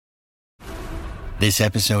This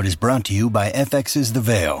episode is brought to you by FX's The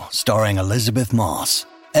Veil, starring Elizabeth Moss.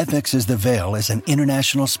 FX's The Veil is an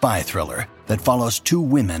international spy thriller that follows two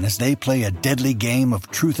women as they play a deadly game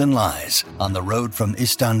of truth and lies on the road from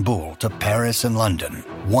Istanbul to Paris and London.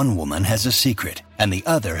 One woman has a secret, and the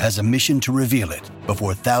other has a mission to reveal it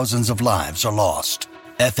before thousands of lives are lost.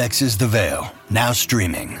 FX's The Veil, now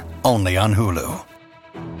streaming, only on Hulu.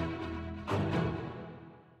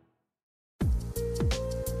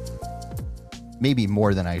 Maybe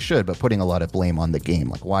more than I should, but putting a lot of blame on the game.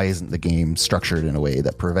 Like, why isn't the game structured in a way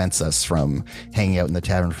that prevents us from hanging out in the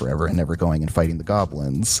tavern forever and never going and fighting the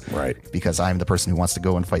goblins? Right. Because I'm the person who wants to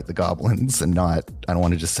go and fight the goblins and I don't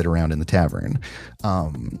want to just sit around in the tavern.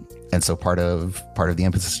 And so part of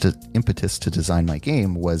the impetus to design my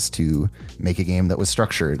game was to make a game that was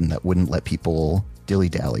structured and that wouldn't let people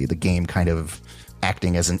dilly-dally. The game kind of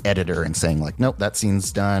acting as an editor and saying like, nope, that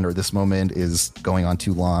scene's done, or this moment is going on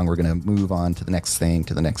too long. We're going to move on to the next thing,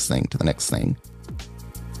 to the next thing, to the next thing.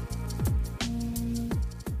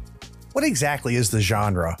 What exactly is the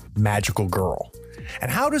genre Magical Girl?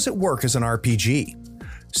 And how does it work as an RPG?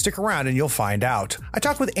 Stick around and you'll find out. I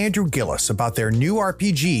talked with Andrew Gillis about their new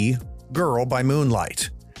RPG, Girl by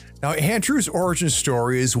Moonlight. Now, Andrew's origin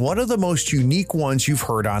story is one of the most unique ones you've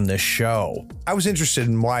heard on this show. I was interested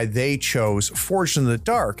in why they chose Forged in the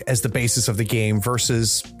Dark as the basis of the game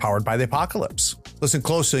versus Powered by the Apocalypse. Listen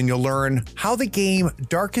closely and you'll learn how the game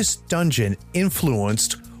Darkest Dungeon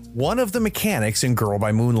influenced one of the mechanics in Girl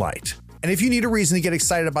by Moonlight. And if you need a reason to get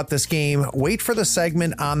excited about this game, wait for the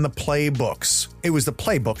segment on the playbooks. It was the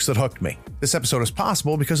playbooks that hooked me. This episode is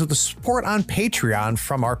possible because of the support on Patreon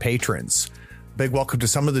from our patrons. Big welcome to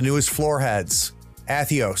some of the newest floor heads: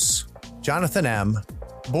 Athios, Jonathan M.,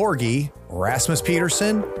 Borgie, Rasmus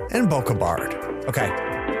Peterson, and Bokabard. Okay,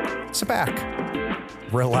 sit back,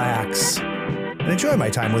 relax, and enjoy my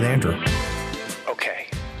time with Andrew. Okay,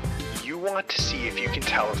 you want to see if you can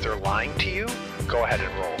tell if they're lying to you? Go ahead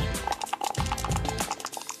and roll.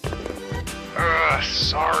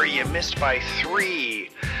 Sorry, you missed by 3.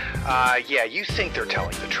 Yeah, you think they're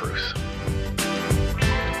telling the truth.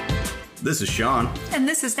 This is Sean. And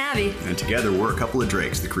this is Navi. And together we're a couple of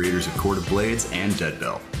Drakes, the creators of Court of Blades and Dead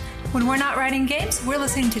Bell. When we're not writing games, we're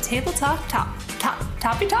listening to Table Talk. Don't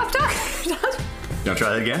try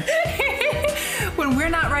that again? When we're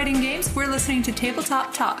not writing games, we're listening to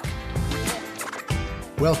Tabletop Talk.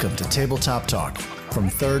 Welcome to Tabletop Talk from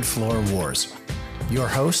Third Floor Wars. Your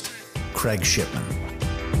host, Craig Shipman.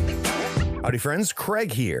 Howdy friends,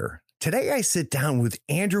 Craig here. Today I sit down with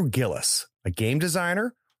Andrew Gillis, a game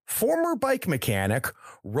designer, former bike mechanic,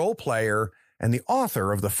 role player, and the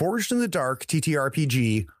author of the Forged in the Dark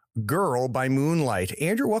TTRPG, Girl by Moonlight.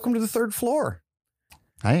 Andrew, welcome to the Third Floor.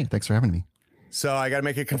 Hi, thanks for having me. So I got to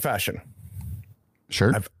make a confession.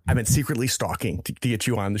 Sure. I've been secretly stalking to get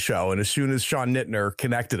you on the show. And as soon as Sean Nittner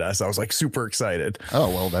connected us, I was like super excited. Oh,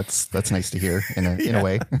 well, that's nice to hear in a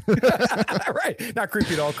way. Right. Not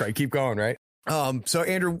creepy at all, Craig. Keep going, right? So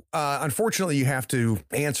Andrew, unfortunately you have to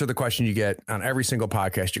answer the question you get on every single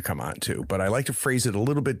podcast you come on to, but I like to phrase it a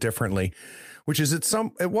little bit differently, which is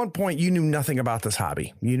at one point you knew nothing about this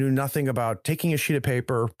hobby. You knew nothing about taking a sheet of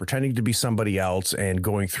paper, pretending to be somebody else and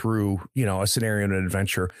going through, a scenario and an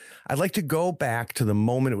adventure. I'd like to go back to the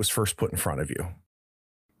moment it was first put in front of you.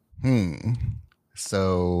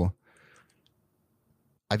 So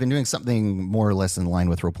I've been doing something more or less in line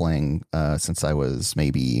with role playing, since I was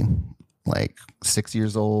maybe like 6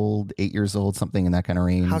 years old, 8 years old, something in that kind of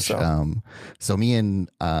range. How so? So me and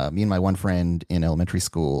my one friend in elementary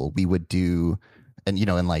school, we would do,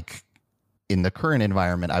 and like in the current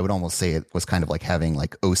environment, I would almost say it was kind of like having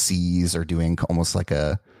like OCs or doing almost like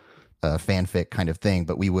a fanfic kind of thing,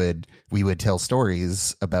 but we would tell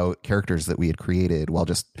stories about characters that we had created while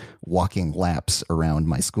just walking laps around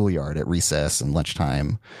my schoolyard at recess and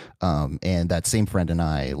lunchtime. And that same friend and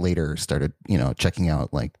I later started, checking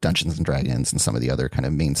out like Dungeons and Dragons and some of the other kind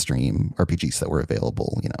of mainstream RPGs that were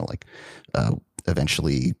available.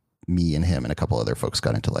 Eventually me and him and a couple other folks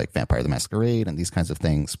got into like Vampire the Masquerade and these kinds of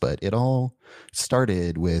things. But it all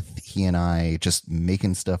started with he and I just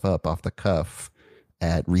making stuff up off the cuff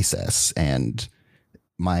at recess, and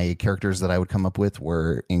my characters that I would come up with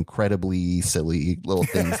were incredibly silly little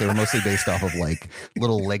things. They were mostly based off of like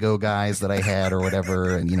little Lego guys that I had or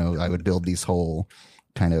whatever. And, I would build these whole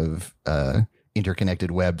kind of interconnected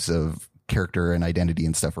webs of character and identity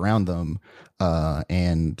and stuff around them.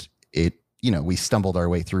 And it, we stumbled our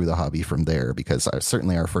way through the hobby from there, because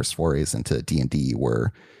certainly our first forays into D&D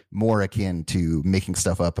were more akin to making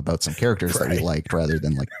stuff up about some characters that we liked rather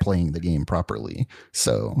than like playing the game properly.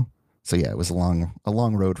 So yeah, it was a long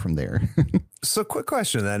road from there. So quick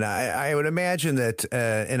question then. I would imagine that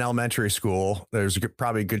in elementary school, there's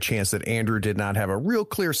probably a good chance that Andrew did not have a real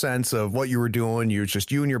clear sense of what you were doing. You're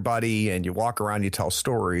just you and your buddy and you walk around, you tell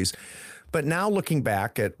stories. But now looking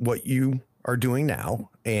back at what you are doing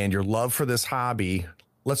now and your love for this hobby,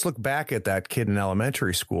 let's look back at that kid in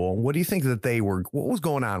elementary school. What do you think that what was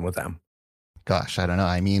going on with them? Gosh, I don't know.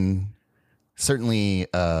 I mean, certainly,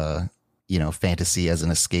 fantasy as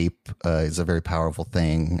an escape is a very powerful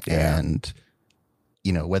thing. Yeah. And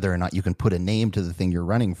whether or not you can put a name to the thing you're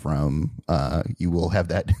running from, you will have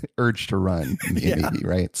that urge to run, maybe,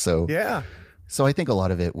 right? So, yeah. So I think a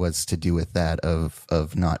lot of it was to do with that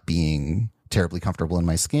of not being terribly comfortable in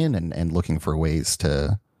my skin and looking for ways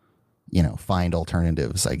to, find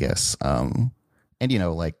alternatives, I guess.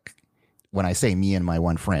 Like when I say me and my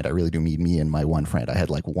one friend, I really do mean me and my one friend. I had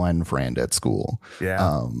like one friend at school.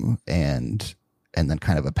 Yeah. And then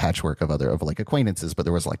kind of a patchwork of acquaintances, but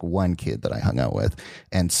there was like one kid that I hung out with.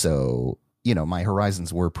 And so, my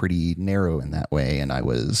horizons were pretty narrow in that way. And I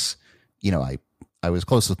was, I was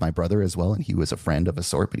close with my brother as well. And he was a friend of a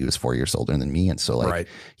sort, but he was 4 years older than me. And so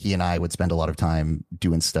he and I would spend a lot of time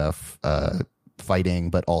doing stuff, fighting,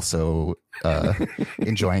 but also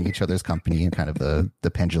enjoying each other's company, and kind of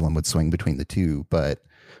the pendulum would swing between the two. But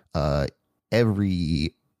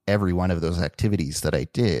every one of those activities that I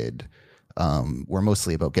did, were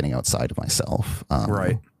mostly about getting outside of myself.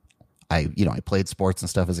 Right. I played sports and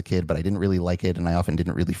stuff as a kid, but I didn't really like it. And I often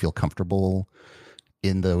didn't really feel comfortable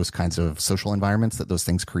in those kinds of social environments that those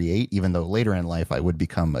things create, even though later in life I would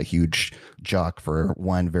become a huge jock for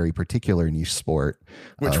one very particular niche sport,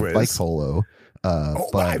 which was bike polo.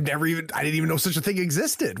 But I didn't even know such a thing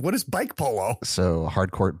existed. What is bike polo? So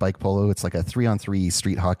hardcourt bike polo, it's like a 3-on-3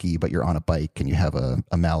 street hockey, but you're on a bike and you have a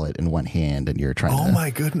mallet in one hand and you're trying to. Oh my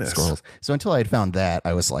goodness. Score. So until I had found that,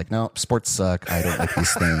 I was like, no, sports suck. I don't like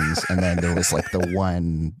these things. And then there was like the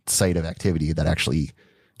one site of activity that actually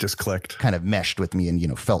just clicked, kind of meshed with me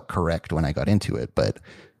and, felt correct when I got into it. But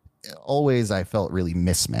always I felt really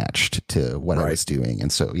mismatched to what I was doing.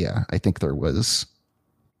 And so, yeah, I think there was,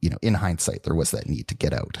 in hindsight, there was that need to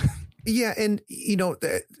get out. Yeah. And,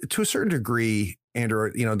 to a certain degree,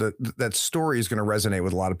 Andrew, that story is going to resonate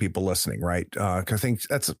with a lot of people listening, right? 'Cause I think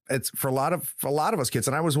it's for a lot of us kids.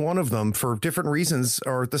 And I was one of them for different reasons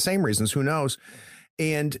or the same reasons, who knows?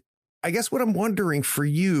 And I guess what I'm wondering for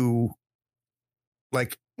you,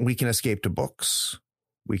 like, we can escape to books,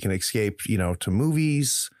 we can escape, to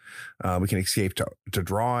movies, we can escape to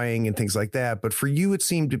drawing and things like that. But for you, it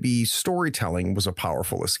seemed to be storytelling was a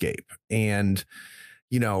powerful escape. And,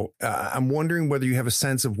 I'm wondering whether you have a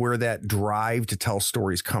sense of where that drive to tell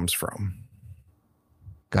stories comes from.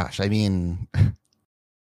 Gosh, I mean,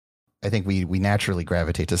 I think we naturally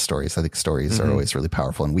gravitate to stories. I think stories are always really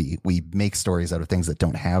powerful, and we make stories out of things that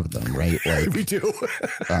don't have them, right? Like we do.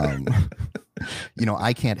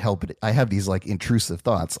 I can't help it. I have these like intrusive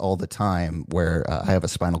thoughts all the time where I have a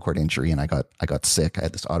spinal cord injury and I got sick. I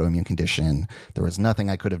had this autoimmune condition. There was nothing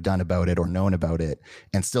I could have done about it or known about it.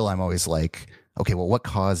 And still I'm always like, okay, well, what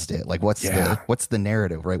caused it? Like what's the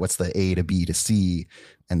narrative, right? What's the A to B to C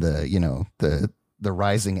and the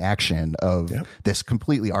rising action of this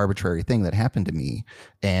completely arbitrary thing that happened to me.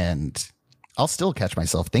 And I'll still catch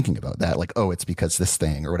myself thinking about that, like, oh, it's because this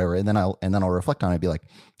thing or whatever. And then I'll reflect on it and be like,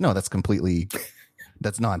 no, that's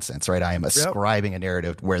nonsense, right? I am ascribing a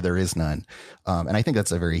narrative where there is none. And I think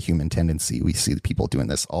that's a very human tendency. We see people doing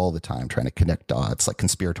this all the time, trying to connect dots. Like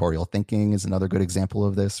conspiratorial thinking is another good example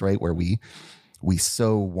of this, right? Where we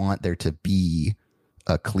so want there to be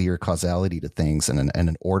a clear causality to things and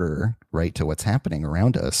an order, right, to what's happening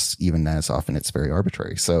around us, even as often it's very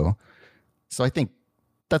arbitrary. So I think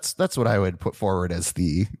that's what I would put forward as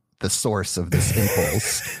the source of this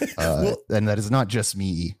impulse. And that is not just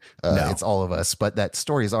me. No. It's all of us, but that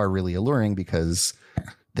stories are really alluring because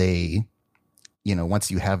they, once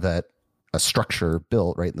you have a structure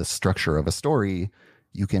built, right, the structure of a story,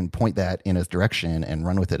 you can point that in a direction and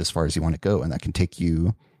run with it as far as you want to go. And that can take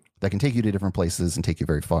you to different places and take you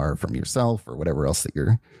very far from yourself or whatever else that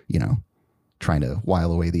you're, trying to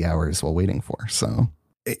while away the hours while waiting for. So.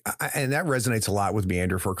 And that resonates a lot with me,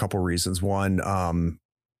 Andrew, for a couple of reasons. One,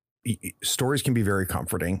 stories can be very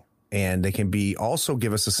comforting, and they can be also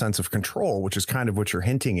give us a sense of control, which is kind of what you're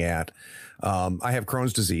hinting at. I have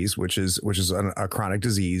Crohn's disease, which is a chronic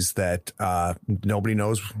disease that nobody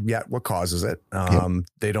knows yet what causes it.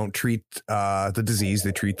 They don't treat the disease;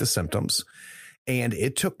 they treat the symptoms. And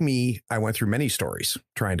it took me, I went through many stories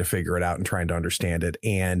trying to figure it out and trying to understand it.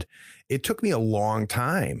 And it took me a long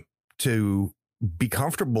time to be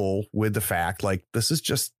comfortable with the fact, like, this is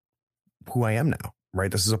just who I am now,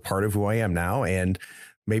 right? This is a part of who I am now. And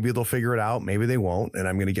Maybe they'll figure it out. Maybe they won't. And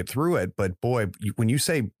I'm going to get through it. But boy, when you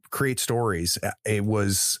say create stories, it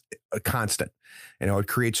was a constant. And I would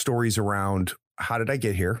create stories around how did I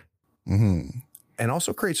get here? Mm-hmm. And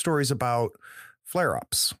also create stories about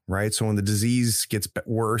flare-ups, right? So when the disease gets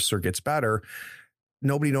worse or gets better,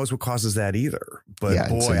 nobody knows what causes that either. But Yeah,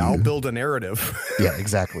 boy, I'll build a narrative. Yeah,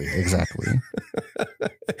 exactly.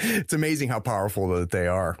 It's amazing how powerful that they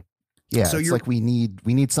are. Yeah, so it's like we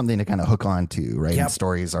need something to kind of hook on to, right? Yep. And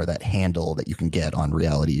stories are that handle that you can get on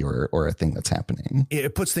reality or a thing that's happening.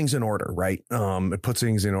 It puts things in order, right? It puts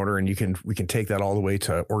things in order, and we can take that all the way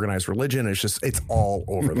to organized religion. It's all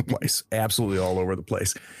over the place, absolutely all over the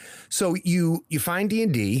place. So you find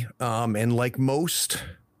D&D, and like most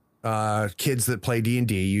kids that play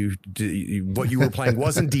D&D, what you were playing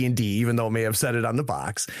wasn't D&D, even though it may have said it on the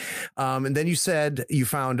box. And then you said you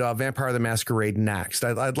found Vampire the Masquerade next.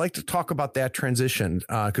 I'd like to talk about that transition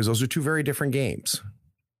because those are two very different games.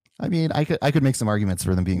 I mean, I could make some arguments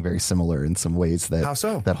for them being very similar in some ways that How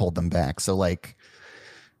so? that hold them back. So like,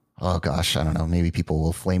 oh gosh, I don't know. Maybe people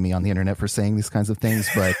will flame me on the internet for saying these kinds of things,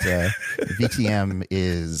 but VTM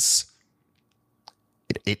is.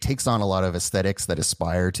 It takes on a lot of aesthetics that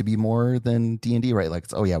aspire to be more than D&D, right? Like,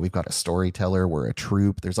 oh yeah, we've got a storyteller, we're a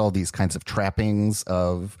troupe. There's all these kinds of trappings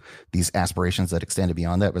of these aspirations that extended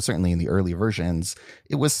beyond that. But certainly in the early versions,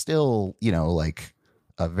 it was still, like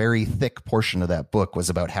a very thick portion of that book was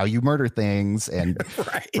about how you murder things. And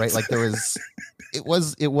right. Like there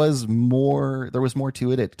was more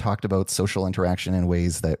to it. It talked about social interaction in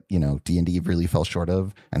ways that, D&D really fell short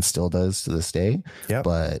of and still does to this day. Yep.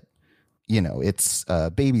 But it's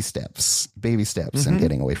baby steps and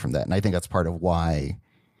getting away from that. And I think that's part of why,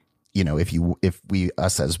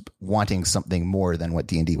 us as wanting something more than what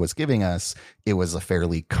D&D was giving us, it was a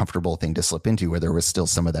fairly comfortable thing to slip into where there was still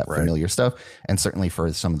some of that familiar stuff. And certainly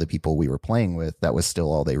for some of the people we were playing with, that was still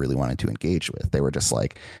all they really wanted to engage with. They were just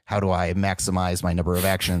like, how do I maximize my number of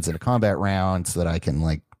actions in a combat round so that I can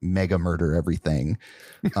like mega murder everything?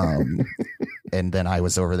 And then I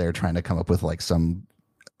was over there trying to come up with like some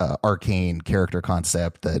arcane character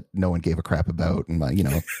concept that no one gave a crap about, and my,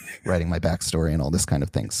 writing my backstory and all this kind of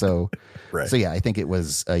thing. So yeah, I think it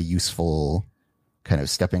was a useful kind of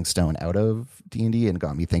stepping stone out of D&D and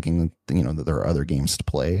got me thinking, that there are other games to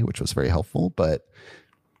play, which was very helpful. But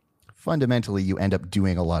fundamentally, you end up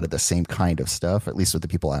doing a lot of the same kind of stuff, at least with the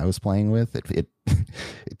people I was playing with. It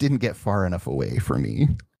didn't get far enough away for me.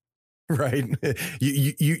 Right.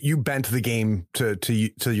 You bent the game to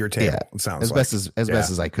your table. Yeah, it sounds as like.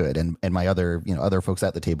 best as I could. And my other folks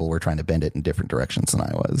at the table were trying to bend it in different directions than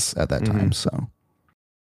I was at that time.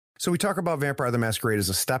 So we talk about Vampire the Masquerade as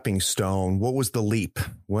a stepping stone. What was the leap?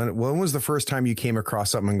 When was the first time you came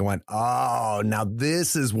across something and went, oh, now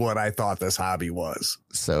this is what I thought this hobby was?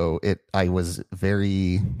 So I was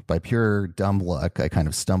by pure dumb luck, I kind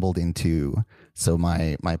of stumbled into. So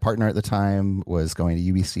my partner at the time was going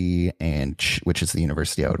to UBC, which is the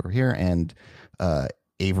university out over here, and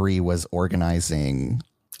Avery was organizing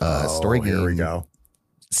story game. Here we go.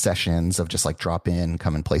 Sessions of just like drop in,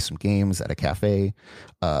 come and play some games at a cafe.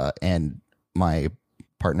 And my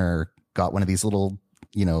partner got one of these little,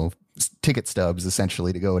 ticket stubs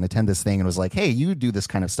essentially to go and attend this thing and was like, hey, you do this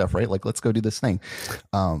kind of stuff, right? Like, let's go do this thing.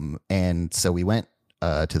 And so we went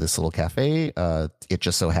to this little cafe. It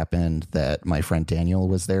just so happened that my friend Daniel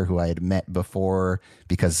was there, who I had met before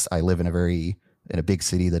because I live in a big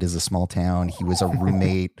city that is a small town. He was a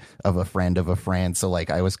roommate of a friend of a friend. So like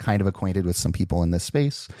I was kind of acquainted with some people in this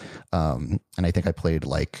space. And I think I played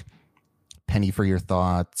like Penny for Your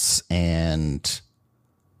Thoughts and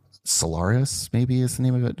Solaris, maybe is the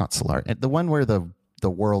name of it. Not Solaris. The one where the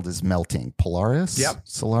world is melting. Polaris? Yep.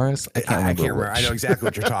 Solaris? I can't remember. I know exactly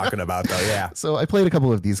what you're talking about though. Yeah. So I played a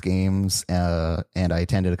couple of these games and I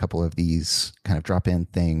attended a couple of these kind of drop-in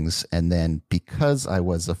things. And then because I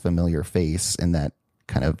was a familiar face in that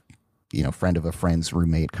kind of, friend of a friend's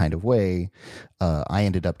roommate kind of way, I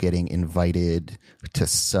ended up getting invited to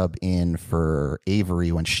sub in for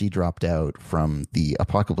Avery when she dropped out from the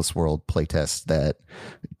Apocalypse World playtest that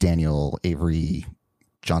Daniel, Avery,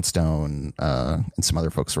 John Stone, and some other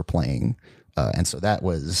folks were playing. And so that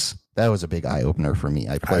was a big eye opener for me.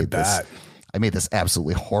 I made this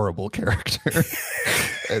absolutely horrible character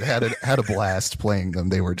and had a blast playing them.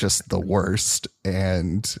 They were just the worst.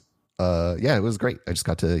 And it was great. I just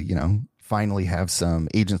got to, finally have some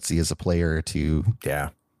agency as a player to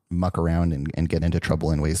muck around and get into trouble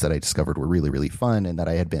in ways that I discovered were really, really fun. And that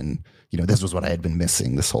I had been, this was what I had been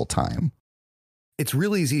missing this whole time. It's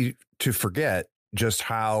really easy to forget just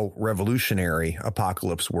how revolutionary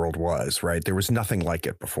Apocalypse World was, right? There was nothing like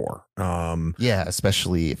it before. Yeah,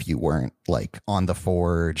 especially if you weren't like on the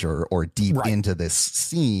Forge or deep into this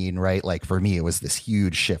scene, right? Like for me, it was this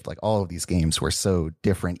huge shift. Like all of these games were so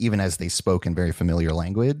different, even as they spoke in very familiar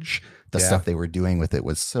language. The stuff they were doing with it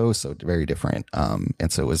was so very different.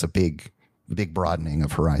 And so it was a big broadening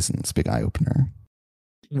of horizons, big eye opener.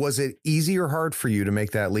 Was it easy or hard for you to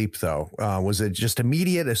make that leap, though? Was it just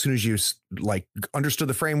immediate? As soon as you like understood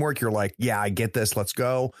the framework, you're like, yeah, I get this. Let's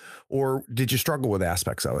go. Or did you struggle with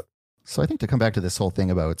aspects of it? So I think to come back to this whole thing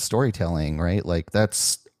about storytelling, right? Like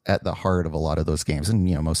that's at the heart of a lot of those games, and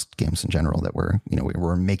most games in general that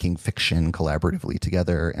we're making fiction collaboratively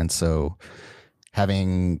together. And so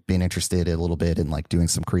having been interested a little bit in like doing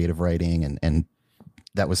some creative writing, and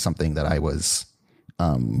that was something that I was,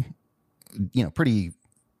 pretty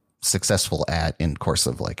successful at in course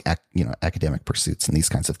of like academic pursuits and these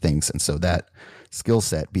kinds of things. And so that skill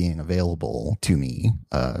set being available to me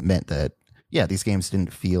meant that these games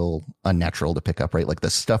didn't feel unnatural to pick up, right? Like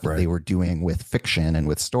the stuff that they were doing with fiction and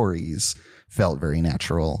with stories felt very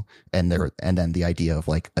natural. And then the idea of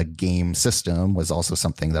like a game system was also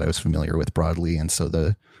something that I was familiar with broadly. And so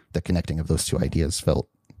the connecting of those two ideas felt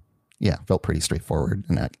pretty straightforward.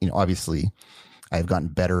 And that, obviously I've gotten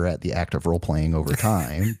better at the act of role playing over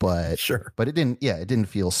time, but but it didn't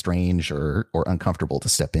feel strange or uncomfortable to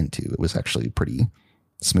step into. It was actually pretty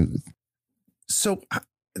smooth. So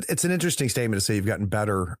it's an interesting statement to say you've gotten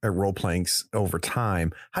better at role playing over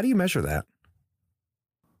time. How do you measure that?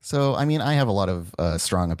 So, I mean, I have a lot of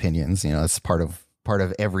strong opinions. It's part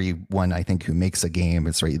of everyone, I think, who makes a game.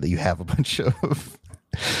 It's right that you have a bunch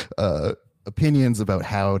of opinions about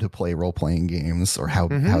how to play role playing games or how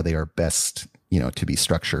they are best, to be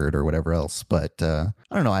structured or whatever else. But I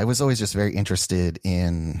don't know. I was always just very interested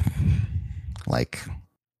in like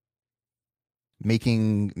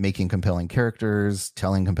making compelling characters,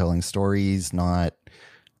 telling compelling stories, not,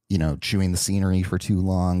 chewing the scenery for too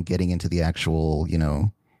long, getting into the actual,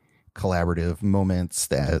 collaborative moments,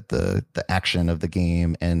 that the action of the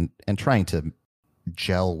game, and trying to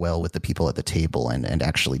gel well with the people at the table and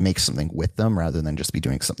actually make something with them rather than just be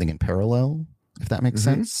doing something in parallel, if that makes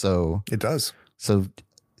sense. So it does. So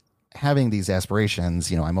having these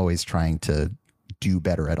aspirations, I'm always trying to do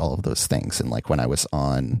better at all of those things. And like when I was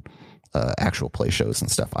on actual play shows and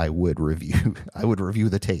stuff, I would review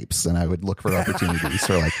the tapes, and I would look for opportunities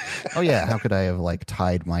for like, oh yeah, how could I have like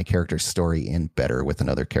tied my character's story in better with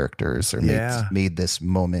another character's, or made this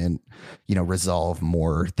moment, resolve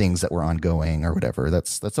more things that were ongoing or whatever.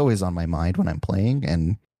 That's always on my mind when I'm playing,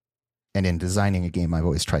 and in designing a game, I've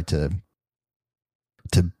always tried to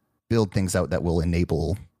build things out that will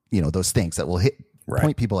enable, those things that will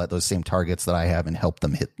point people at those same targets that I have and help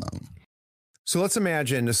them hit them. So let's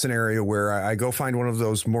imagine a scenario where I go find one of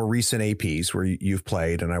those more recent APs where you've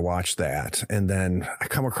played, and I watch that, and then I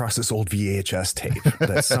come across this old VHS tape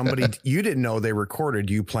that somebody you didn't know they recorded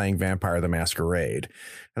you playing Vampire the Masquerade.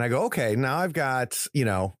 And I go, okay, now I've got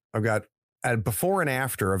a before and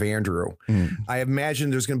after of Andrew. I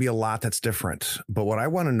imagine there's going to be a lot that's different, but what I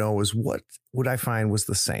want to know is what would I find was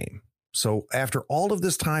the same? So after all of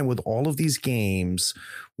this time with all of these games,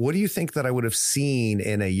 what do you think that I would have seen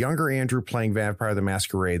in a younger Andrew playing Vampire the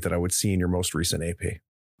Masquerade that I would see in your most recent AP?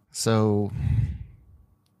 So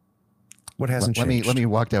what hasn't changed? Let me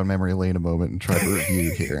walk down memory lane a moment and try to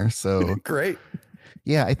review here. So great.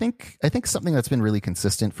 Yeah, I think something that's been really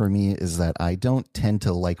consistent for me is that I don't tend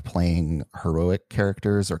to like playing heroic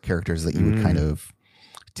characters or characters that you would kind of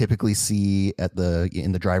typically see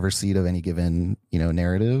in the driver's seat of any given,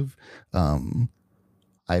 narrative.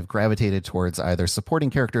 I've gravitated towards either supporting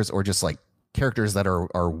characters or just like characters that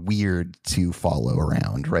are weird to follow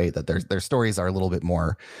around, right? That their stories are a little bit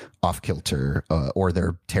more off kilter, or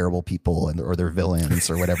they're terrible people or they're villains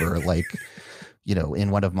or whatever. Like,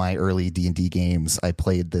 in one of my early D&D games, I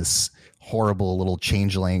played this horrible little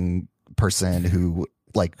changeling person who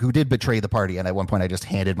did betray the party. And at one point I just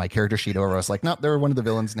handed my character sheet over. I was like, nope, they're one of the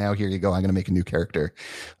villains now. Here you go. I'm going to make a new character.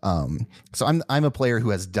 So I'm a player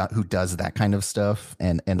who does that kind of stuff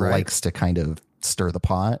and likes to kind of stir the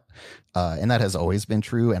pot. And that has always been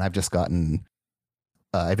true. And I've just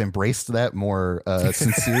I've embraced that more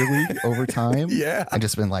sincerely over time. Yeah. I've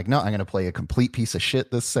just been like, no, I'm going to play a complete piece of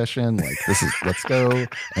shit this session. Like let's go.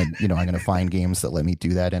 And, I'm going to find games that let me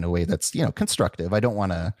do that in a way that's, constructive. I don't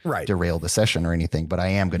want to derail the session or anything, but I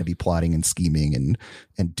am going to be plotting and scheming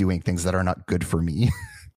and doing things that are not good for me.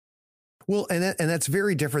 Well, and that's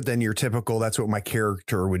very different than your typical, that's what my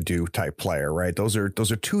character would do type player, right? Those are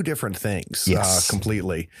two different things. Yes.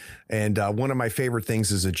 Completely. And one of my favorite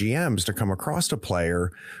things as a GM is to come across a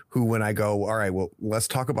player who, when I go, all right, well, let's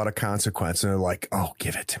talk about a consequence. And they're like, oh,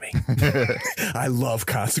 give it to me. I love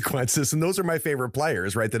consequences. And those are my favorite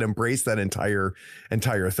players, right? That embrace that entire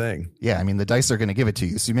thing. Yeah. I mean, the dice are going to give it to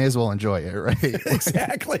you, so you may as well enjoy it, right?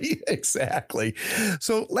 Exactly.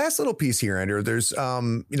 So last little piece here, Andrew, there's,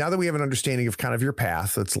 now that we have an understanding of kind of your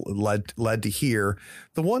path that's led to here,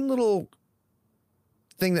 the one little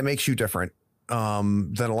thing that makes you different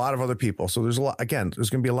than a lot of other people. So there's there's going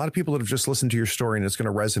to be a lot of people that have just listened to your story and it's going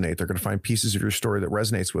to resonate. They're going to find pieces of your story that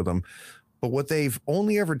resonates with them. But what they've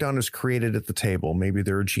only ever done is created at the table. Maybe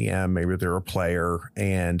they're a GM, maybe they're a player.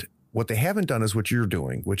 And what they haven't done is what you're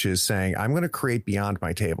doing, which is saying, I'm going to create beyond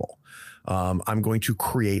my table. I'm going to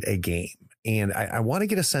create a game. And I want to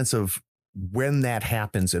get a sense of when that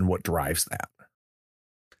happens and what drives that.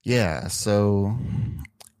 Yeah. So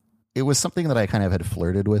it was something that I kind of had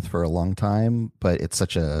flirted with for a long time, but it's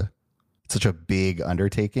such a big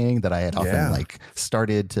undertaking that I had often like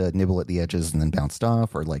started to nibble at the edges and then bounced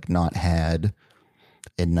off, or like not had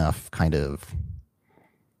enough kind of,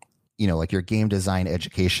 like your game design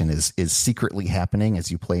education is secretly happening as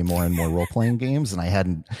you play more and more role-playing games. And I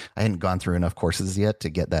hadn't gone through enough courses yet to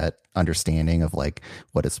get that understanding of like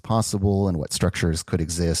what is possible and what structures could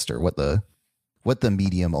exist, or what the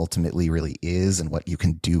medium ultimately really is and what you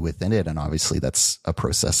can do within it. And obviously that's a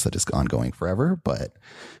process that is ongoing forever. But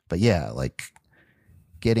yeah, like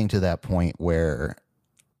getting to that point where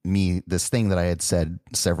this thing that I had said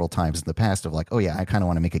several times in the past of like, oh yeah, I kind of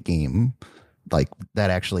want to make a game, like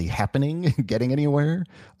that actually happening, getting anywhere,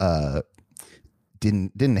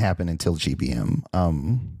 didn't happen until GBM.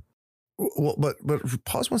 Well, but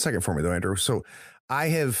pause one second for me though, Andrew. So I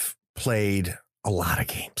have played a lot of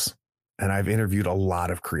games and I've interviewed a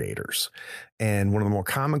lot of creators. And one of the more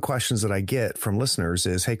common questions that I get from listeners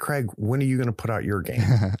is, hey, Craig, when are you going to put out your game?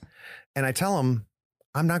 And I tell them,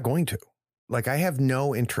 I'm not going to. Like, I have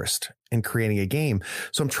no interest in creating a game.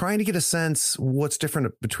 So I'm trying to get a sense what's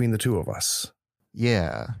different between the two of us.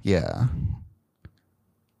 Yeah.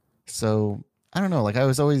 So I don't know. Like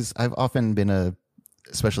I've often been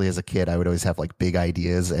especially as a kid, I would always have like big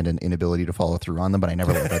ideas and an inability to follow through on them, but I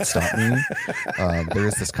never let that stop me. There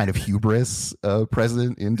is this kind of hubris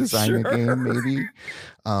present in designing a game, maybe.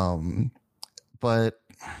 But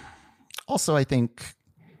also I think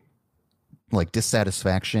like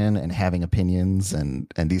dissatisfaction and having opinions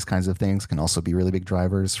and these kinds of things can also be really big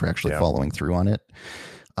drivers for actually following through on it.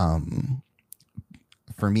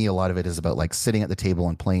 For me, a lot of it is about like sitting at the table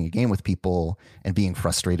and playing a game with people and being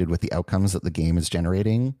frustrated with the outcomes that the game is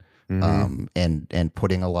generating. And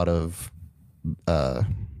putting a lot of,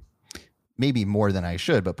 maybe more than I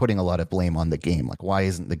should, but putting a lot of blame on the game. Like, why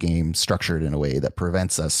isn't the game structured in a way that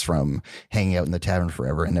prevents us from hanging out in the tavern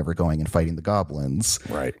forever and never going and fighting the goblins?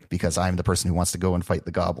 Right. Because I'm the person who wants to go and fight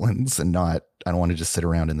the goblins and I don't want to just sit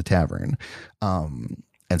around in the tavern.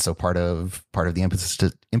 And so part of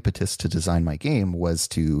the impetus to design my game was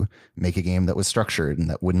to make a game that was structured and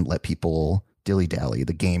that wouldn't let people dilly-dally.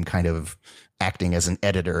 The game kind of acting as an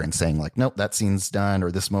editor and saying like, nope, that scene's done,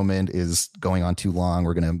 or this moment is going on too long.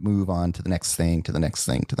 We're going to move on to the next thing, to the next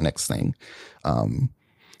thing, to the next thing.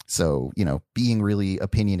 So, being really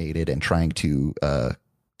opinionated and trying to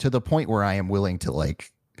the point where I am willing to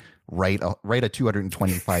like write a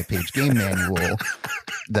 225 page game manual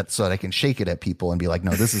so that I can shake it at people and be like,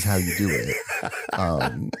 no, this is how you do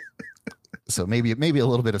it. So maybe a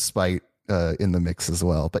little bit of spite in the mix as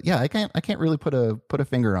well. But yeah, I can't really put a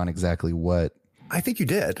finger on exactly what I think you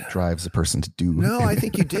did drives a person to do. No, I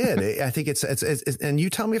think you did. I think it's and you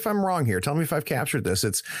tell me if I'm wrong here. Tell me if I've captured this.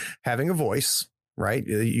 It's having a voice, right?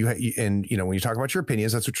 And when you talk about your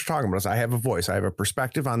opinions, that's what you're talking about. I have a voice. I have a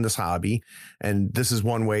perspective on this hobby, and this is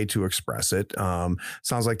one way to express it.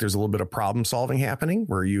 Sounds like there's a little bit of problem solving happening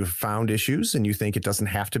where you've found issues and you think it doesn't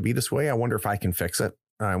have to be this way. I wonder if I can fix it.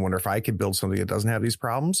 I wonder if I could build something that doesn't have these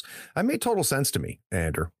problems. That made total sense to me,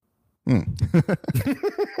 Andrew.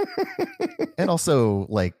 And also,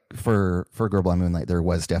 like for Girl Blind Moonlight, there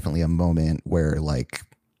was definitely a moment where like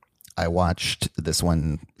I watched this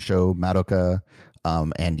one show, Madoka,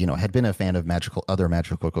 and had been a fan of other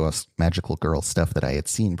magical girl stuff that I had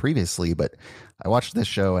seen previously, but I watched this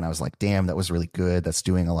show and I was like, damn, that was really good. That's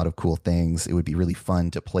doing a lot of cool things. It would be really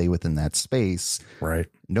fun to play within that space. Right.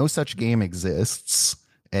 No such game exists,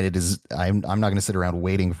 and it is. I'm not going to sit around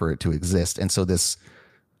waiting for it to exist. And so this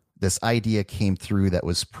idea came through that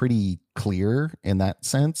was pretty clear in that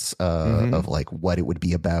sense of like what it would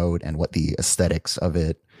be about and what the aesthetics of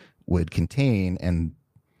it would contain. And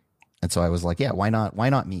And so I was like, yeah, why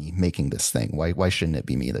not me making this thing? Why shouldn't it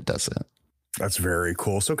be me that does it? That's very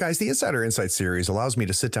cool. So guys, the Insider Insight series allows me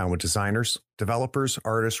to sit down with designers, developers,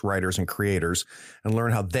 artists, writers, and creators and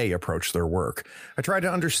learn how they approach their work. I try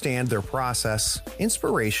to understand their process,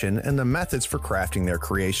 inspiration, and the methods for crafting their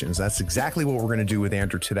creations. That's exactly what we're going to do with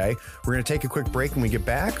Andrew today. We're going to take a quick break. When we get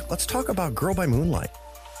back, let's talk about Girl by Moonlight.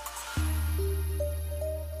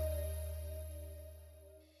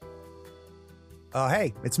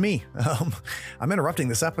 Hey, it's me. I'm interrupting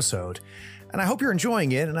this episode, and I hope you're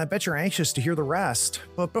enjoying it, and I bet you're anxious to hear the rest.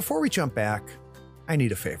 But before we jump back, I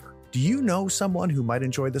need a favor. Do you know someone who might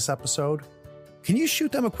enjoy this episode? Can you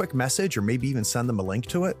shoot them a quick message or maybe even send them a link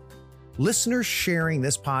to it? Listeners sharing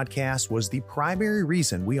this podcast was the primary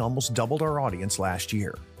reason we almost doubled our audience last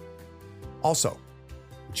year. Also,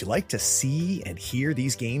 would you like to see and hear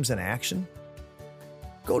these games in action?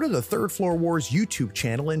 Go to the Third Floor Wars YouTube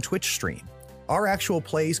channel and Twitch stream. Our actual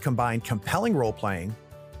plays combine compelling role-playing,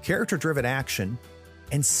 character-driven action,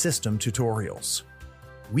 and system tutorials.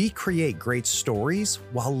 We create great stories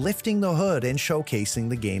while lifting the hood and showcasing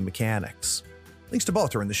the game mechanics. Links to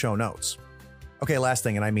both are in the show notes. Okay, last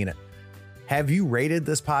thing, and I mean it. Have you rated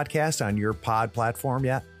this podcast on your pod platform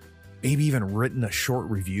yet? Maybe even written a short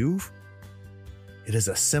review? It is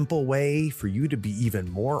a simple way for you to be even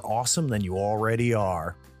more awesome than you already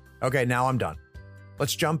are. Okay, now I'm done.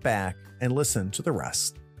 Let's jump back and listen to the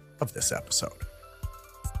rest of this episode.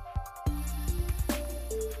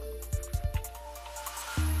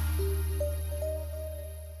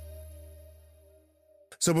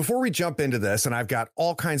 So before we jump into this, and I've got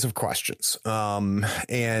all kinds of questions,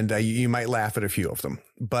 and you might laugh at a few of them,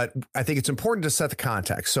 but I think it's important to set the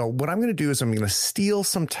context. So what I'm going to do is I'm going to steal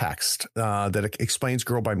some text that explains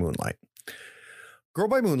Girl by Moonlight. Girl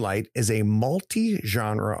by Moonlight is a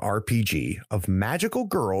multi-genre RPG of magical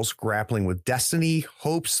girls grappling with destiny,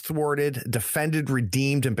 hopes thwarted, defended,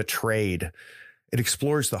 redeemed, and betrayed. It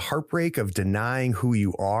explores the heartbreak of denying who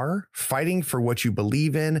you are, fighting for what you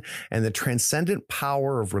believe in, and the transcendent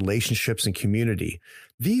power of relationships and community.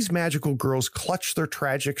 These magical girls clutch their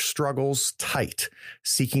tragic struggles tight,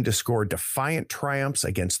 seeking to score defiant triumphs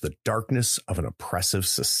against the darkness of an oppressive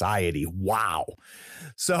society. Wow.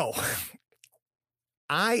 So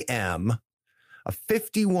I am a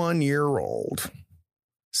 51-year-old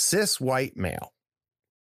cis white male.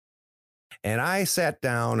 And I sat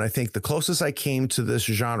down, I think the closest I came to this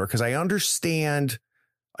genre, because I understand,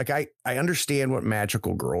 I understand what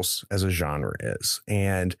magical girls as a genre is.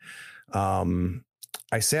 And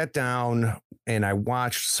I sat down and I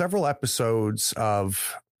watched several episodes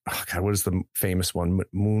of, oh God, what is the famous one?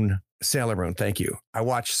 Sailor Moon. Thank you. I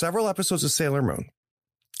watched several episodes of Sailor Moon.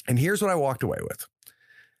 And here's what I walked away with.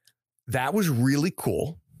 That was really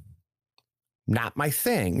cool. Not my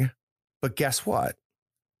thing, but guess what?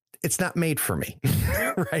 It's not made for me,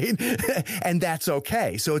 right? And that's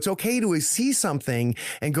okay. So it's okay to see something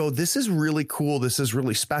and go, this is really cool. This is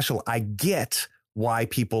really special. I get why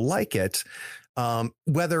people like it.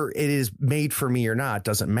 Whether it is made for me or not,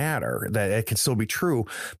 doesn't matter. That it can still be true.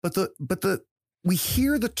 But we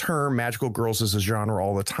hear the term magical girls as a genre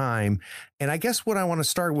all the time. And I guess what I want to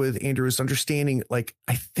start with, Andrew, is understanding, like,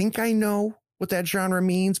 I think I know what that genre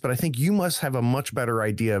means, but I think you must have a much better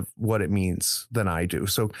idea of what it means than I do.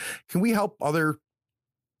 So can we help other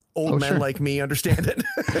old men like me understand it?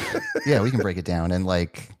 Yeah, we can break it down. And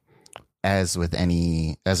like, as with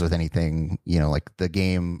anything, you know, like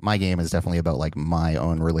my game is definitely about like my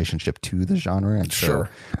own relationship to the genre. And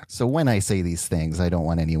so when I say these things, I don't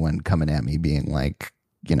want anyone coming at me being like,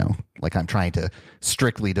 you know, like I'm trying to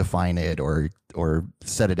strictly define it or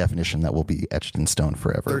set a definition that will be etched in stone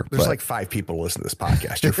forever. There's like 5 people who listen to this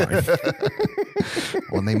podcast. You're fine.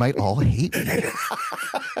 Well, and they might all hate me.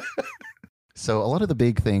 So a lot of the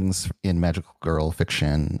big things in magical girl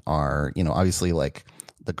fiction are, you know, obviously like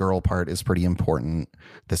the girl part is pretty important.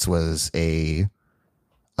 This was a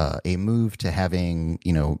move to having,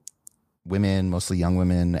 you know, women, mostly young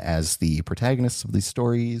women, as the protagonists of these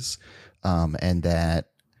stories, and that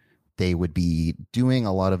they would be doing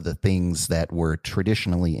a lot of the things that were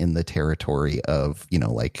traditionally in the territory of, you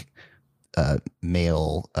know, like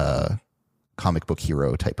male comic book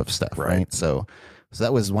hero type of stuff, right? So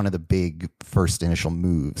that was one of the big first initial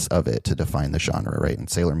moves of it to define the genre, right? And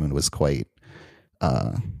Sailor Moon was quite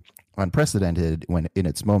unprecedented when in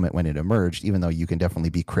its moment when it emerged, even though you can definitely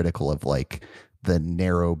be critical of like the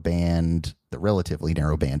relatively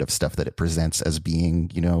narrow band of stuff that it presents as being,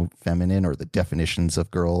 you know, feminine, or the definitions of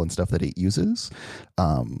girl and stuff that it uses.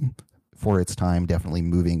 For its time, definitely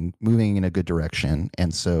moving in a good direction.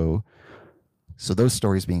 And so So those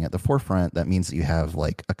stories being at the forefront, that means that you have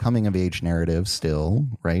like a coming of age narrative still,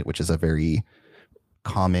 right? Which is a very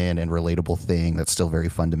common and relatable thing that's still very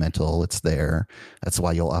fundamental. It's there. That's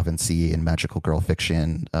why you'll often see in magical girl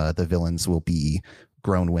fiction, the villains will be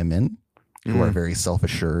grown women who are very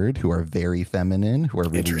self-assured, who are very feminine, who are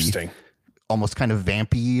really Interesting, almost kind of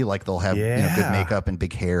vampy, like they'll have good makeup and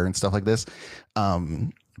big hair and stuff like this,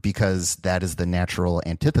 because that is the natural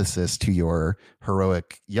antithesis to your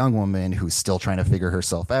heroic young woman who's still trying to figure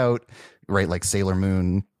herself out, right? Like Sailor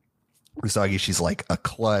Moon Usagi, she's like a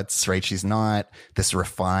klutz, right? She's not this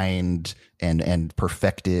refined and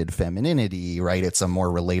perfected femininity, right? It's a more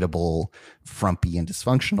relatable, frumpy and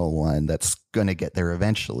dysfunctional one that's going to get there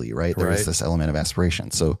eventually, right? There is this element of aspiration.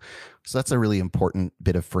 So that's a really important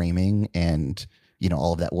bit of framing, and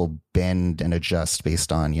all of that will bend and adjust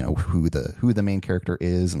based on who the main character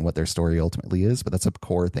is and what their story ultimately is. But that's a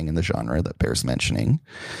core thing in the genre that bears mentioning.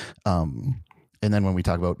 And then when we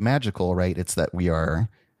talk about magical, right, it's that we are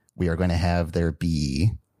going to have there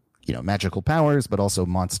be, magical powers, but also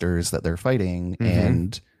monsters that they're fighting,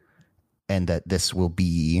 and that this will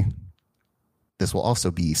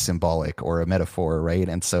also be symbolic or a metaphor, right?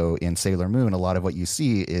 And so in Sailor Moon, a lot of what you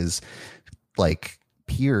see is like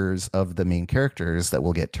peers of the main characters that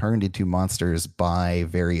will get turned into monsters by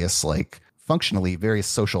various functionally various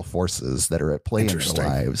social forces that are at play in their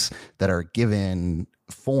lives, that are given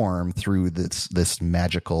form through this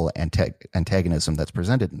magical antagonism that's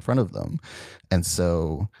presented in front of them. And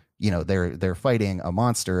so they're fighting a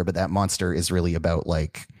monster, but that monster is really about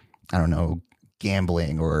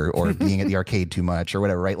gambling or being at the arcade too much or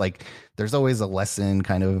whatever, right? Like there's always a lesson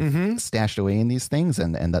kind of stashed away in these things,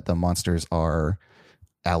 and that the monsters are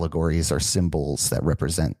allegories or symbols that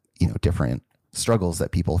represent different struggles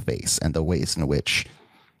that people face, and the ways in which,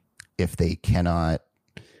 if they cannot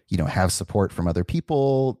have support from other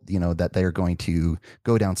people, that they're going to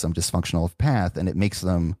go down some dysfunctional path, and it makes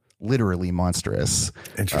them literally monstrous.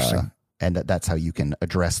 Interesting. And that's how you can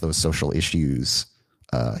address those social issues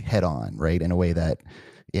head on, right? In a way that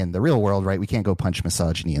in the real world, right, we can't go punch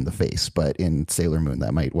misogyny in the face, but in Sailor Moon,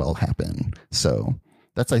 that might well happen. So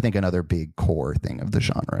that's, I think, another big core thing of the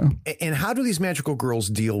genre. And how do these magical girls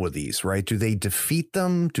deal with these, right? Do they defeat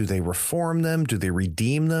them? Do they reform them? Do they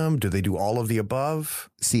redeem them? Do they do all of the above?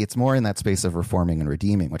 See, it's more in that space of reforming and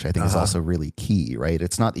redeeming, which I think is also really key, right?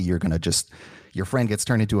 It's not that you're going to just, your friend gets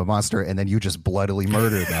turned into a monster and then you just bloodily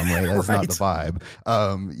murder them, right? That's not the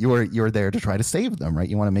vibe. You're there to try to save them, right?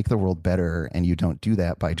 You want to make the world better, and you don't do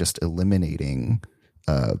that by just eliminating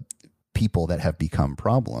people that have become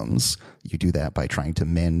problems. You do that by trying to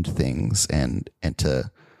mend things and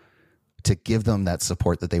to give them that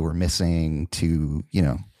support that they were missing. To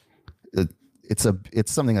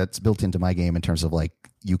it's something that's built into my game in terms of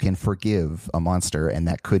you can forgive a monster, and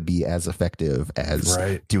that could be as effective as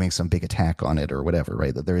doing some big attack on it or whatever,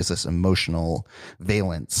 right? That there is this emotional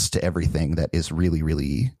valence to everything that is really,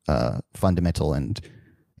 really fundamental and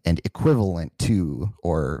equivalent to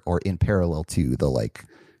or in parallel to the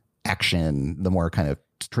action, the more kind of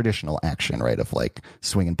traditional action, right, of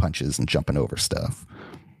swinging punches and jumping over stuff.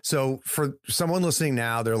 So for someone listening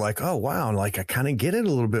now, they're like, oh, wow, I kind of get it a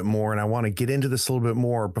little bit more, and I want to get into this a little bit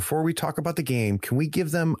more. Before we talk about the game, can we give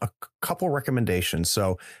them a couple recommendations?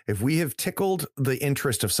 So if we have tickled the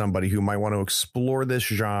interest of somebody who might want to explore this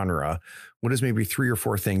genre, what is maybe 3 or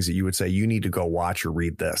 4 things that you would say you need to go watch or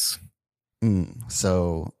read this?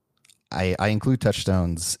 So I include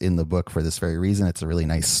touchstones in the book for this very reason. It's a really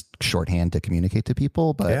nice shorthand to communicate to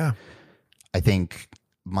people. But I think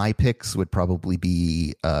my picks would probably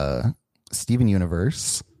be Steven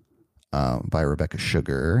Universe by Rebecca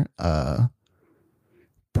Sugar, Puella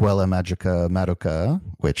Magica Madoka,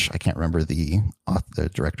 which I can't remember the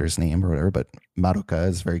director's name or whatever, but Madoka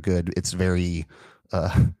is very good. It's very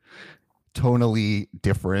tonally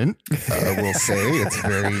different, we'll say. It's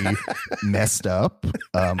very messed up,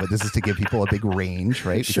 but this is to give people a big range,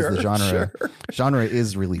 right? Because the genre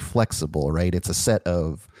is really flexible, right? It's a set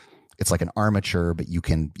of, it's like an armature, but you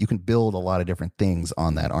can build a lot of different things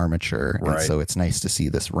on that armature, and so it's nice to see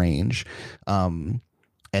this range. And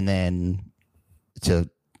then to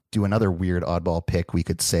do another weird oddball pick, we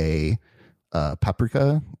could say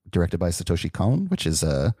Paprika, directed by Satoshi Kon, which is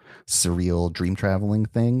a surreal dream traveling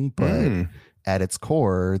thing. But at its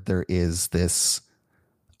core, there is this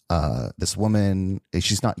woman.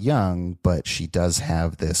 She's not young, but she does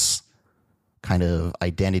have this kind of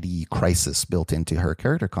identity crisis built into her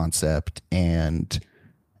character concept. And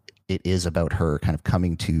it is about her kind of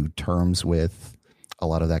coming to terms with a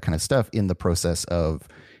lot of that kind of stuff in the process of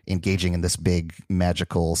engaging in this big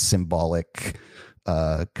magical symbolic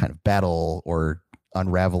kind of battle or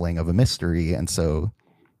unraveling of a mystery. And so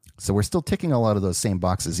we're still ticking a lot of those same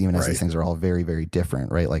boxes, even as these things are all very, very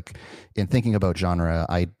different, right? Like in thinking about genre,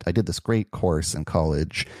 I did this great course in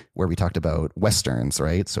college where we talked about Westerns,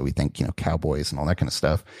 right? So we think, cowboys and all that kind of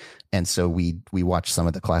stuff. And so we watched some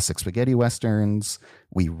of the classic spaghetti Westerns.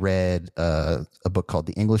 We read a book called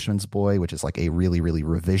The Englishman's Boy, which is like a really, really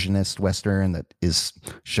revisionist Western that is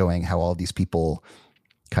showing how all these people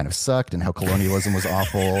kind of sucked and how colonialism was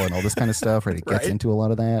awful and all this kind of stuff, right? It gets into a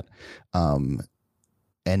lot of that.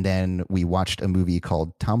 And then we watched a movie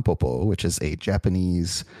called Tampopo, which is a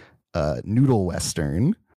Japanese noodle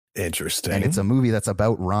Western. Interesting. And it's a movie that's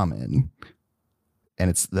about ramen. And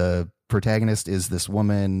it's the protagonist is this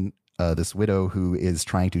woman, this widow who is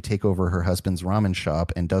trying to take over her husband's ramen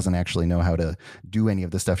shop and doesn't actually know how to do any of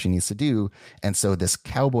the stuff she needs to do. And so this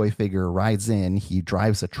cowboy figure rides in. He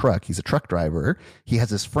drives a truck. He's a truck driver. He has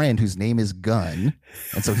his friend whose name is Gun.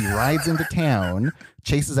 And so he rides into town,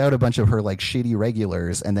 chases out a bunch of her like shitty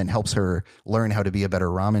regulars, and then helps her learn how to be a better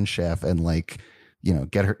ramen chef and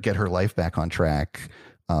get her life back on track.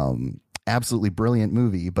 Absolutely brilliant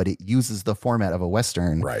movie, but it uses the format of a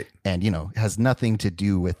Western, right? And has nothing to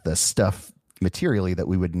do with the stuff materially that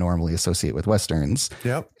we would normally associate with Westerns.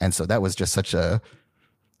 Yep. And so that was just such a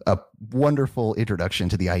wonderful introduction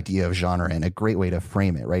to the idea of genre, and a great way to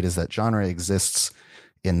frame it, right? Is that genre exists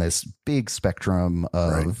in this big spectrum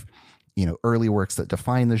of early works that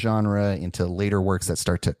define the genre, into later works that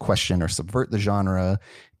start to question or subvert the genre,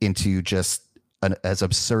 into just as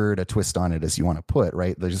absurd a twist on it as you want to put,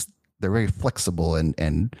 right? They're very flexible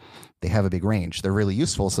and they have a big range. They're really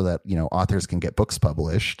useful so that, authors can get books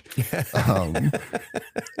published, and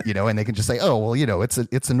they can just say, oh, well,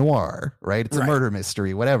 it's a noir, right? It's a murder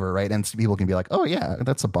mystery, whatever. Right. And people can be like, oh yeah,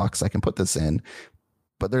 that's a box I can put this in,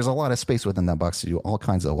 but there's a lot of space within that box to do all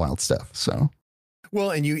kinds of wild stuff. So.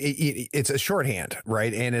 Well, and it's a shorthand,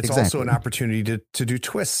 right? And it's also an opportunity to do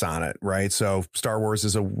twists on it, right? So Star Wars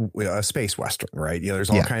is a space Western, right? There's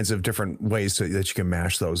all kinds of different ways that you can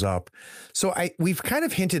mash those up. So we've kind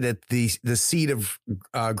of hinted at the seed of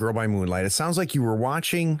Girl by Moonlight. It sounds like you were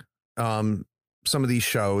watching some of these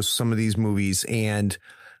shows, some of these movies, and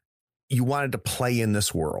you wanted to play in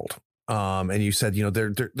this world. And you said,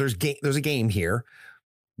 there's a game here.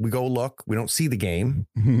 We go look, we don't see the game.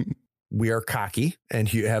 We are cocky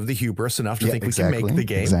and you have the hubris enough to think we can make the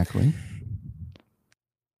game. Exactly.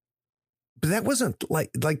 But that wasn't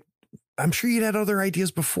like I'm sure you'd had other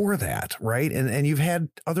ideas before that, right? And you've had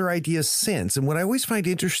other ideas since. And what I always find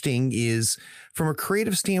interesting is, from a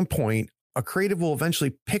creative standpoint, a creative will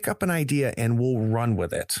eventually pick up an idea and will run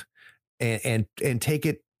with it and take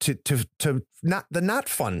it to not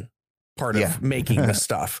fun part of making the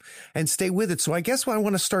stuff and stay with it. So I guess I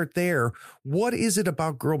want to start there. What is it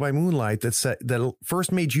about Girl by Moonlight that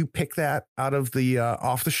first made you pick that out of the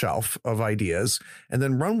off the shelf of ideas and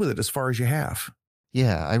then run with it as far as you have?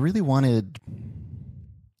 Yeah, I really wanted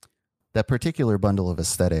that particular bundle of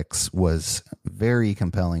aesthetics was very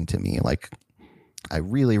compelling to me. Like, I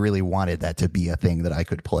really, really wanted that to be a thing that I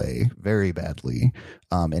could play very badly.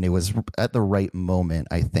 And it was at the right moment,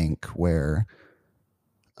 I think, where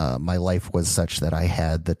my life was such that I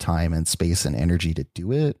had the time and space and energy to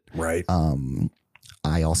do it. Right.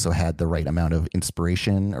 I also had the right amount of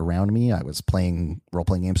inspiration around me. I was playing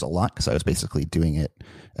role-playing games a lot because I was basically doing it,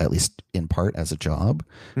 at least in part, as a job.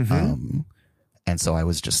 Mm-hmm. And so I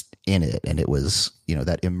was just in it. And it was,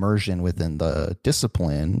 that immersion within the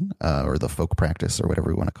discipline or the folk practice or whatever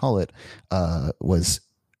we want to call it was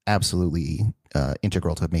absolutely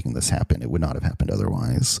integral to making this happen. It would not have happened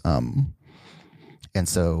otherwise. And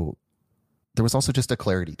so there was also just a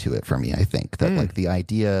clarity to it for me, I think, that like the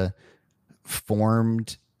idea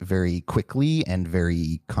formed very quickly and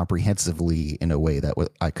very comprehensively in a way that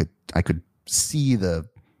I could see the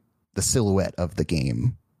silhouette of the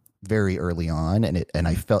game very early on, and it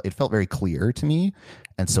felt very clear to me.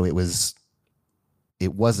 And so it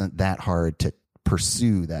wasn't that hard to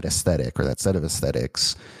pursue that aesthetic or that set of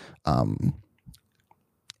aesthetics.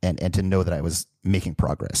 And to know that I was making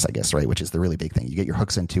progress, I guess, right? Which is the really big thing. You get your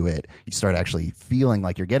hooks into it. You start actually feeling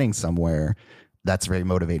like you're getting somewhere. That's very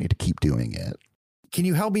motivating to keep doing it. Can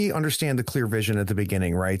you help me understand the clear vision at the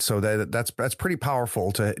beginning, right? So that's pretty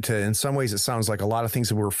powerful to in some ways, it sounds like a lot of things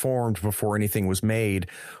that were formed before anything was made.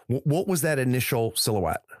 What was that initial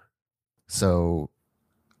silhouette? So,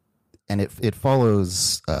 and it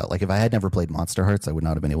follows, like if I had never played Monster Hearts, I would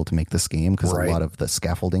not have been able to make this game because a lot of the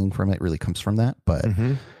scaffolding from it really comes from that. But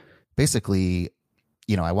basically,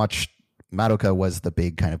 I watched Madoka was the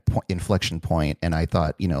big kind of inflection point. And I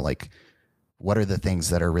thought, like, what are the things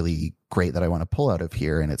that are really great that I want to pull out of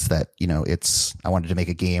here? And it's that, I wanted to make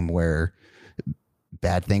a game where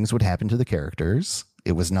bad things would happen to the characters.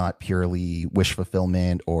 It was not purely wish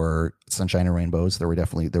fulfillment or sunshine and rainbows. There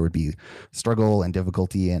would be struggle and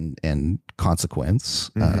difficulty and consequence.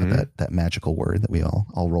 That magical word that we all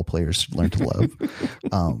role players learn to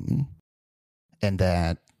love. And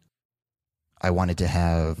that I wanted to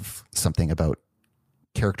have something about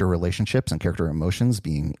character relationships and character emotions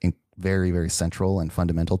being very, very central and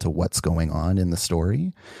fundamental to what's going on in the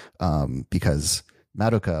story. Because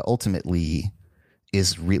Madoka ultimately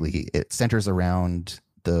it centers around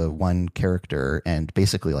the one character and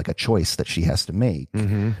basically like a choice that she has to make.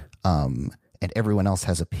 And everyone else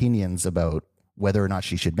has opinions about whether or not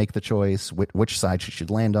she should make the choice, which side she should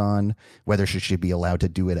land on, whether she should be allowed to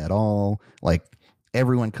do it at all. Like,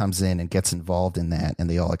 everyone comes in and gets involved in that, and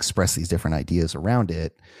they all express these different ideas around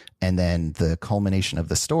it. And then the culmination of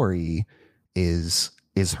the story is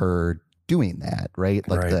her doing that, right?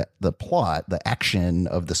 Like the plot, the action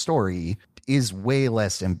of the story is way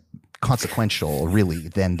less consequential really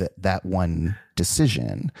than that one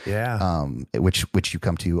decision. Which you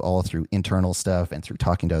come to all through internal stuff and through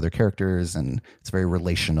talking to other characters, and it's very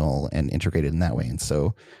relational and integrated in that way. And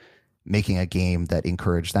so making a game that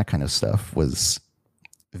encouraged that kind of stuff was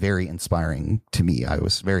very inspiring to me. I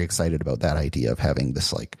was very excited about that idea of having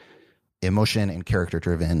this like emotion and character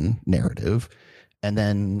driven narrative. And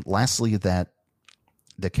then lastly, that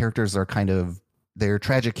the characters are they're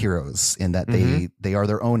tragic heroes in that they are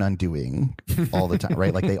their own undoing all the time,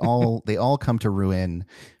 right? Like they all come to ruin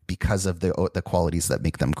because of the qualities that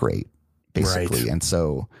make them great, basically. Right. And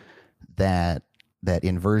so that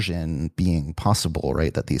inversion being possible,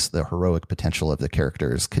 right? That the heroic potential of the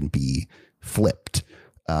characters can be flipped,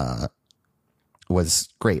 was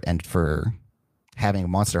great. And for having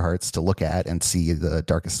Monster Hearts to look at and see the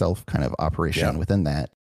Darkest Self kind of operation within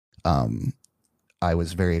that, I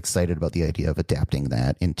was very excited about the idea of adapting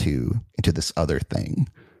that into this other thing,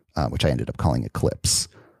 which I ended up calling Eclipse,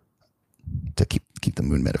 to keep the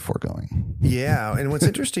moon metaphor going. Yeah, and what's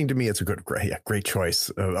interesting to me, it's a great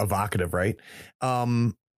choice, evocative, right?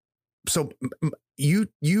 So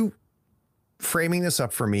you framing this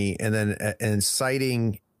up for me, and then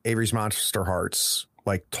citing Avery's Monster Hearts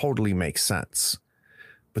like totally makes sense.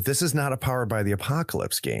 But this is not a Powered by the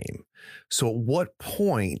Apocalypse game. So at what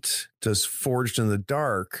point does Forged in the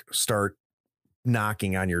Dark start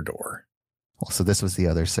knocking on your door? Well, so this was the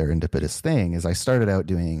other serendipitous thing, is I started out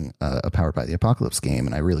doing a Powered by the Apocalypse game,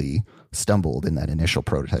 and I really stumbled in that initial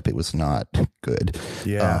prototype. It was not good.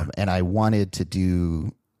 Yeah. And I wanted to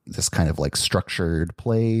do this kind of like structured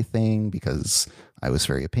play thing because I was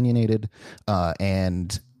very opinionated.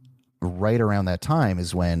 And right around that time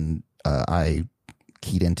is when I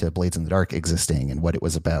keyed into Blades in the Dark existing and what it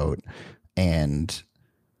was about. And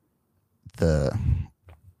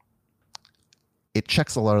it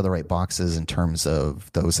checks a lot of the right boxes in terms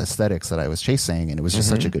of those aesthetics that I was chasing. And it was just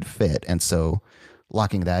such a good fit. And so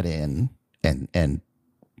locking that in and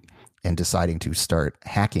deciding to start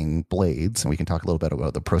hacking Blades, and we can talk a little bit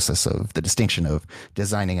about the process of the distinction of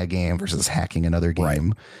designing a game versus hacking another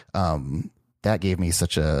game. Right. That gave me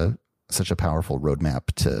such a powerful roadmap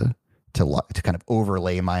to kind of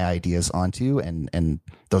overlay my ideas onto, and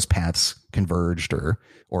those paths converged or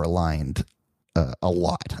aligned a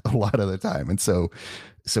lot of the time. And so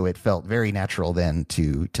it felt very natural then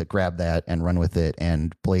to grab that and run with it.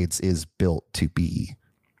 And Blades is built to be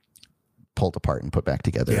pulled apart and put back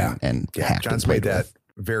together and hacked. John's made that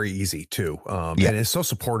very easy too. And is so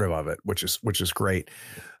supportive of it, which is great.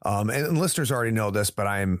 And listeners already know this, but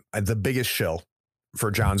I'm the biggest shill for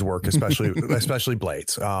John's work, especially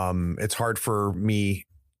Blades. It's hard for me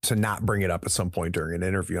to not bring it up at some point during an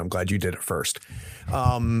interview. I'm glad you did it first.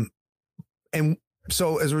 And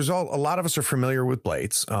so as a result, a lot of us are familiar with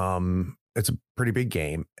Blades. It's a pretty big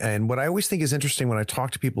game. And what I always think is interesting when I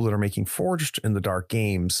talk to people that are making Forged in the Dark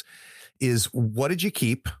games is, what did you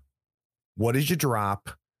keep? What did you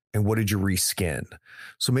drop? And what did you reskin?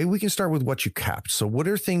 So maybe we can start with what you kept. So what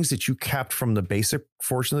are things that you kept from the basic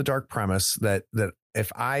Forged in the Dark premise that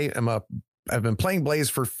if I've been playing Blades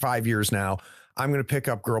for 5 years now, I'm going to pick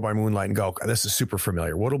up Girl by Moonlight and go, this is super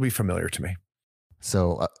familiar. What'll be familiar to me?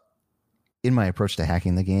 So in my approach to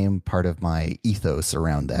hacking the game, part of my ethos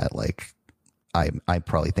around that, like I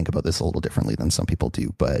probably think about this a little differently than some people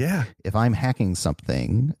do, but if I'm hacking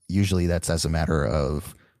something, usually that's as a matter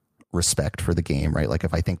of respect for the game, right? Like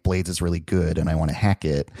if I think Blades is really good and I want to hack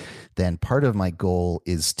it, then part of my goal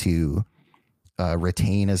is to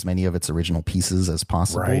retain as many of its original pieces as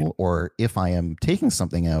possible. Right. Or if I am taking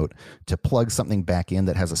something out, to plug something back in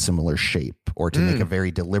that has a similar shape, or to make a very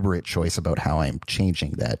deliberate choice about how I'm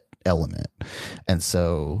changing that element. And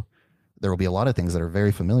so there will be a lot of things that are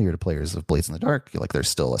very familiar to players of Blades in the Dark. Like there's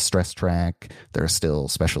still a stress track, there are still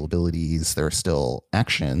special abilities, there are still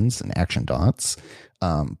actions and action dots,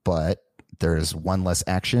 but there's one less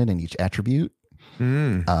action in each attribute.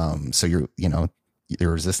 So your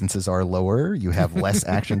resistances are lower. You have less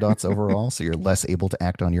action dots overall, so you're less able to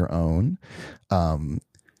act on your own.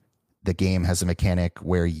 The game has a mechanic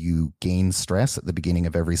where you gain stress at the beginning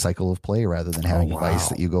of every cycle of play rather than having a device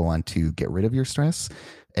that you go on to get rid of your stress.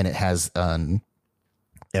 And it has an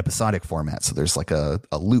episodic format. So there's like a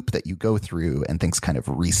loop that you go through and things kind of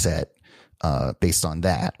reset based on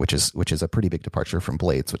that, which is a pretty big departure from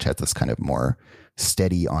Blades, which had this kind of more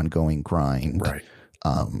steady ongoing grind. Right.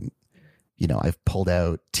 I've pulled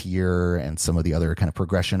out tier and some of the other kind of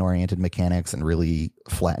progression oriented mechanics and really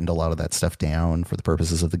flattened a lot of that stuff down for the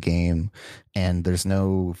purposes of the game. And there's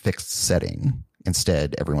no fixed setting.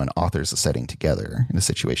 Instead, everyone authors a setting together in a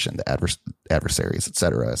situation, the adversaries,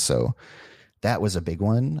 etc. So that was a big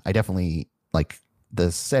one. I definitely the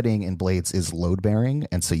setting in Blades is load bearing.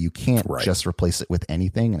 And so you can't just replace it with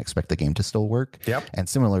anything and expect the game to still work. Yep. And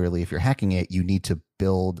similarly, if you're hacking it, you need to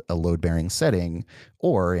build a load bearing setting,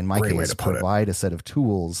 or in my case, provide a set of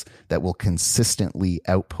tools that will consistently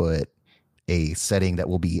output a setting that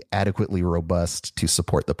will be adequately robust to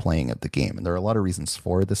support the playing of the game. And there are a lot of reasons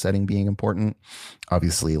for the setting being important.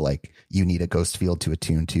 Obviously, you need a ghost field to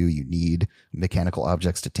attune to, you need mechanical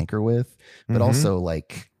objects to tinker with, but also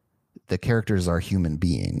the characters are human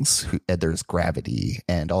beings there's gravity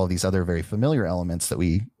and all of these other very familiar elements that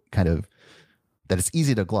that it's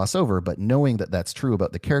easy to gloss over, but knowing that that's true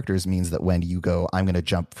about the characters means that when you go, I'm going to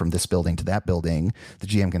jump from this building to that building, the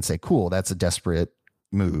GM can say, cool, that's a desperate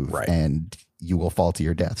move and you will fall to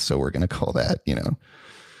your death. So we're going to call that,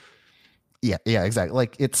 Yeah, exactly.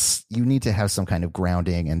 You need to have some kind of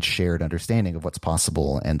grounding and shared understanding of what's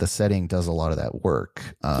possible. And the setting does a lot of that work.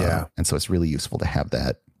 And so it's really useful to have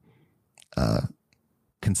that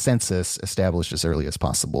consensus established as early as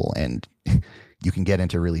possible. And you can get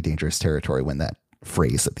into really dangerous territory when that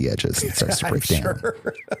phrase at the edges starts to break down. Sure.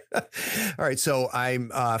 All right. So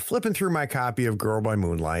I'm flipping through my copy of Girl by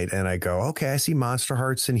Moonlight and I go, okay, I see Monster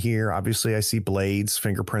Hearts in here. Obviously I see Blades,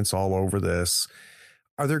 fingerprints all over this.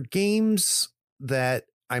 Are there games that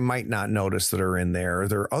I might not notice that are in there? Are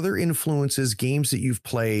there other influences, games that you've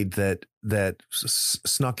played that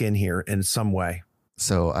snuck in here in some way?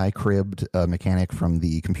 So I cribbed a mechanic from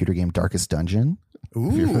the computer game Darkest Dungeon. Ooh,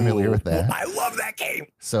 if you're familiar with that. I love that game.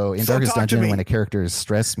 So in Darkest Dungeon, when a character's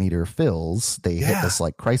stress meter fills, they hit this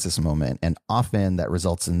crisis moment. And often that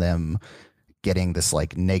results in them getting this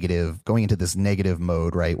going into this negative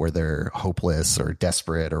mode, right? Where they're hopeless or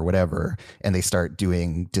desperate or whatever. And they start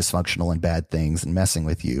doing dysfunctional and bad things and messing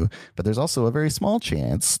with you. But there's also a very small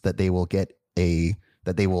chance that they will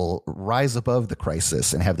that they will rise above the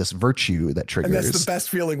crisis and have this virtue that triggers. And that's the best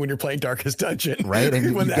feeling when you're playing Darkest Dungeon. Right. And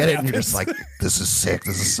you get it and you're just like, this is sick.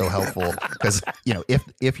 This is so helpful. Because,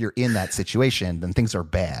 if you're in that situation, then things are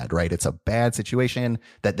bad, right? It's a bad situation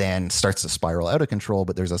that then starts to spiral out of control,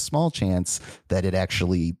 but there's a small chance that it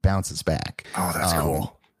actually bounces back. Oh, that's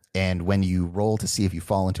cool. And when you roll to see if you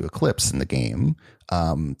fall into Eclipse in the game,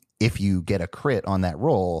 if you get a crit on that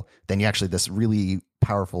roll, then this really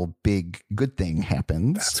powerful, big, good thing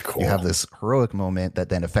happens. That's cool. You have this heroic moment that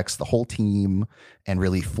then affects the whole team and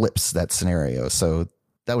really flips that scenario. So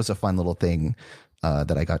that was a fun little thing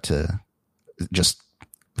that I got to just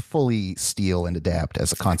fully steal and adapt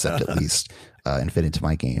as a concept, at least, and fit into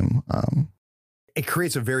my game. It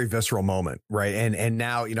creates a very visceral moment, right? And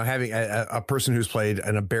now, having a person who's played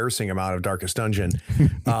an embarrassing amount of Darkest Dungeon,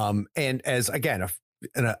 and as again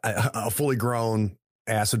a fully grown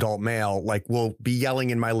ass adult male, will be yelling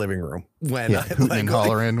in my living room when hooting and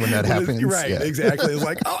hollering when that happens. Right, exactly.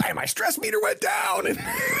 It's oh, my stress meter went down, and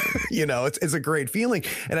it's a great feeling,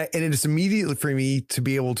 and it is immediately for me to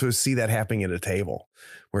be able to see that happening at a table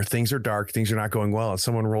where things are dark, things are not going well, and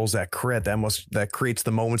someone rolls that crit, that creates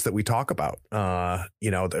the moments that we talk about,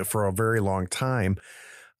 for a very long time.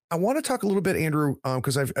 I want to talk a little bit, Andrew,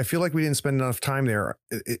 because I feel like we didn't spend enough time there.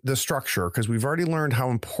 The structure, because we've already learned how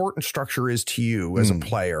important structure is to you as a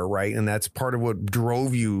player, right? And that's part of what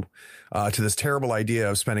drove you to this terrible idea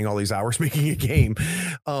of spending all these hours making a game.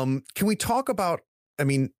 Can we talk about,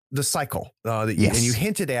 the cycle? And you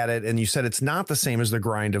hinted at it, and you said it's not the same as the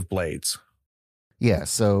grind of Blades. Yeah,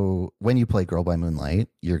 so when you play Girl by Moonlight,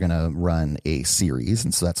 you're going to run a series,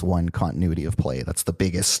 and so that's one continuity of play. That's the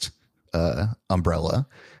biggest umbrella.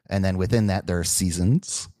 And then within that, there are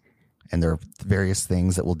seasons, and there are various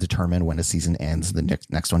things that will determine when a season ends and the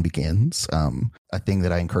next one begins. A thing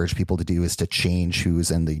that I encourage people to do is to change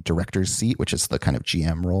who's in the director's seat, which is the kind of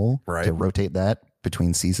GM role, to rotate that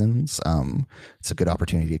between seasons. It's a good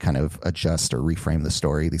opportunity to kind of adjust or reframe the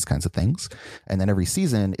story, these kinds of things. And then every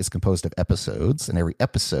season is composed of episodes, and every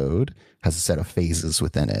episode has a set of phases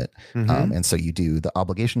within it. And so you do the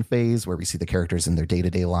obligation phase, where we see the characters in their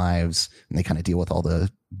day-to-day lives, and they kind of deal with all the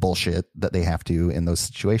bullshit that they have to in those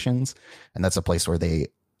situations. And that's a place where they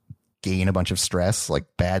gain a bunch of stress, like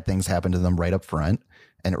bad things happen to them right up front.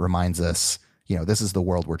 And it reminds us, this is the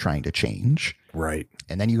world we're trying to change. Right.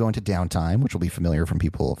 And then you go into downtime, which will be familiar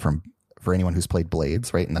for anyone who's played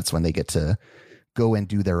Blades, right? And that's when they get to go and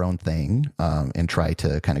do their own thing, and try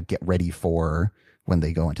to kind of get ready for when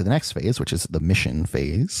they go into the next phase, which is the mission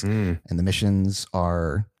phase. And the missions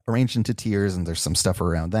are arranged into tiers, and there's some stuff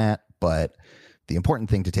around that. But the important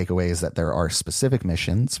thing to take away is that there are specific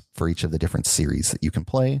missions for each of the different series that you can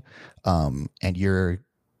play. And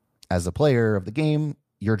as a player of the game,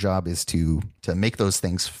 your job is to make those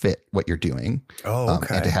things fit what you're doing.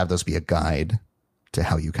 And to have those be a guide to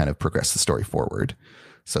how you kind of progress the story forward.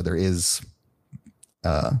 So there is,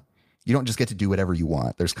 you don't just get to do whatever you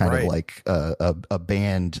want. There's kind of like a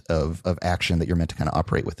band of action that you're meant to kind of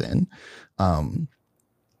operate within. And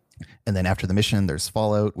then after the mission, there's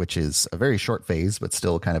Fallout, which is a very short phase, but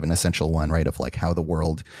still kind of an essential one, right? Of like how the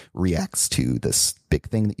world reacts to this big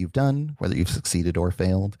thing that you've done, whether you've succeeded or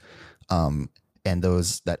failed. And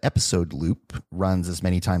that episode loop runs as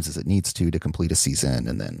many times as it needs to complete a season.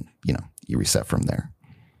 And then, you reset from there.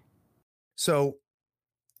 So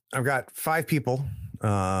I've got 5 people,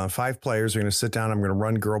 5 players are going to sit down. I'm going to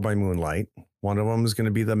run Girl by Moonlight. One of them is going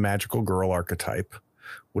to be the magical girl archetype.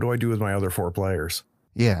 What do I do with my other 4 players?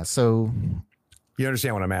 Yeah. So you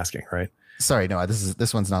understand what I'm asking, right? Sorry. No,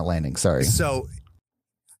 this one's not landing. Sorry. So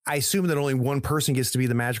I assume that only one person gets to be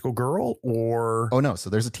the magical girl, or? Oh no. So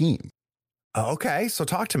there's a team. Okay. So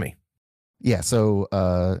talk to me. Yeah.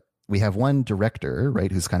 So, we have one director, right,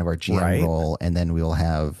 who's kind of our GM role, and then we'll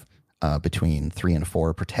have between 3 and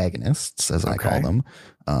 4 protagonists, as I call them.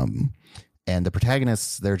 And the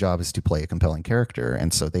protagonists, their job is to play a compelling character,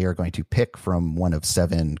 and so they are going to pick from one of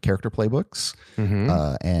 7 character playbooks,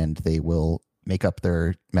 and they will make up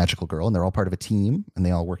their magical girl, and they're all part of a team, and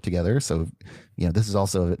they all work together. So, this is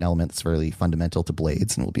also an element that's really fundamental to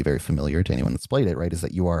Blades, and will be very familiar to anyone that's played it, right? Is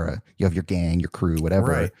that you have your gang, your crew, whatever.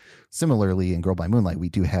 Right. Similarly, in Girl by Moonlight, we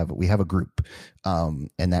have a group, and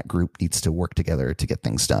that group needs to work together to get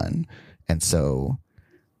things done. And so,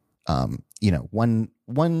 one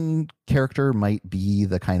character might be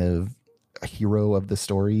the kind of a hero of the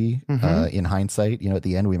story in hindsight. At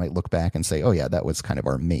the end, we might look back and say, oh yeah, that was kind of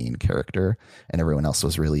our main character, and everyone else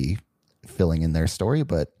was really filling in their story.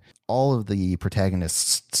 But all of the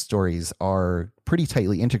protagonists' stories are pretty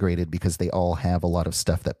tightly integrated because they all have a lot of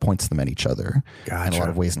stuff that points them at each other. Gotcha. And a lot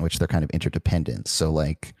of ways in which they're kind of interdependent. So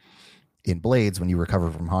like in Blades, when you recover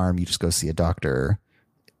from harm, you just go see a doctor,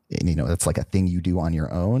 and that's like a thing you do on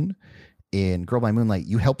your own. In Girl by Moonlight,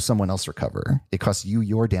 you help someone else recover. It costs you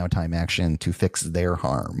your downtime action to fix their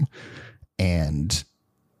harm. And,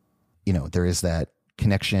 there is that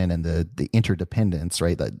connection and the interdependence,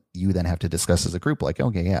 right, that you then have to discuss as a group. Like,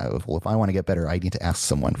 okay, yeah, if I want to get better, I need to ask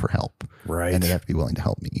someone for help. Right. And they have to be willing to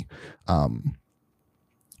help me.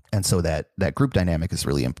 And so that group dynamic is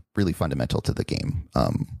really, really fundamental to the game.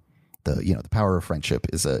 The power of friendship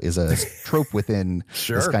is a trope within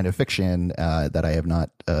this kind of fiction that I have not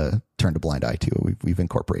turned a blind eye to. We've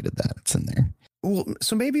incorporated that. It's in there. Well,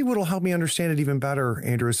 so maybe what'll help me understand it even better,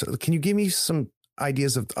 Andrew, is can you give me some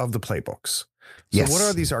ideas of the playbooks? So yes. What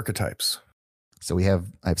are these archetypes? So I have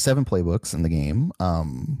 7 playbooks in the game.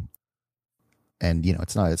 And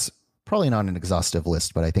it's probably not an exhaustive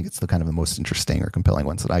list, but I think it's the kind of the most interesting or compelling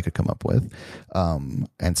ones that I could come up with.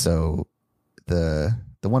 And so the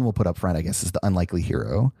one we'll put up front, I guess, is the unlikely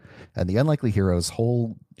hero. And the unlikely hero's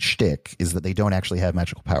whole shtick is that they don't actually have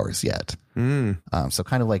magical powers yet. So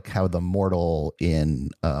kind of like how the mortal in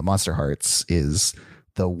Monster Hearts is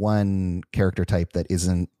the one character type that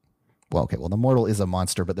isn't, the mortal is a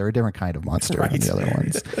monster, but they're a different kind of monster than the other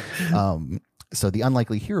ones. So the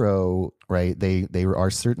unlikely hero, right, they are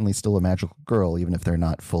certainly still a magical girl, even if they're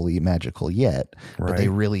not fully magical yet. Right. But they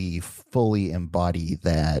really fully embody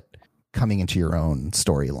that coming into your own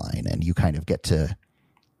storyline, and you kind of get to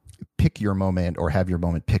pick your moment or have your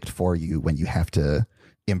moment picked for you when you have to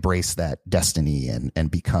embrace that destiny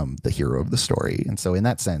and become the hero of the story. And so in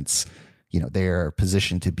that sense, they're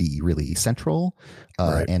positioned to be really central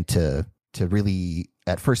and to really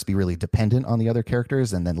at first be really dependent on the other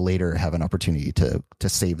characters, and then later have an opportunity to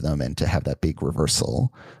save them and to have that big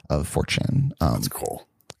reversal of fortune. That's cool.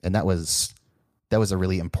 And that was a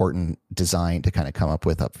really important design to kind of come up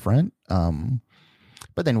with up front.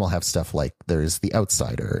 But then we'll have stuff like there's the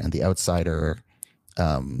outsider, and the outsider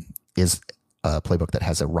is a playbook that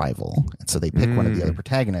has a rival. And so they pick one of the other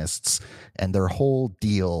protagonists, and their whole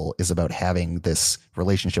deal is about having this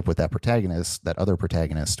relationship with that protagonist, that other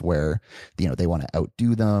protagonist, where, you know, they want to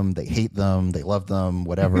outdo them, they hate them, they love them,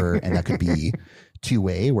 whatever. And that could be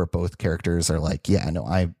two-way, where both characters are like, yeah, no,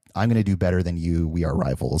 I'm going to do better than you. We are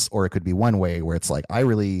rivals. Or it could be one way where it's like, I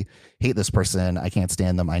really hate this person. I can't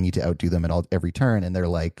stand them. I need to outdo them at every turn. And they're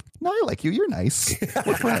like, no, I like you. You're nice.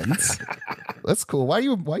 We're friends. That's cool. Why are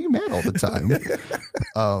you mad all the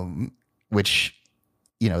time? Which,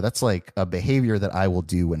 you know, that's like a behavior that I will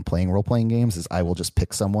do when playing role-playing games, is I will just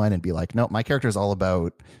pick someone and be like, no, my character is all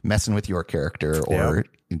about messing with your character or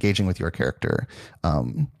engaging with your character.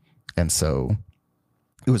 And so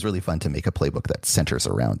it was really fun to make a playbook that centers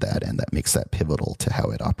around that and that makes that pivotal to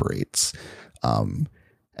how it operates. And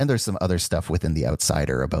there's some other stuff within the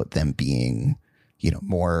Outsider about them being, you know,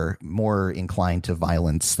 more inclined to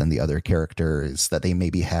violence than the other characters, that they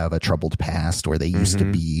maybe have a troubled past, or they used to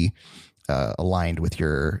be aligned with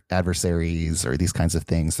your adversaries, or these kinds of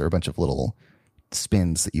things. There are a bunch of little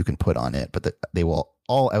spins that you can put on it, but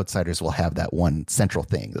all Outsiders will have that one central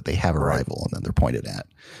thing, that they have a rival and then they're pointed at.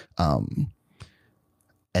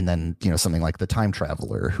 And then, you know, something like the Time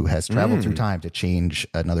Traveler, who has traveled through time to change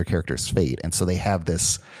another character's fate. And so they have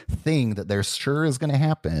this thing that they're sure is going to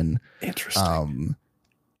happen. Interesting.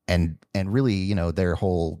 And really, you know, their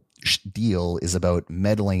whole deal is about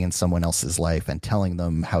meddling in someone else's life and telling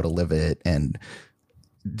them how to live it, and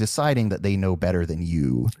deciding that they know better than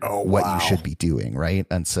you what you should be doing. Right.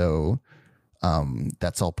 And so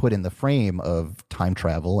that's all put in the frame of time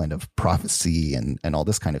travel and of prophecy and all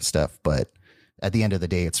this kind of stuff. But at the end of the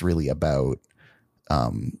day, it's really about,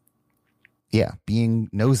 being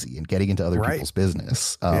nosy and getting into other people's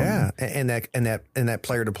business. And that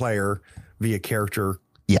player to player via character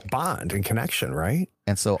bond and connection, right?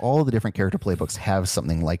 And so all the different character playbooks have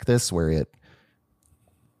something like this, where it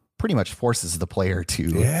pretty much forces the player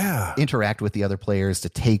to interact with the other players, to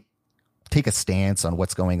take a stance on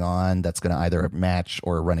what's going on that's going to either match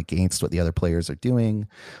or run against what the other players are doing,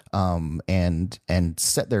 and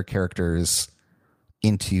set their characters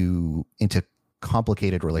into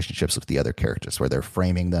complicated relationships with the other characters, where they're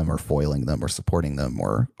framing them or foiling them or supporting them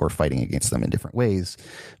or fighting against them in different ways.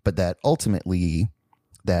 But that ultimately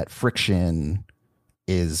that friction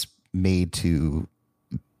is made to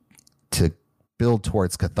build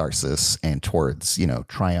towards catharsis and towards, you know,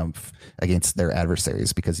 triumph against their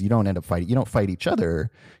adversaries, because you don't end up fighting. You don't fight each other.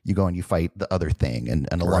 You go and you fight the other thing. And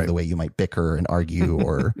along the way you might bicker and argue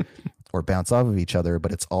or bounce off of each other,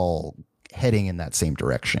 but it's all heading in that same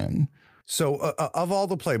direction. So of all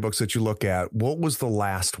the playbooks that you look at, what was the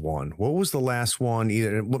last one? What was the last one?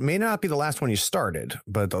 Either it may not be the last one you started,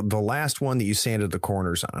 but the last one that you sanded the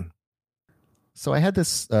corners on. So I had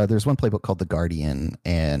this, there's one playbook called The Guardian,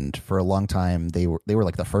 and for a long time they were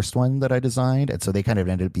like the first one that I designed. And so they kind of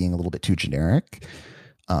ended up being a little bit too generic.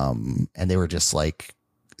 And they were just like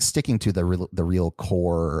sticking to the real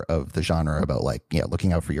core of the genre about like,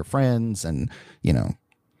 looking out for your friends and, you know,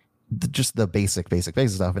 just the basic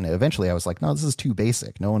stuff. And eventually I was like, no, this is too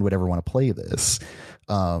basic. No one would ever want to play this.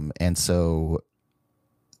 And so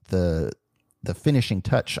the finishing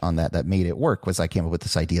touch on that made it work was I came up with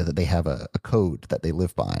this idea that they have a code that they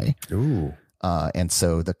live by. Ooh. And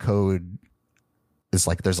so the code is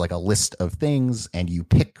like, there's like a list of things and you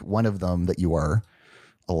pick one of them that you are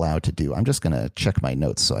allowed to do. I'm just going to check my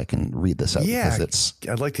notes so I can read this out, because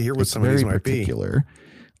I'd like to hear what some of these might particular.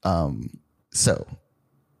 So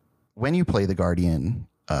when you play The Guardian,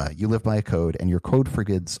 you live by a code, and your code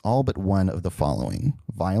forbids all but one of the following: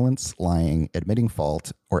 violence, lying, admitting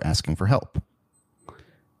fault, or asking for help.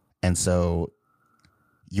 And so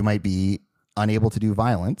you might be unable to do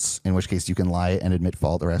violence, in which case you can lie and admit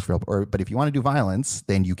fault or ask for help. But if you want to do violence,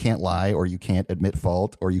 then you can't lie, or you can't admit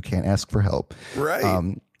fault, or you can't ask for help. Right.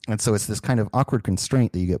 And so it's this kind of awkward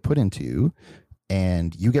constraint that you get put into,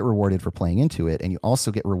 and you get rewarded for playing into it. And you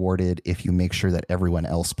also get rewarded if you make sure that everyone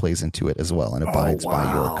else plays into it as well and abides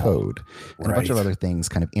by your code. And a bunch of other things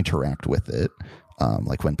kind of interact with it.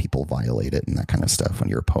 Like when people violate it and that kind of stuff, when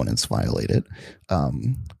your opponents violate it.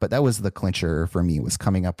 But that was the clincher for me, was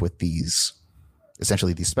coming up with these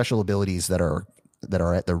special abilities that are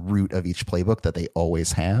at the root of each playbook that they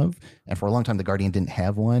always have. And for a long time, The Guardian didn't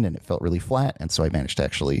have one, and it felt really flat. And so I managed to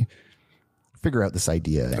actually figure out this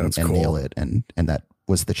idea and nail it. And that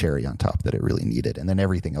was the cherry on top that it really needed. And then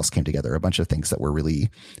everything else came together. A bunch of things that were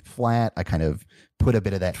really flat, I kind of put a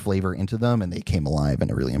bit of that flavor into them, and they came alive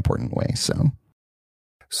in a really important way.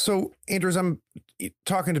 So, Andrews, I'm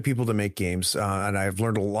talking to people to make games, and I've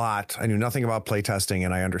learned a lot. I knew nothing about playtesting,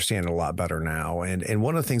 and I understand it a lot better now. And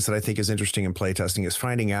one of the things that I think is interesting in playtesting is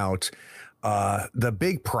finding out the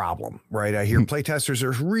big problem, right? I hear playtesters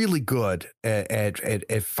are really good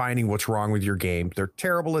at finding what's wrong with your game. They're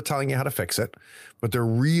terrible at telling you how to fix it, but they're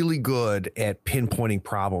really good at pinpointing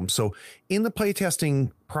problems. So, in the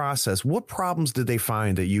playtesting process, what problems did they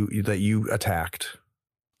find that you attacked?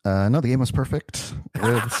 No, the game was perfect.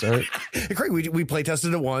 Right at the start. Great. We play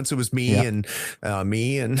tested it once. It was me and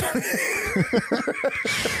me and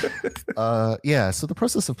yeah. So the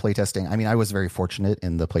process of playtesting, I mean, I was very fortunate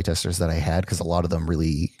in the playtesters that I had because a lot of them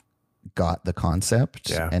really got the concept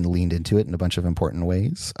and leaned into it in a bunch of important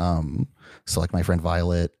ways. So like my friend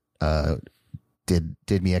Violet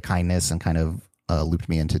did me a kindness and kind of looped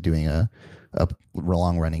me into doing a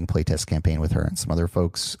long running playtest campaign with her and some other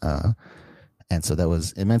folks. And so that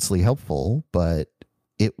was immensely helpful, but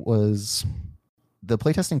the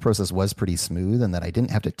playtesting process was pretty smooth and that I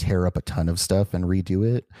didn't have to tear up a ton of stuff and redo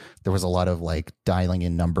it. There was a lot of like dialing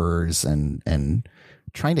in numbers and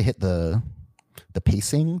trying to hit the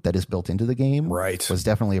pacing that is built into the game. Right. Was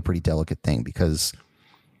definitely a pretty delicate thing because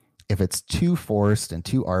if it's too forced and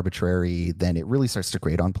too arbitrary, then it really starts to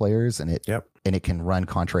grate on players and it can run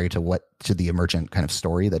contrary to the emergent kind of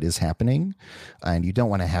story that is happening. And you don't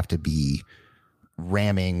want to have to be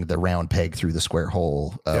ramming the round peg through the square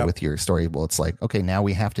hole with your story. Well, it's like, okay, now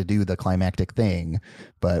we have to do the climactic thing,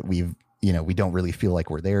 but we don't really feel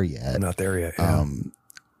like we're there yet. We're not there yet. Yeah.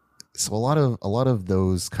 So a lot of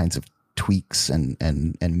those kinds of tweaks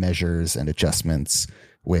and measures and adjustments,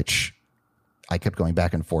 which I kept going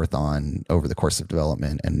back and forth on over the course of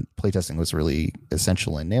development, and playtesting was really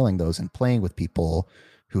essential in nailing those and playing with people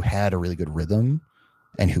who had a really good rhythm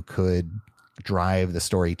and who could drive the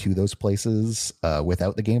story to those places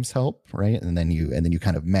without the game's help, right? And then you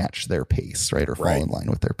kind of match their pace, right, or fall in line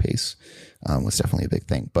with their pace was definitely a big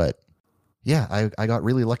thing. But yeah, I got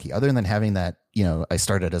really lucky. Other than having that, I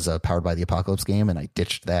started as a Powered by the Apocalypse game, and I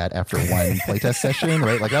ditched that after one playtest session,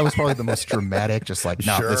 right? Like that was probably the most dramatic. Just like,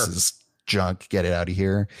 no, this is junk. Get it out of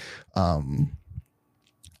here. I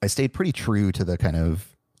stayed pretty true to the kind of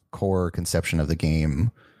core conception of the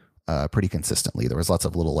game pretty consistently. There was lots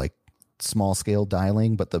of little like small scale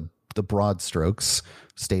dialing, but the broad strokes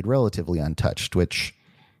stayed relatively untouched, which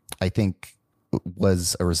I think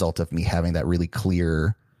was a result of me having that really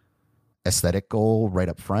clear aesthetic goal right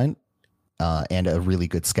up front and a really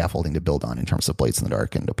good scaffolding to build on in terms of Blades in the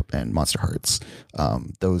Dark and Monster Hearts.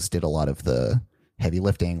 Those did a lot of the heavy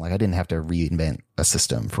lifting. Like I didn't have to reinvent a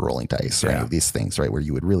system for rolling dice or any of these things, right, where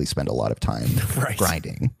you would really spend a lot of time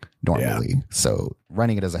grinding normally. Yeah. So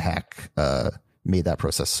running it as a hack made that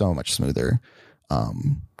process so much smoother.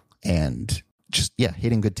 And just,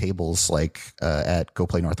 hitting good tables like at Go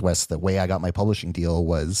Play Northwest, the way I got my publishing deal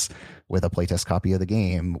was with a playtest copy of the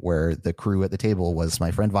game where the crew at the table was my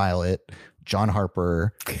friend Violet, John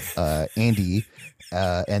Harper, Andy,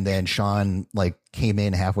 and then Sean like came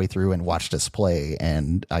in halfway through and watched us play,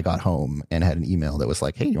 and I got home and had an email that was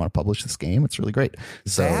like, hey, you want to publish this game? It's really great.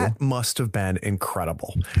 So that must have been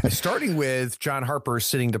incredible. Starting with John Harper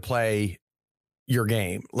sitting to play your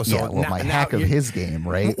game. So my hack of his game,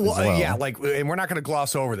 right? Well, yeah, like, and we're not going to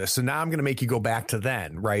gloss over this. So now I'm going to make you go back to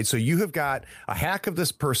then, right? So you have got a hack of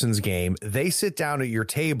this person's game. They sit down at your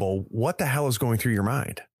table. What the hell is going through your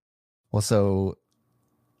mind? Well, so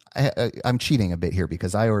I'm cheating a bit here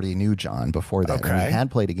because I already knew John before that. Okay. And we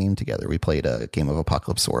had played a game together. We played a game of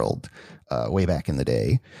Apocalypse World way back in the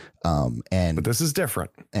day. But this is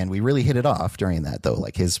different. And we really hit it off during that, though.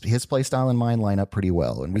 Like his play style and mine line up pretty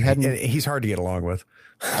well. And we hadn't. He's hard to get along with.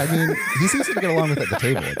 I mean, he's easy to get along with at the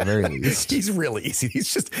table at the very least. He's really easy.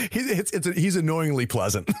 He's annoyingly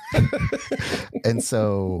pleasant. And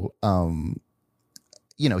so,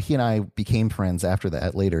 he and I became friends after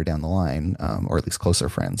that later down the line, or at least closer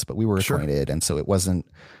friends, but we were acquainted. And so it wasn't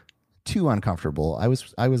too uncomfortable. I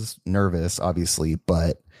was nervous, obviously,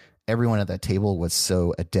 but everyone at that table was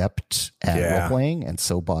so adept at role playing and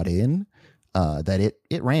so bought in that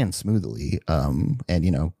it ran smoothly. And,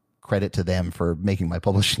 credit to them for making my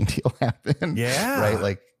publishing deal happen. Yeah. Right.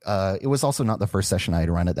 Like, it was also not the first session I had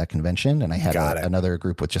run at that convention. And I had another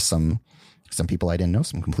group with just some people I didn't know,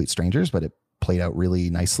 some complete strangers, but it played out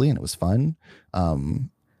really nicely and it was fun.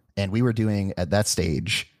 And we were doing at that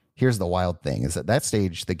stage, here's the wild thing is at that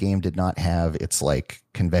stage, the game did not have its like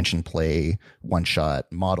convention play one shot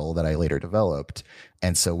model that I later developed.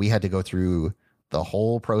 And so we had to go through the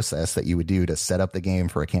whole process that you would do to set up the game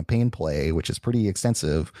for a campaign play, which is pretty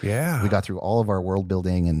extensive. Yeah. We got through all of our world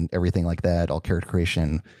building and everything like that, all character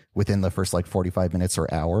creation within the first like 45 minutes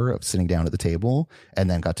or hour of sitting down at the table, and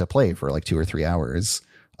then got to play for like 2 or 3 hours.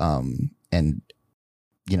 And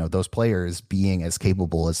you know, those players being as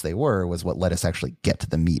capable as they were was what let us actually get to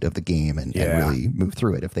the meat of the game and really move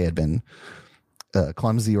through it. If they had been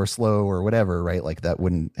clumsy or slow or whatever, right, like that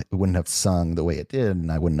wouldn't have sung the way it did,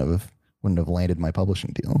 and I wouldn't have landed my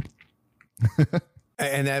publishing deal.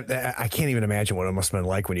 And that I can't even imagine what it must have been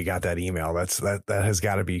like when you got that email. That has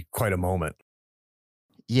got to be quite a moment.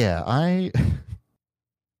 Yeah, I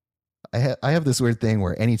have this weird thing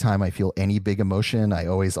where anytime I feel any big emotion, I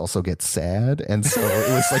always also get sad. And so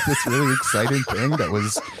it was like this really exciting thing that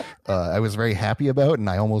was, I was very happy about. And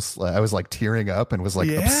I was like tearing up and was like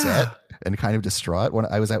upset and kind of distraught when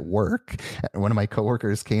I was at work. And one of my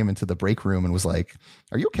coworkers came into the break room and was like,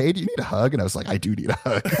 "Are you okay? Do you need a hug?" And I was like, "I do need a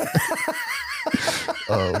hug."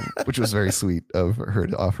 Which was very sweet of her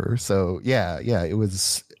to offer. So yeah, it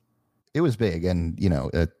was big. And, you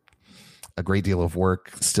know, a great deal of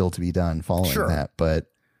work still to be done following that,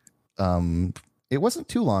 but it wasn't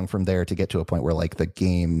too long from there to get to a point where like the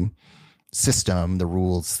game system, the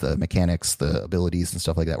rules, the mechanics, the abilities and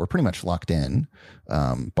stuff like that were pretty much locked in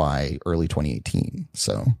by early 2018.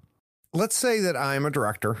 So let's say that I'm a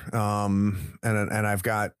director, and I've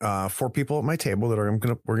got 4 people at my table that we're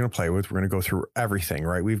gonna play with. We're gonna go through everything,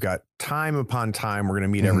 right? We've got time upon time. We're gonna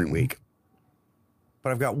meet every week,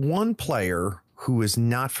 but I've got one player who is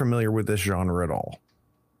not familiar with this genre at all.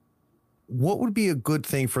 What would be a good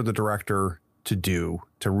thing for the director to do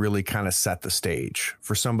to really kind of set the stage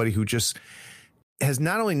for somebody who just has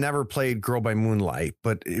not only never played Girl by Moonlight,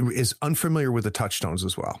 but is unfamiliar with the touchstones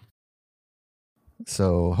as well?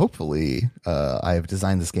 So hopefully I've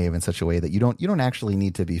designed this game in such a way that you don't actually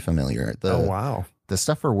need to be familiar. The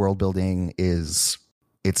stuff for world building it's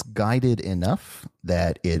guided enough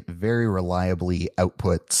that it very reliably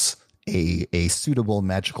outputs a suitable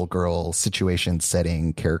magical girl situation,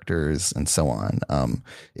 setting, characters, and so on.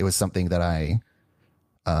 It was something that I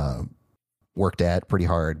worked at pretty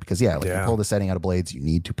hard because you pull the setting out of Blades, you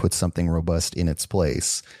need to put something robust in its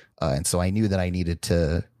place. And so I knew that I needed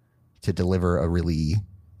to deliver a really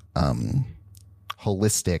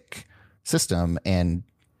holistic system, and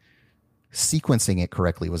sequencing it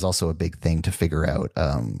correctly was also a big thing to figure out,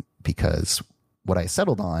 because what I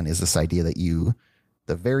settled on is this idea that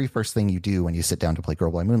the very first thing you do when you sit down to play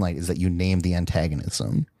Girl by Moonlight is that you name the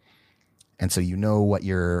antagonism. And so you know what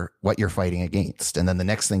you're fighting against. And then the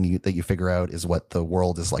next thing that you figure out is what the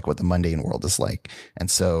world is like, what the mundane world is like. And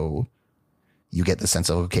so you get the sense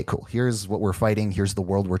of, okay, cool, here's what we're fighting. Here's the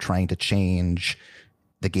world we're trying to change.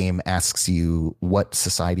 The game asks you what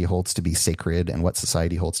society holds to be sacred and what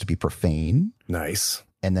society holds to be profane. Nice.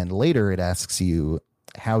 And then later it asks you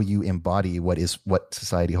how you embody what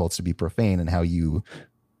society holds to be profane, and how you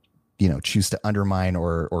choose to undermine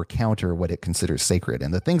or counter what it considers sacred.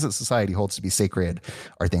 And the things that society holds to be sacred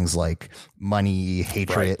are things like money,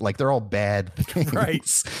 hatred, like they're all bad things.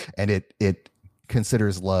 Right. And it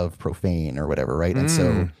considers love profane or whatever. Right. And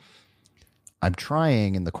so I'm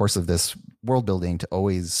trying in the course of this world building to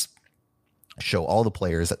always show all the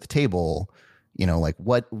players at the table, like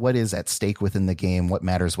what is at stake within the game, what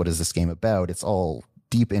matters, what is this game about? It's all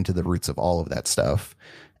deep into the roots of all of that stuff.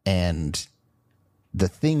 And the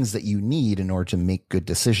things that you need in order to make good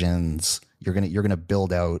decisions, you're going to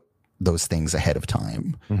build out those things ahead of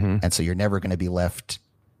time. And so you're never going to be left,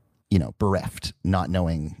 bereft, not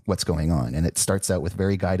knowing what's going on. And it starts out with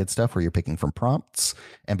very guided stuff where you're picking from prompts.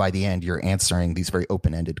 And by the end, you're answering these very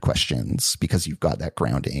open-ended questions because you've got that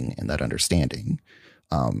grounding and that understanding.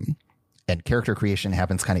 And character creation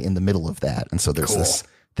happens kind of in the middle of that. And so there's this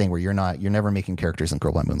thing where you're never making characters in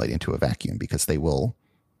Girl by Moonlight into a vacuum, because they will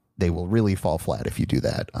really fall flat if you do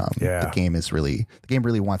that. The game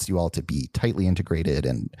really wants you all to be tightly integrated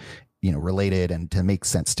and, related, and to make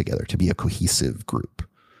sense together, to be a cohesive group.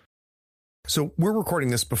 So we're recording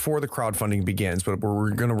this before the crowdfunding begins, but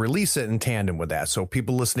we're going to release it in tandem with that. So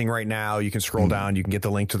people listening right now, you can scroll down, you can get the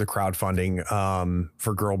link to the crowdfunding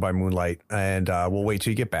for Girl by Moonlight, and we'll wait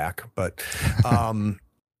till you get back. But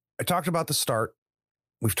I talked about the start.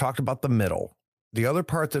 We've talked about the middle. The other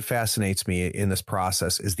part that fascinates me in this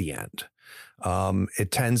process is the end.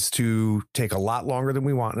 It tends to take a lot longer than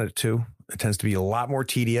we want it to. It tends to be a lot more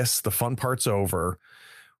tedious. The fun part's over.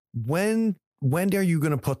 When are you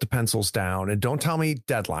going to put the pencils down? And don't tell me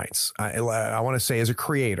deadlines. I want to say, as a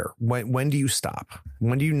creator, when do you stop?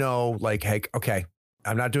 When do you know, like, hey, okay,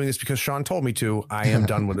 I'm not doing this because Sean told me to. I am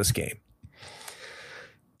done with this game.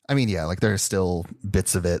 I mean, yeah, like there are still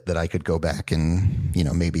bits of it that I could go back and,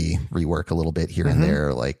 maybe rework a little bit here and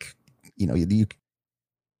there. Like, you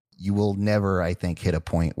will never, I think, hit a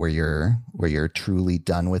point where you're truly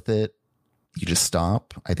done with it. You just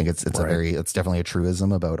stop. I think it's definitely a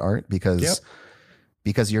truism about art because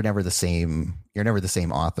you're never the same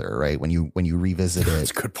author, right? When you revisit it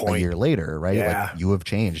That's a good point. A year later, right? Yeah. Like you have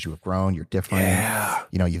changed, you have grown, you're different. Yeah.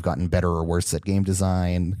 You've gotten better or worse at game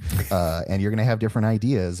design, and you're going to have different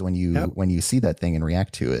ideas when you see that thing and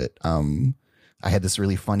react to it. I had this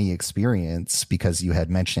really funny experience because you had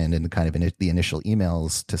mentioned in kind of the initial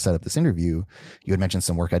emails to set up this interview, you had mentioned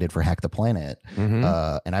some work I did for Hack the Planet.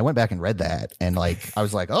 And I went back and read that and like, I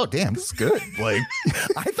was like, oh damn, this is good. Like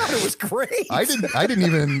I thought it was great. I didn't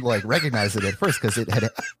even like recognize it at first because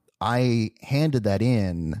I handed that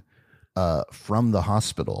in from the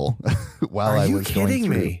hospital while I was going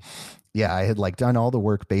through. Me? Yeah, I had like done all the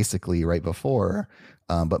work basically right before.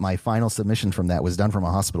 But my final submission from that was done from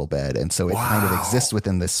a hospital bed. And so it kind of exists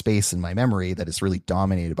within this space in my memory that is really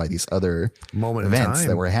dominated by these other events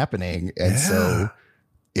that were happening. And so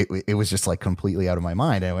it was just like completely out of my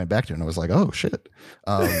mind. And I went back to it and I was like, oh shit.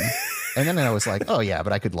 And then I was like, oh yeah,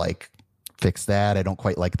 but I could like fix that. I don't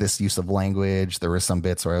quite like this use of language. There were some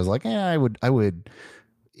bits where I was like, yeah, I would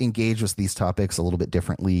engage with these topics a little bit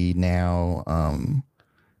differently now.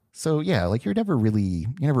 So yeah, like you're never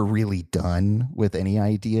really done with any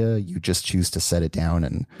idea. You just choose to set it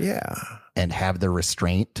down and have the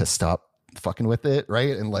restraint to stop fucking with it,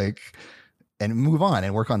 right? And move on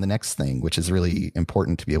and work on the next thing, which is really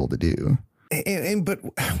important to be able to do. But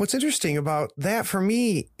what's interesting about that for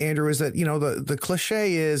me, Andrew, is that, the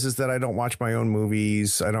cliche is that I don't watch my own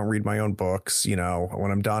movies. I don't read my own books. When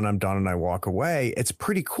I'm done and I walk away. It's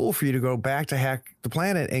pretty cool for you to go back to Hack the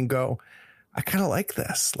Planet and go, I kind of like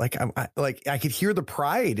this. Like I could hear the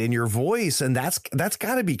pride in your voice, and that's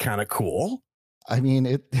got to be kind of cool. I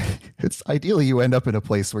mean, it's ideally you end up in a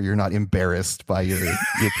place where you're not embarrassed by your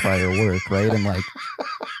prior work, right? And like,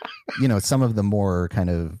 some of the more kind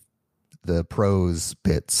of the prose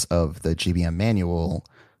bits of the GBM manual,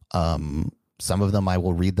 some of them I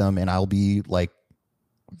will read them and I'll be like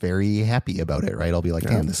very happy about it, right? I'll be like,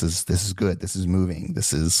 damn, this is good. This is moving.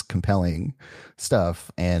 This is compelling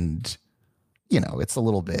stuff. And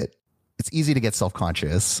it's easy to get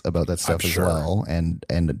self-conscious about that stuff as well. And,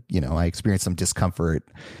 I experience some discomfort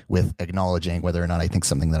with acknowledging whether or not I think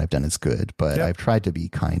something that I've done is good, but I've tried to be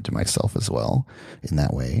kind to myself as well in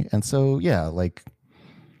that way. And so, yeah, like,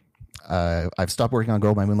 I've stopped working on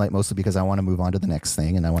Go by Moonlight mostly because I want to move on to the next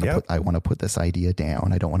thing. And I want to put this idea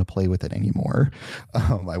down. I don't want to play with it anymore.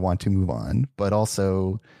 I want to move on, but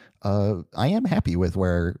also, I am happy with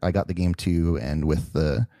where I got the game to, and with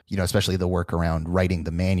the, especially the work around writing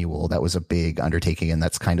the manual. That was a big undertaking, and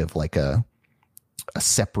that's kind of like a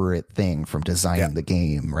separate thing from designing the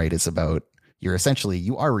game, right? It's about, you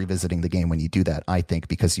are revisiting the game when you do that, I think,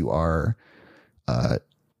 because you are,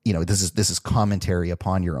 this is commentary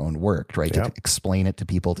upon your own work, right? To explain it to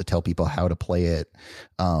people, to tell people how to play it.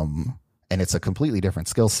 And it's a completely different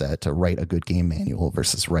skill set to write a good game manual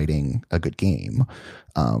versus writing a good game.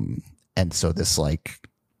 And so this like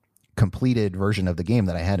completed version of the game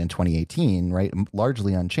that I had in 2018, right,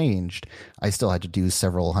 largely unchanged, I still had to do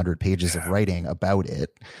several hundred pages of writing about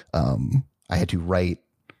it. I had to write,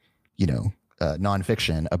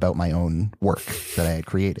 nonfiction about my own work that I had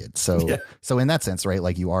created. So, so in that sense, right,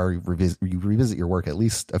 like you revisit your work at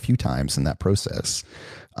least a few times in that process.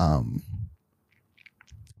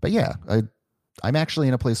 But yeah, I'm actually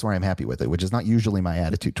in a place where I'm happy with it, which is not usually my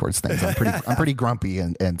attitude towards things. I'm pretty grumpy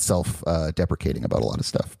and self-deprecating about a lot of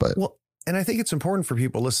stuff. But and I think it's important for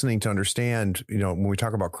people listening to understand, when we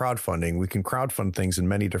talk about crowdfunding, we can crowdfund things in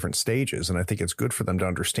many different stages, and I think it's good for them to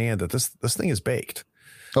understand that this thing is baked.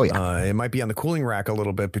 Oh yeah, it might be on the cooling rack a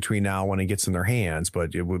little bit between now and when it gets in their hands,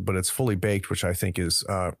 but it's fully baked, which I think is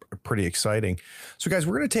pretty exciting. So guys,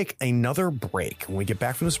 we're going to take another break. When we get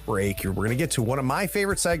back from this break, we're going to get to one of my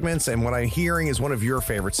favorite segments, and what I'm hearing is one of your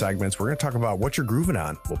favorite segments. We're going to talk about what you're grooving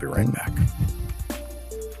on. We'll be right back.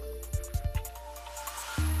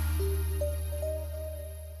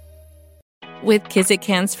 With Kizik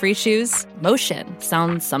Hands Free Shoes, motion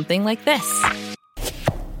sounds something like this.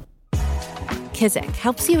 Kizik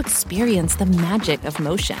helps you experience the magic of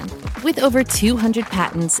motion. With over 200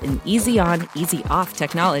 patents and easy-on, easy-off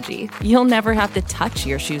technology, you'll never have to touch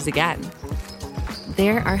your shoes again.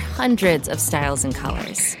 There are hundreds of styles and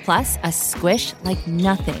colors, plus a squish like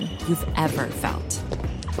nothing you've ever felt.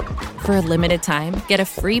 For a limited time, get a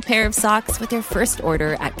free pair of socks with your first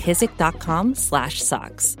order at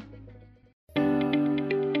kizik.com/socks.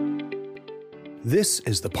 This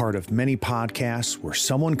is the part of many podcasts where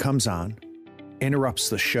someone comes on, interrupts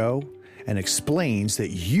the show, and explains that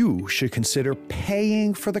you should consider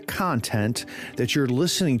paying for the content that you're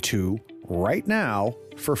listening to right now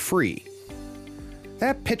for free.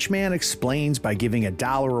 That pitchman explains by giving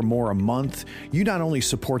 $1 or more a month, you not only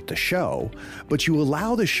support the show, but you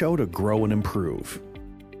allow the show to grow and improve.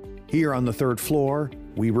 Here on the third floor,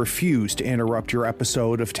 we refuse to interrupt your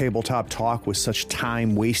episode of Tabletop Talk with such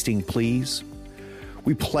time-wasting pleas.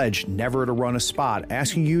 We pledge never to run a spot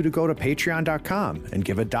asking you to go to patreon.com and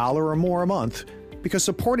give $1 or more a month, because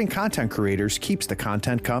supporting content creators keeps the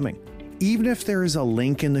content coming, even if there is a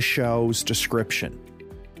link in the show's description.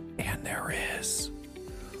 And there is.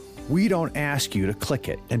 We don't ask you to click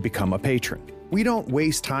it and become a patron. We don't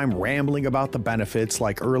waste time rambling about the benefits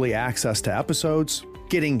like early access to episodes,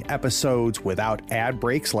 getting episodes without ad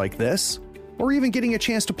breaks like this, or even getting a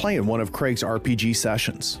chance to play in one of Craig's RPG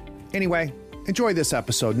sessions. Anyway, enjoy this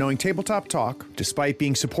episode knowing Tabletop Talk, despite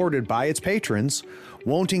being supported by its patrons,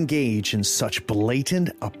 won't engage in such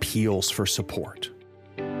blatant appeals for support.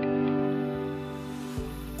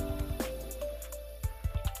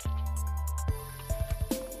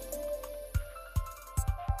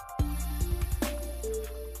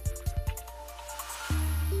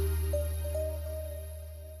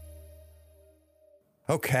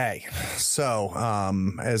 Okay, so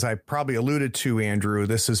as I probably alluded to, Andrew,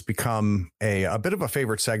 this has become a bit of a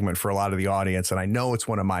favorite segment for a lot of the audience, and I know it's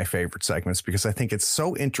one of my favorite segments because I think it's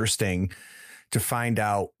so interesting to find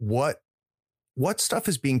out what stuff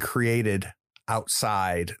is being created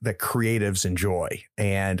outside that creatives enjoy,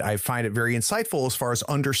 and I find it very insightful as far as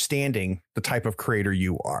understanding the type of creator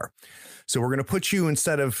you are. So we're going to put you,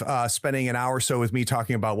 instead of spending an hour or so with me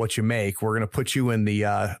talking about what you make, we're going to put you in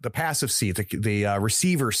the passive seat, the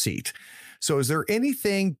receiver seat. So is there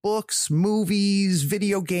anything, books, movies,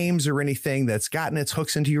 video games, or anything that's gotten its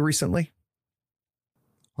hooks into you recently?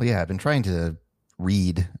 Well, yeah, I've been trying to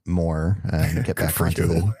read more and get back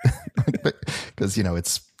onto it because,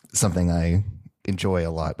 it's something I enjoy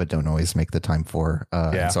a lot, but don't always make the time for.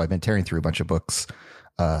 So I've been tearing through a bunch of books,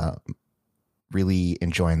 really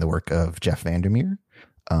enjoying the work of Jeff Vandermeer,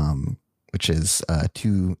 which is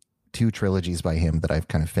two trilogies by him that I've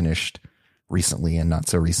kind of finished recently and not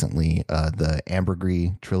so recently, the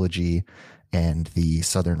Ambergris trilogy and the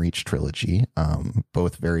Southern Reach trilogy,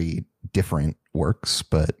 both very different works,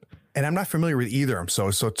 but... And I'm not familiar with either of them. So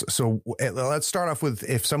let's start off with,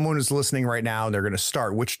 if someone is listening right now and they're going to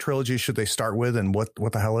start, which trilogy should they start with, and what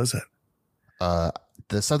the hell is it?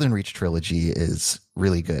 The Southern Reach trilogy is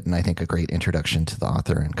really good, and I think a great introduction to the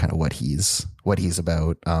author and kind of what he's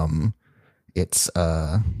about. It's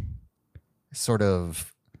sort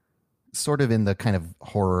of in the kind of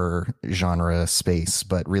horror genre space,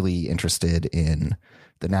 but really interested in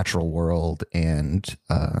the natural world and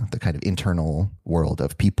the kind of internal world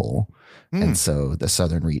of people. And so the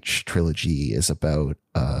Southern Reach trilogy is about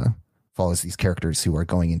follows these characters who are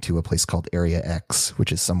going into a place called Area X,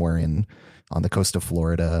 which is somewhere on the coast of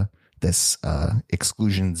Florida, this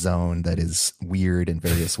exclusion zone that is weird in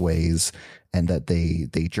various ways, and that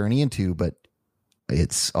they journey into, but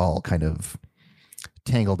it's all kind of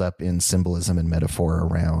tangled up in symbolism and metaphor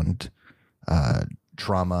around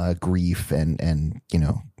trauma, grief, and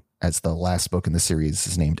as the last book in the series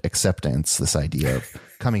is named Acceptance, this idea of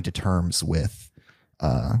coming to terms with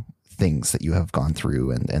things that you have gone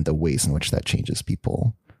through and the ways in which that changes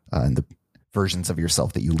people, and the versions of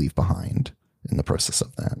yourself that you leave behind in the process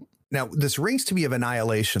of that. Now, this rings to me of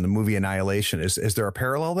Annihilation, the movie Annihilation. Is there a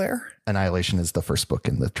parallel there? Annihilation is the first book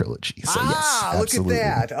in the trilogy. So yes, absolutely. Look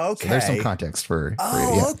at that. Okay. So there's some context for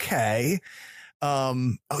okay.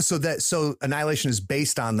 So Annihilation is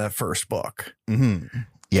based on the first book. Mm-hmm.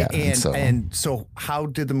 Yeah. And so how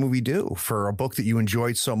did the movie do for a book that you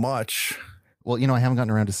enjoyed so much? Well, I haven't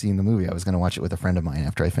gotten around to seeing the movie. I was going to watch it with a friend of mine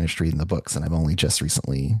after I finished reading the books, and I've only just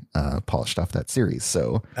recently polished off that series.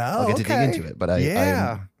 So I'll get to dig into it. But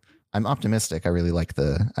I'm optimistic. I really like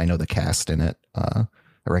I know the cast in it. I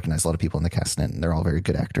recognize a lot of people in the cast in it, and they're all very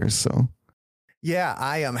good actors. So yeah,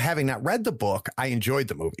 I am having not read the book. I enjoyed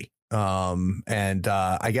the movie. And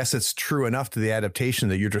I guess it's true enough to the adaptation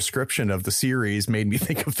that your description of the series made me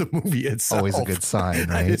think of the movie itself. Always a good sign,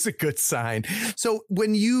 right? It's a good sign. So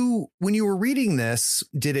when you were reading this,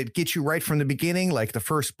 did it get you right from the beginning? Like the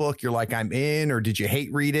first book, you're like, I'm in, or did you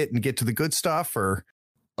hate read it and get to the good stuff? Or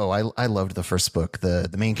Oh, I loved the first book. The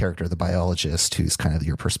main character, the biologist, who's kind of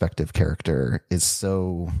your perspective character,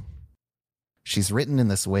 she's written in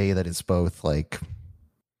this way that is both like,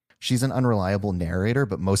 she's an unreliable narrator,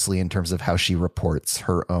 but mostly in terms of how she reports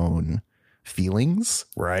her own feelings.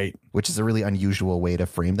 Right. Which is a really unusual way to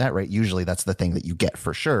frame that, right? Usually that's the thing that you get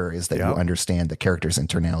for sure, is that you understand the character's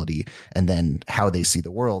internality, and then how they see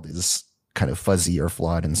the world is kind of fuzzy or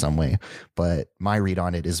flawed in some way. But my read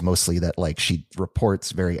on it is mostly that like she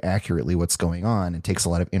reports very accurately what's going on and takes a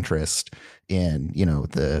lot of interest in, you know,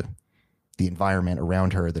 the environment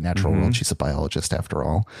around her, the natural world. She's a biologist after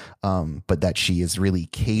all. But that she is really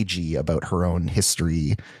cagey about her own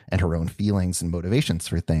history and her own feelings and motivations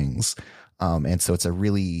for things. And so it's a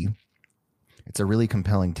really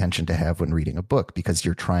compelling tension to have when reading a book, because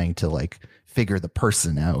you're trying to like figure the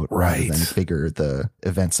person out rather than figure the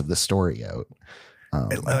events of the story out.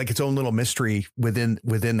 Like its own little mystery within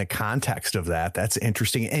the context of that. That's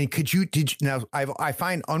interesting. And I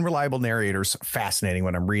find unreliable narrators fascinating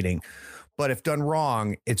when I'm reading, but if done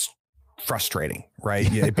wrong, it's frustrating,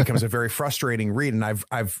 right? It becomes a very frustrating read. And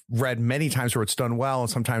I've read many times where it's done well, and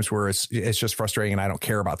sometimes where it's just frustrating and I don't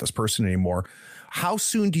care about this person anymore. How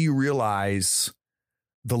soon do you realize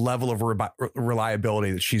the level of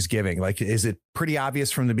reliability that she's giving? Like, is it pretty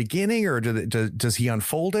obvious from the beginning, or does he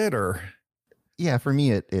unfold it? Or yeah, for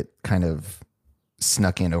me, it kind of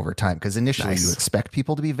snuck in over time, because initially you expect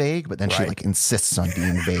people to be vague, but then she like insists on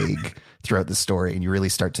being vague throughout the story, and you really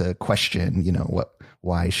start to question, you know,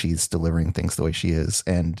 why she's delivering things the way she is.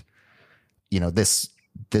 And you know, this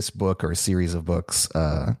book, or a series of books,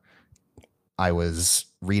 I was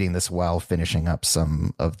reading this while finishing up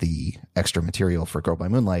some of the extra material for Girl by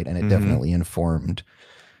Moonlight, and it definitely informed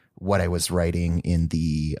what I was writing in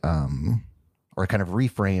the or kind of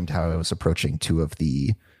reframed how I was approaching two of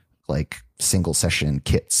the like single session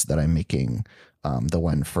kits that I'm making. The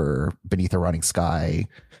one for Beneath a Rotting Sky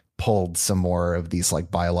pulled some more of these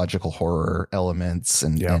like biological horror elements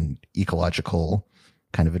and ecological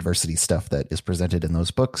kind of adversity stuff that is presented in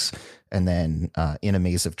those books. And then In a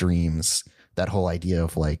Maze of Dreams, that whole idea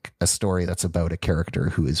of like a story that's about a character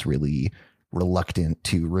who is really reluctant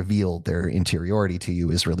to reveal their interiority to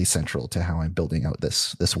you is really central to how I'm building out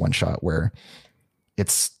this one shot, where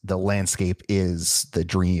it's the landscape is the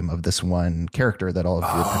dream of this one character that all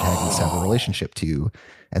of your protagonists have a relationship to.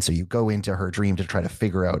 And so you go into her dream to try to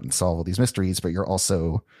figure out and solve all these mysteries, but you're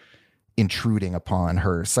also intruding upon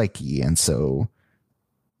her psyche. And so,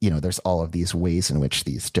 you know, there's all of these ways in which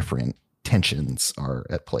these different tensions are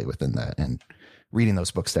at play within that. And reading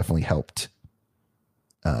those books definitely helped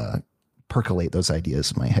percolate those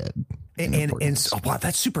ideas in my head. And so, wow,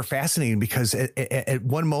 that's super fascinating, because at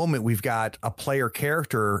one moment we've got a player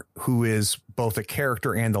character who is both a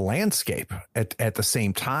character and the landscape at the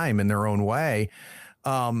same time in their own way.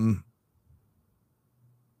 Like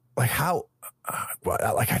how,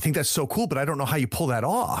 like, I think that's so cool, but I don't know how you pull that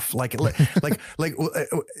off.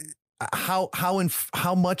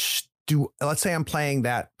 How much let's say I'm playing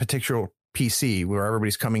that particular PC where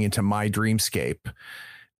everybody's coming into my dreamscape.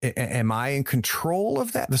 Am I in control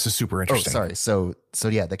of that? This is super interesting. Oh, sorry. So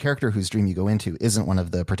yeah, the character whose dream you go into isn't one of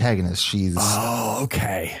the protagonists. She's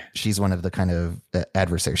She's one of the kind of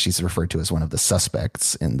adversaries. She's referred to as one of the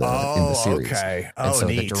suspects in the series. Okay. And so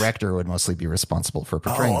the director would mostly be responsible for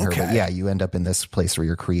portraying her. But yeah, you end up in this place where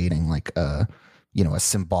you're creating like a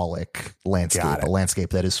symbolic landscape, a landscape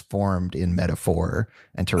that is formed in metaphor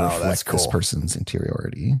and to reflect this person's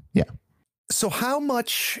interiority. Yeah. So how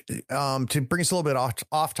much, to bring us a little bit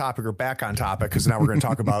off topic or back on topic, because now we're going to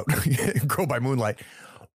talk about Girl by Moonlight.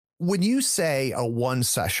 When you say a one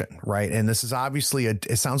session, right, and this is obviously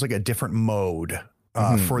it sounds like a different mode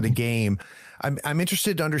for the game. I'm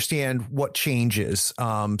interested to understand what changes.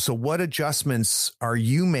 So what adjustments are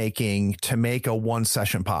you making to make a one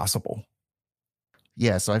session possible?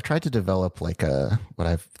 Yeah, so I've tried to develop like what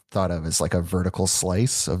I've thought of as like a vertical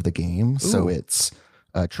slice of the game. Ooh. So it's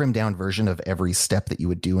a trimmed down version of every step that you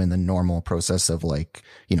would do in the normal process of like,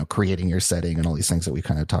 creating your setting and all these things that we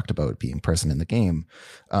kind of talked about being present in the game.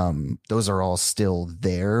 Those are all still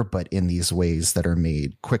there, but in these ways that are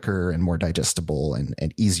made quicker and more digestible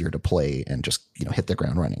and easier to play and just, hit the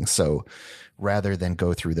ground running. So rather than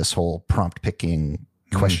go through this whole prompt picking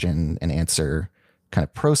question and answer kind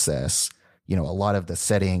of process, a lot of the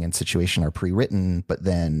setting and situation are pre-written, but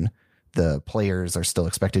then the players are still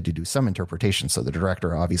expected to do some interpretation. So the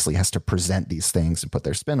director obviously has to present these things and put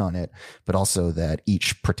their spin on it, but also that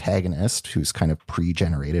each protagonist who's kind of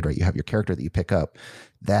pre-generated, right? You have your character that you pick up,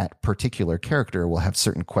 that particular character will have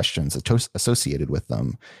certain questions associated with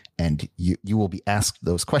them. And you will be asked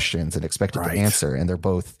those questions and expected to answer. And they're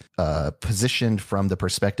both positioned from the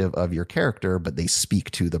perspective of your character, but they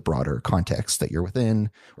speak to the broader context that you're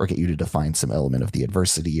within or get you to define some element of the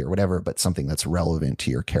adversity or whatever, but something that's relevant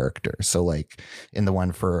to your character. So like in the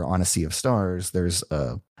one for On a Sea of Stars, there's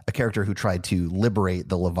a a character who tried to liberate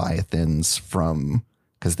the Leviathans from,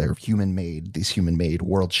 because they're these human made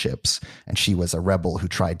world ships. And she was a rebel who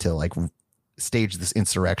tried to like stage this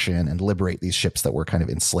insurrection and liberate these ships that were kind of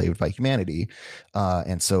enslaved by humanity.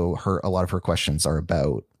 And so a lot of her questions are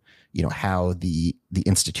about, you know, how the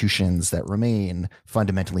institutions that remain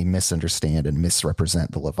fundamentally misunderstand and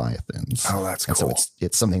misrepresent the Leviathans. Oh, that's cool. And so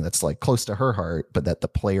it's something that's like close to her heart, but that the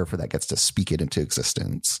player for that gets to speak it into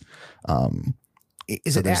existence.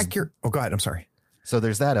 Is it accurate? Oh, go ahead. I'm sorry. So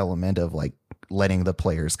there's that element of like letting the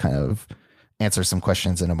players kind of answer some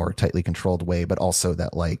questions in a more tightly controlled way, but also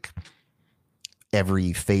that like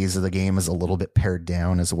every phase of the game is a little bit pared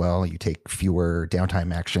down as well. You take fewer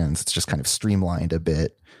downtime actions. It's just kind of streamlined a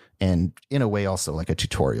bit. And in a way, also like a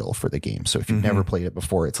tutorial for the game. So if you've never played it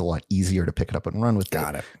before, it's a lot easier to pick it up and run with.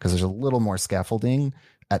 Got it. Because there's a little more scaffolding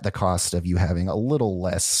at the cost of you having a little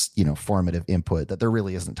less, you know, formative input that there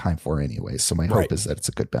really isn't time for anyway. So my hope is that it's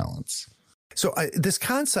a good balance. So this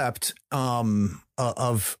concept of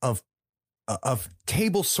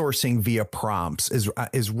table sourcing via prompts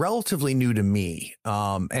is relatively new to me.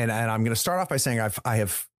 And I'm going to start off by saying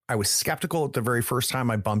I was skeptical at the very first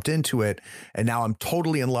time I bumped into it, and now I'm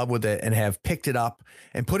totally in love with it and have picked it up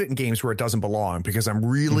and put it in games where it doesn't belong because I'm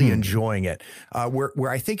really enjoying it. Where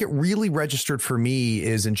I think it really registered for me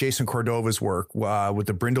is in Jason Cordova's work with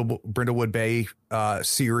the Brindlewood Bay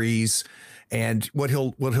series. And what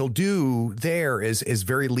he'll do there is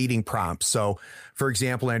very leading prompts. So, for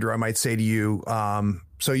example, Andrew, I might say to you,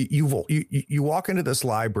 so you walk into this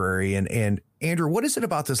library and Andrew, what is it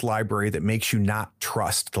about this library that makes you not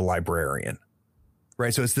trust the librarian?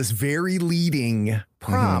 Right. So it's this very leading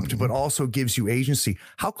prompt, but also gives you agency.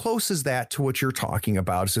 How close is that to what you're talking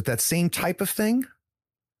about? Is it that same type of thing?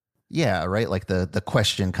 Yeah. Right. Like the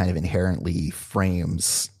question kind of inherently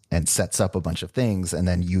frames and sets up a bunch of things, and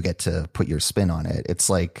then you get to put your spin on it. It's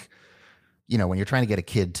like, you know, when you're trying to get a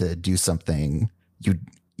kid to do something,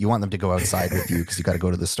 you want them to go outside with you because you got to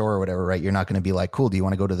go to the store or whatever, right? You're not going to be like, cool, do you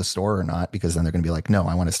want to go to the store or not? Because then they're going to be like, no,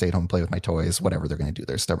 I want to stay at home and play with my toys, whatever they're going to do.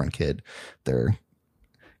 They're a stubborn kid. They're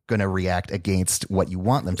going to react against what you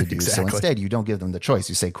want them to do. Exactly. So instead, you don't give them the choice.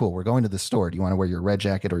 You say, cool, we're going to the store. Do you want to wear your red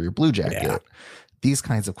jacket or your blue jacket? Yeah. These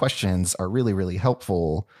kinds of questions are really, really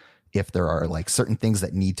helpful if there are like certain things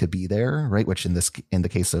that need to be there, right? Which in the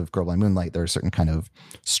case of Girl by Moonlight, there are certain kind of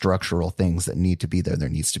structural things that need to be there. There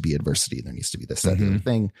needs to be adversity. There needs to be this, that, the other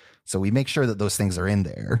thing. So we make sure that those things are in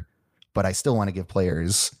there, but I still want to give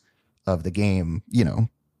players of the game, you know,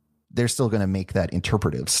 they're still going to make that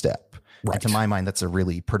interpretive step. Right. And to my mind, that's a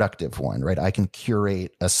really productive one, right? I can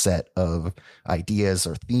curate a set of ideas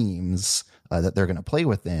or themes that they're going to play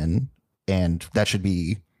within, and that should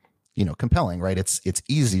be, you know, compelling, right? It's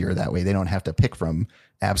easier that way. They don't have to pick from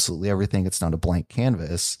absolutely everything. It's not a blank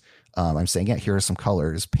canvas. I'm saying, yeah, here are some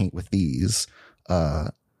colors, paint with these.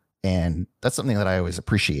 And that's something that I always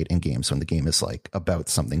appreciate in games when the game is like about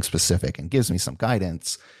something specific and gives me some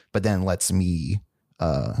guidance, but then lets me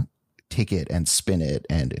take it and spin it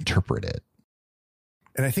and interpret it.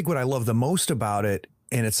 And I think what I love the most about it,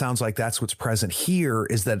 and it sounds like that's what's present here,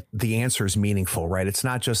 is that the answer is meaningful, right? It's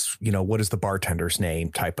not just, you know, what is the bartender's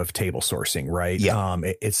name type of table sourcing, right? Yeah.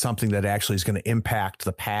 It's something that actually is going to impact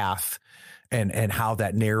the path and how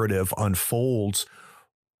that narrative unfolds.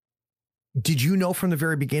 Did you know from the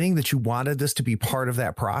very beginning that you wanted this to be part of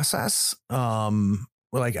that process? I'm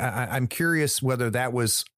curious whether that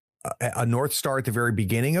was a North Star at the very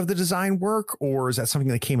beginning of the design work, or is that something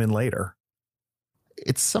that came in later?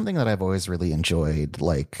 It's something that I've always really enjoyed,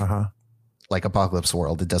 like Apocalypse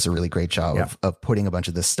World. It does a really great job of putting a bunch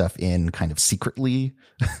of this stuff in kind of secretly,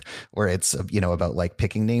 where it's, you know, about like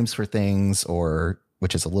picking names for things, or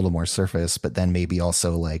which is a little more surface, but then maybe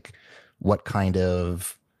also like what kind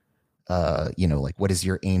of, you know, like what is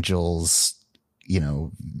your angel's, you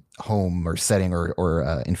know, home or setting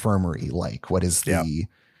or infirmary like? What is the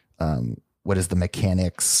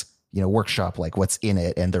mechanics, you know, workshop, like what's in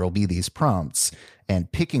it? And there'll be these prompts, and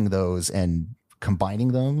picking those and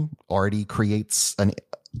combining them already creates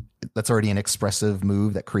that's already an expressive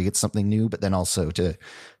move that creates something new, but then also to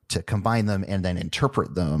combine them and then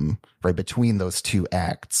interpret them right between those two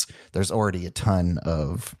acts, there's already a ton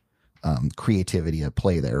of creativity at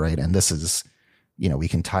play there. Right. And this is, you know, we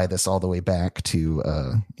can tie this all the way back to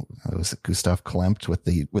was it Gustav Klimt with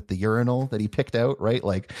the urinal that he picked out, right?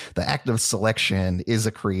 Like the act of selection is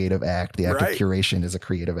a creative act. The act of curation is a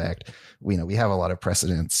creative act. We have a lot of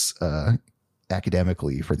precedents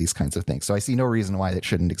academically for these kinds of things. So I see no reason why that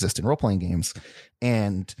shouldn't exist in role-playing games.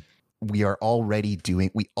 And we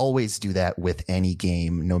always do that with any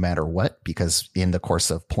game, no matter what, because in the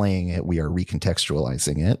course of playing it, we are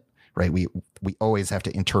recontextualizing it. right? We always have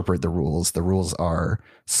to interpret the rules. The rules are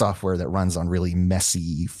software that runs on really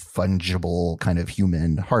messy, fungible kind of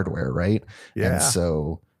human hardware, right? Yeah. And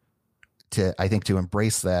so I think to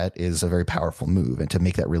embrace that is a very powerful move, and to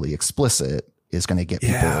make that really explicit is going to get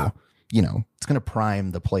people, it's going to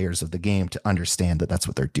prime the players of the game to understand that that's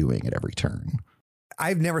what they're doing at every turn.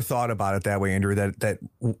 I've never thought about it that way, Andrew, that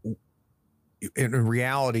in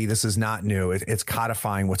reality, this is not new. It's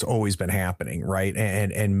codifying what's always been happening, right?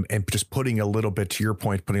 And just putting a little bit, to your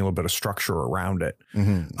point, putting a little bit of structure around it,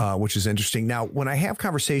 which is interesting. Now, when I have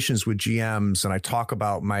conversations with GMs and I talk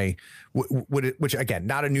about which again,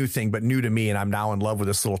 not a new thing, but new to me, and I'm now in love with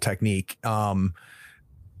this little technique. Sometimes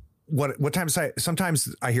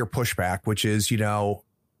I hear pushback, which is,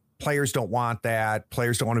 players don't want that.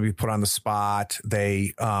 Players don't want to be put on the spot.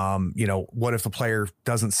 They, what if the player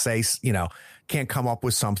doesn't say, can't come up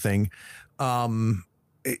with something?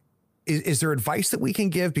 Is there advice that we can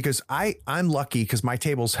give? Because I'm lucky because my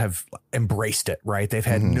tables have embraced it, right? They've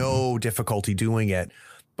had no difficulty doing it,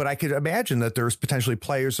 but I could imagine that there's potentially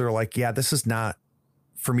players that are like, yeah, this is not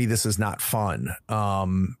for me. This is not fun.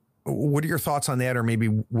 What are your thoughts on that? Or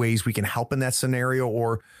maybe ways we can help in that scenario,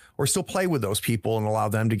 or still play with those people and allow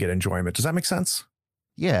them to get enjoyment? Does that make sense?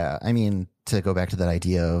 Yeah. I mean, to go back to that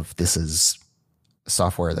idea of this is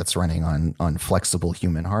software that's running on flexible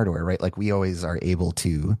human hardware, right? Like, we always are able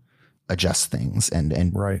to adjust things,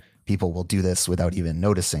 and right. People will do this without even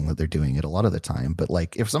noticing that they're doing it a lot of the time. But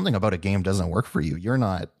like, if something about a game doesn't work for you, you're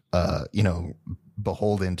not,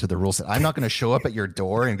 beholden to the rules. I'm not going to show up at your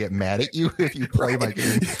door and get mad at you if you play my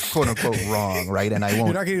game, quote unquote, wrong, right? And I won't.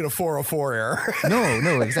 You're not going to get a 404 error.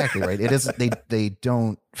 No, exactly right. It is. They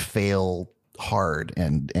don't fail hard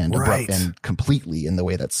and abrupt and completely in the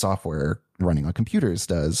way that software running on computers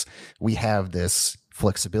does. We have this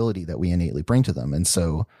flexibility that we innately bring to them, and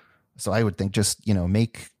so I would think just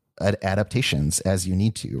make adaptations as you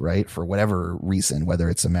need to, right? For whatever reason, whether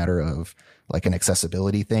it's a matter of like an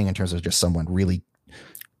accessibility thing in terms of just someone really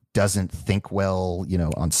doesn't think well,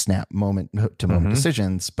 on snap moment to moment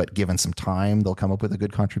decisions, but given some time, they'll come up with a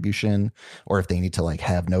good contribution. Or if they need to like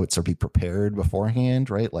have notes or be prepared beforehand,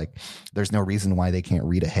 right? Like, there's no reason why they can't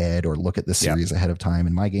read ahead or look at the series ahead of time.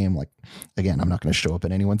 In my game, like, again, I'm not going to show up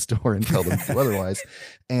at anyone's door and tell them to do otherwise.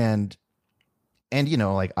 And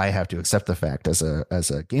like, I have to accept the fact as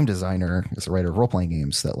a game designer, as a writer of role-playing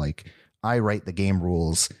games, that like, I write the game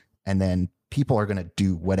rules and then people are going to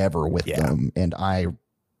do whatever with them. And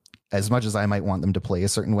as much as I might want them to play a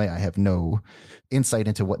certain way, I have no insight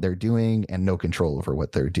into what they're doing and no control over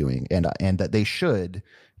what they're doing. And that they should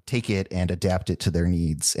take it and adapt it to their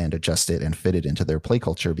needs and adjust it and fit it into their play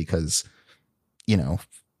culture, because, 10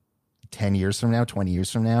 years from now, 20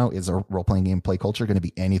 years from now, is a role-playing game play culture going to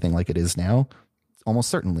be anything like it is now? Almost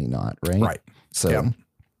certainly not. Right. Right.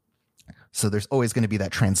 So there's always going to be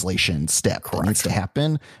that translation step that needs to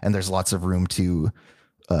happen. And there's lots of room to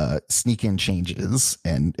sneak in changes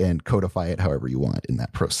and codify it however you want in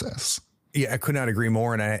that process. Yeah, I could not agree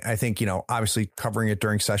more. And I think, obviously covering it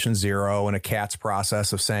during session 0 and a cat's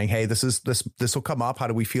process of saying, hey, this will come up. How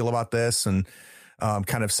do we feel about this? And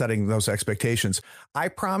kind of setting those expectations. I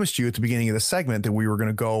promised you at the beginning of the segment that we were going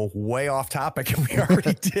to go way off topic, and we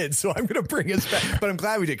already did. So I'm going to bring us back, but I'm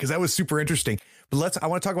glad we did, because that was super interesting. But I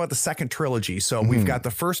want to talk about the second trilogy. So we've got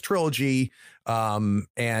the first trilogy,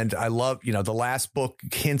 and I love, the last book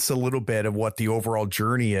hints a little bit of what the overall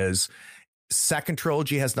journey is. Second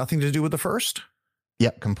trilogy has nothing to do with the first.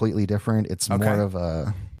 Yep, completely different. It's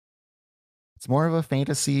more of a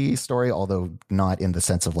fantasy story, although not in the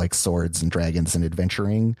sense of like swords and dragons and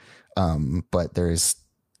adventuring. But they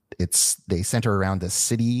center around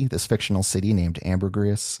this fictional city named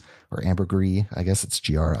Ambergris, or Ambergris. I guess it's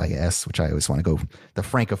Gris, which I always want to go. The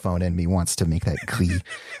Francophone in me wants to make that Gris.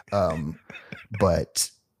 But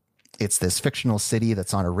it's this fictional city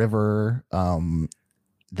that's on a river,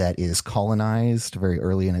 that is colonized very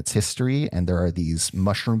early in its history. And there are these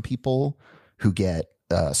mushroom people who get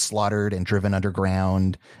slaughtered and driven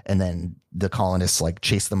underground, and then the colonists like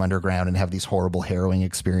chase them underground and have these horrible harrowing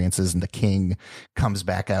experiences, and the king comes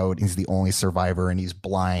back out. He's the only survivor, and he's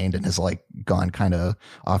blind and has like gone kind of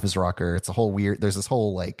off his rocker. It's a whole there's this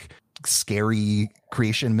whole like scary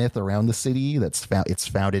creation myth around the city it's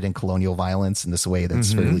founded in colonial violence in this way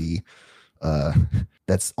that's fairly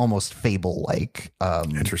that's almost fable like.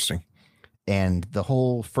 Interesting. And the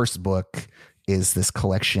whole first book is this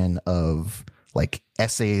collection of like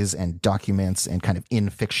essays and documents and kind of in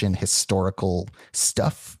fiction historical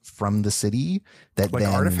stuff from the city that like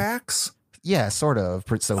artifacts. Yeah, sort of.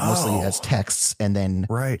 So mostly as texts. And then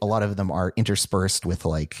a lot of them are interspersed with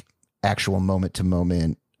like actual moment to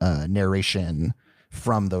moment narration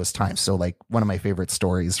from those times. So like one of my favorite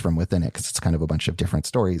stories from within it, because it's kind of a bunch of different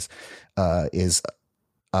stories, is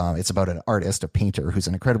it's about an artist, a painter who's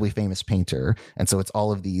an incredibly famous painter. And so it's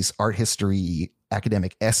all of these art history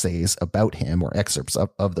academic essays about him, or excerpts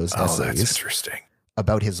of those essays. That's interesting.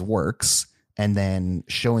 About his works, and then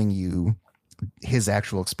showing you his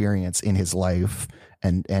actual experience in his life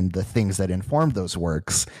and the things that informed those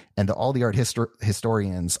works. And all the art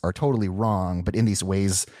historians are totally wrong, but in these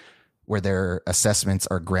ways where their assessments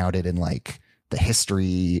are grounded in like the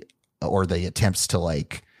history, or the attempts to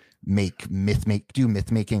like do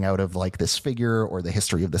myth making out of like this figure, or the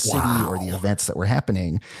history of the city, or the events that were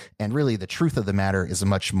happening. And really the truth of the matter is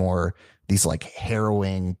much more these like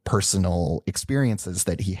harrowing personal experiences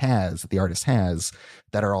that the artist has,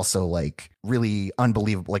 that are also like really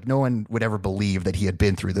unbelievable. Like no one would ever believe that he had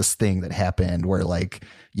been through this thing that happened, where like,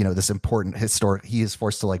 you know, this important he is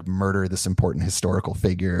forced to like murder this important historical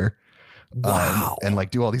figure. And like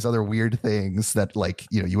do all these other weird things that like,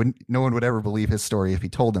 you know, no one would ever believe his story if he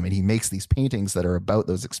told them. And he makes these paintings that are about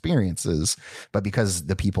those experiences, but because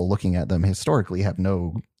the people looking at them historically have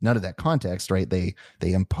none of that context, right? They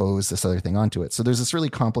impose this other thing onto it. So there's this really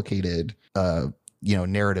complicated,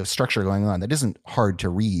 narrative structure going on that isn't hard to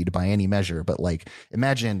read by any measure, but like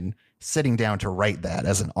imagine sitting down to write that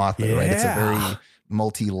as an author, right? It's a very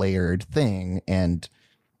multi-layered thing. And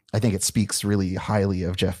I think it speaks really highly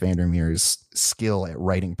of Jeff Vandermeer's skill at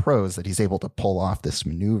writing prose, that he's able to pull off this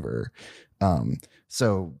maneuver.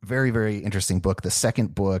 So very, very interesting book. The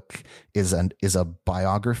second book is a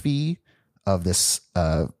biography of this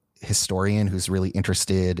historian who's really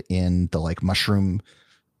interested in the like mushroom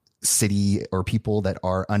city, or people that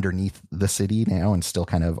are underneath the city now and still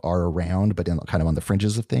kind of are around, but kind of on the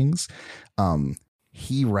fringes of things.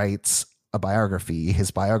 He writes a biography. His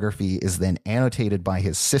biography is then annotated by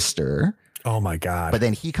his sister. Oh my God. But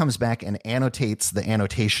then he comes back and annotates the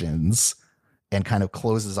annotations and kind of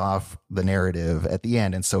closes off the narrative at the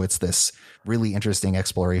end. And so it's this really interesting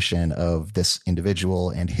exploration of this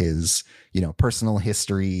individual and his, you know, personal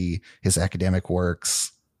history, his academic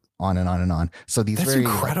works, on and on and on. So these very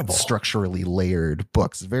incredible, structurally layered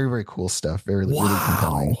books, very, very cool stuff. Really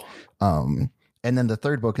compelling. And then the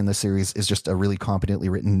third book in the series is just a really competently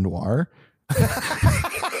written noir.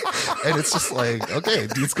 And it's just like, okay,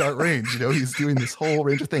 dude's got range, you know, he's doing this whole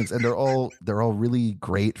range of things, and they're all really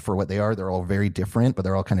great for what they are. They're all very different, but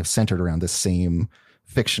they're all kind of centered around this same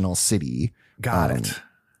fictional city. Got it.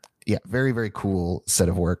 Yeah. Very, very cool set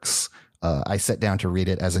of works. I sat down to read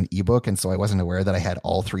it as an ebook. And so I wasn't aware that I had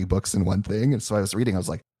all three books in one thing. And so I was reading, I was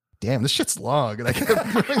like, damn, this shit's long. And I kept going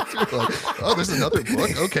through like, oh, there's another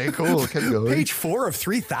book. Okay, cool. Kept going. Page 4 of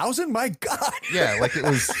 3,000. My God. Yeah. Like it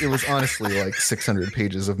was honestly like 600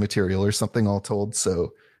 pages of material or something all told.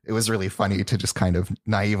 So it was really funny to just kind of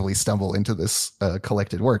naively stumble into this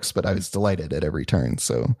collected works, but I was delighted at every turn.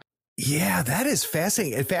 So yeah, that is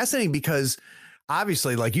fascinating. And fascinating because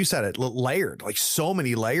obviously, like you said, it layered, like so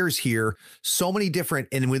many layers here, so many different,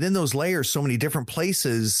 and within those layers, so many different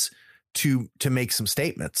places to make some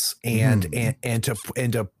statements and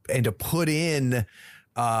to put in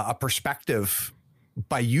a perspective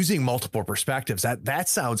by using multiple perspectives. That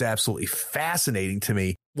sounds absolutely fascinating to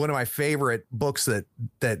me. One of my favorite books that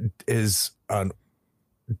is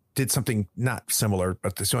did something not similar,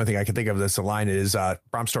 but the only thing I can think of that's a line is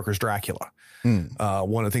Bram Stoker's Dracula.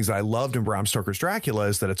 One of the things that I loved in Bram Stoker's Dracula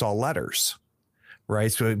is that it's all letters,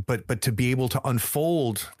 right? So, but to be able to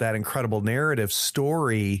unfold that incredible narrative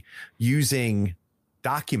story using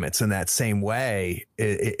documents in that same way,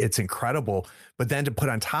 it's incredible. But then to put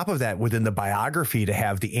on top of that within the biography to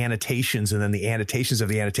have the annotations and then the annotations of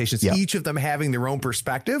the annotations, each of them having their own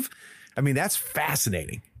perspective. I mean, that's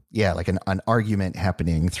fascinating. Yeah, like an argument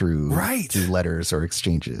happening through letters or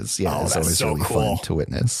exchanges. Yeah, it's always really fun to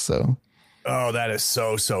witness. So, oh, that is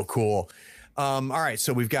so cool. All right,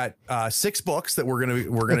 so we've got 6 books that we're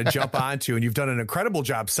gonna jump onto, and you've done an incredible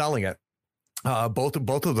job selling it. Both of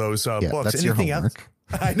those books. That's anything your homework.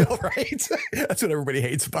 Else? I know, right? That's what everybody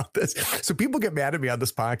hates about this. So people get mad at me on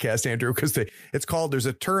this podcast, Andrew, because there's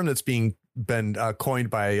a term that's been coined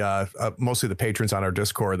by mostly the patrons on our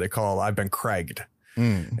Discord. They call I've been Craig'd.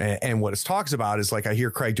 And what it talks about is like I hear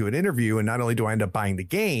Craig do an interview, and not only do I end up buying the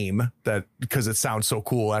game because it sounds so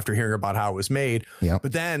cool after hearing about how it was made,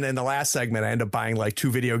 but then in the last segment I end up buying like 2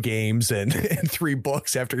 video games and 3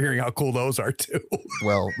 books after hearing how cool those are too.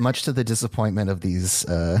 Well, much to the disappointment of these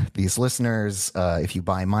listeners, if you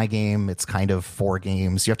buy my game, it's kind of 4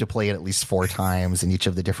 games. You have to play it at least 4 times in each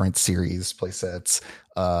of the different series play sets,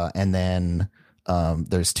 and then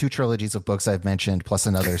there's 2 trilogies of books I've mentioned, plus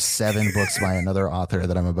another 7 books by another author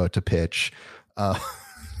that I'm about to pitch.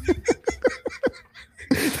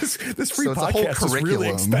 this free so it's a podcast whole is really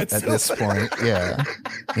curriculum expensive at this point. Yeah.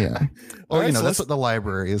 Well, right, so that's what the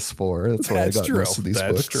library is for. That's why I got most of these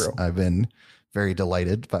That's books. true. I've been very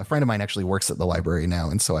delighted. But a friend of mine actually works at the library now,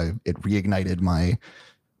 and so it reignited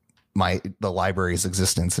the library's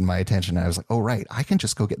existence and my attention. And I was like, oh right, I can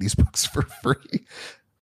just go get these books for free.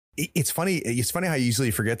 It's funny how you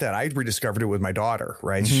easily forget that. I rediscovered it with my daughter,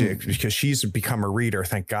 right? Because she's become a reader,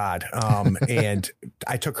 thank God. And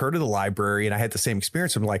I took her to the library and I had the same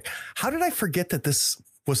experience. I'm like, how did I forget that this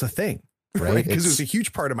was a thing? Right? Because it was a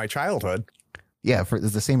huge part of my childhood. Yeah,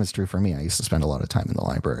 the same is true for me. I used to spend a lot of time in the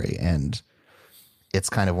library, and it's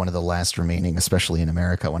kind of one of the last remaining, especially in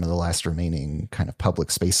America, one of the last remaining kind of public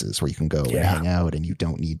spaces where you can go and hang out and you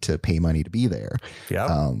don't need to pay money to be there.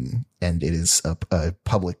 Yeah. And it is a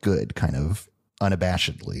public good kind of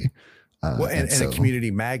unabashedly. And a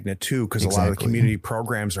community magnet too, because a lot of the community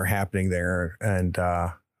programs are happening there and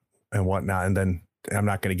whatnot. And then I'm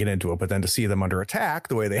not going to get into it, but then to see them under attack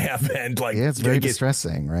the way they have been, like, it's very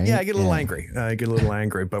distressing, right? Yeah, I get a little angry.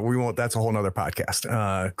 But we won't. That's a whole nother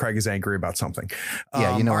podcast. Craig is angry about something.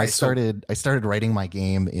 I started writing my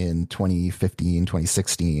game in 2015,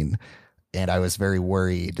 2016. And I was very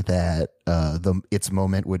worried that its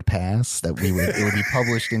moment would pass, that it would be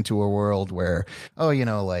published into a world where,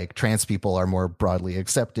 like trans people are more broadly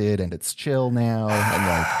accepted and it's chill now, and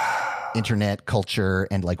like internet culture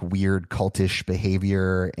and like weird cultish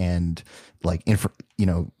behavior and like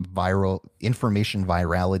viral information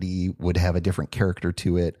virality would have a different character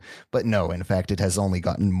to it. But no, in fact, it has only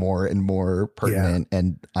gotten more and more pertinent,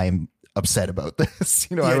 and I'm upset about this.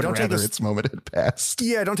 I would rather its moment had passed.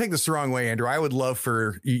 Yeah, don't take this the wrong way, Andrew. I would love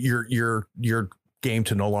for your game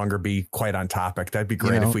to no longer be quite on topic. That'd be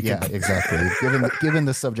great if we could. Yeah, exactly. given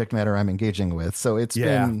the subject matter I'm engaging with. So it's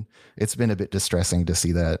been a bit distressing to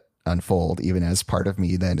see that unfold, even as part of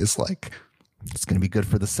me then is like, it's going to be good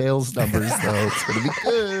for the sales numbers though. It's going to be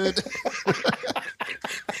good.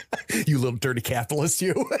 You little dirty capitalist,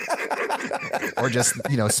 you. Or just,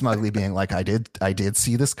 smugly being like, I did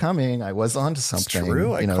see this coming. I was onto something. It's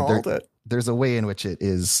true. I called it. There's a way in which it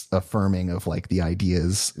is affirming of like the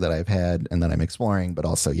ideas that I've had and that I'm exploring, but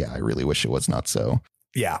also, I really wish it was not so.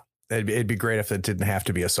 Yeah. It'd be great if it didn't have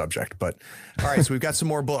to be a subject, but all right. So we've got some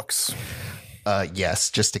more books.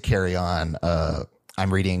 Yes. Just to carry on.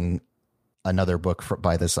 I'm reading another book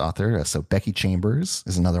by this author. So Becky Chambers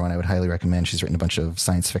is another one I would highly recommend. She's written a bunch of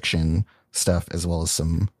science fiction stuff as well as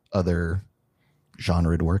some other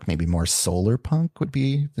genred work. Maybe more solar punk would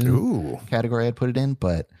be the category I'd put it in.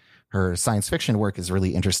 But her science fiction work is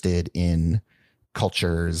really interested in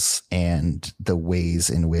cultures and the ways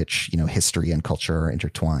in which, history and culture are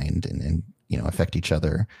intertwined and affect each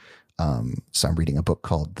other. So I'm reading a book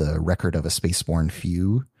called The Record of a Spaceborne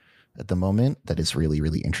Few at the moment that is really,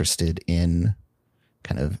 really interested in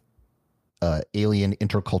kind of alien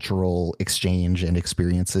intercultural exchange and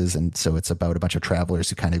experiences. And so it's about a bunch of travelers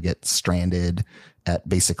who kind of get stranded at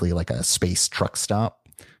basically like a space truck stop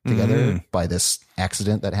together by this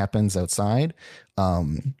accident that happens outside.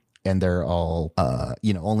 And they're all,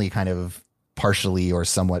 only kind of partially or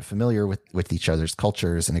somewhat familiar with each other's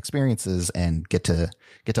cultures and experiences, and get to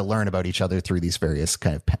learn about each other through these various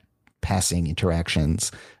kind of passing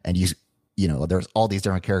interactions. And there's all these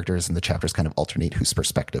different characters, and the chapters kind of alternate whose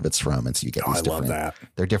perspective it's from. And so you get these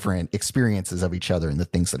they're different experiences of each other and the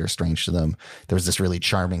things that are strange to them. There was this really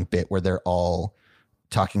charming bit where they're all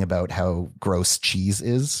talking about how gross cheese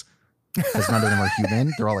is, because none of them are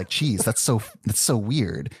human. They're all like, cheese, that's so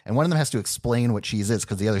weird. And one of them has to explain what cheese is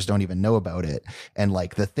because the others don't even know about it. And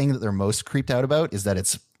like the thing that they're most creeped out about is that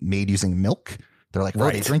it's made using milk. They're like,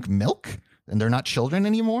 they drink milk and they're not children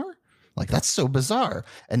anymore? Like, that's so bizarre.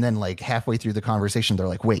 And then like halfway through the conversation, they're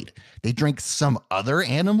like, wait, they drink some other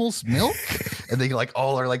animal's milk? And they like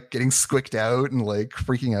all are like getting squicked out and like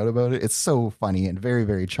freaking out about it. It's so funny and very,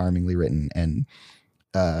 very charmingly written. And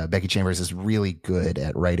Becky Chambers is really good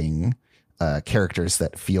at writing characters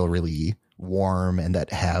that feel really warm and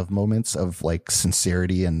that have moments of like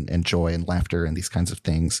sincerity and joy and laughter and these kinds of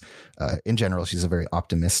things. In general, she's a very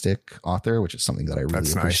optimistic author, which is something that I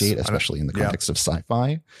really appreciate, especially in the context of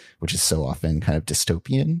sci-fi, which is so often kind of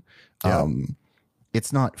dystopian.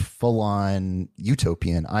 It's not full on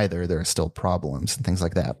utopian either. There are still problems and things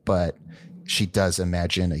like that, but she does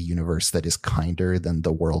imagine a universe that is kinder than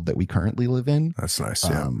the world that we currently live in. That's nice.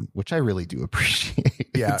 Which I really do appreciate.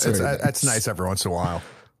 Yeah. That's nice every once in a while.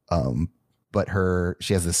 But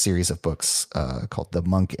she has this series of books called the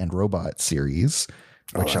Monk and Robot series,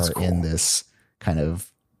 which are cool. In this kind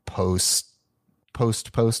of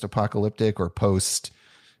post-apocalyptic or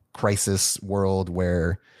post-crisis world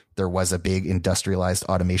where there was a big industrialized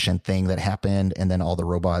automation thing that happened, and then all the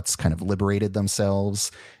robots kind of liberated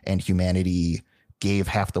themselves, and humanity gave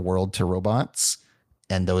half the world to robots.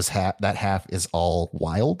 And that half is all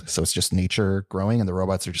wild. So it's just nature growing, and the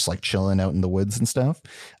robots are just like chilling out in the woods and stuff.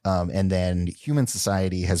 And then human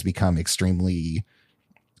society has become extremely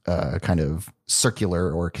kind of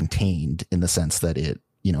circular or contained in the sense that it,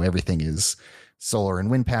 everything is solar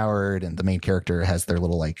and wind powered, and the main character has their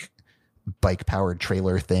little like bike powered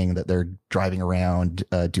trailer thing that they're driving around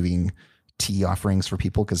doing tea offerings for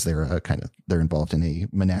people, because they're involved in a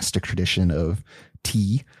monastic tradition of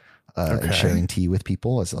tea. And sharing tea with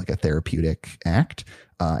people as like a therapeutic act.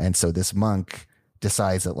 And so this monk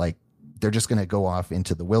decides that like they're just going to go off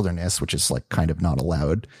into the wilderness, which is like kind of not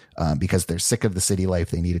allowed because they're sick of the city life.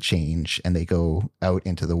 They need a change, and they go out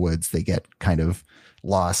into the woods. They get kind of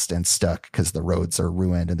lost and stuck because the roads are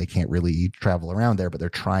ruined and they can't really travel around there, but they're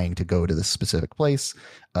trying to go to this specific place.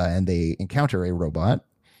 And they encounter a robot.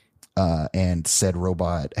 And said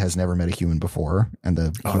robot has never met a human before, and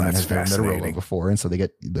the human has never met a robot before. And so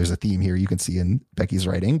there's a theme here you can see in Becky's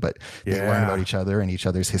writing, but they learn about each other and each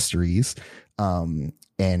other's histories,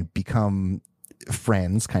 and become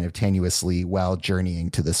friends kind of tenuously while journeying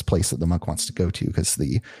to this place that the monk wants to go to, because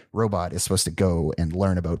the robot is supposed to go and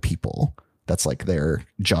learn about people. That's like their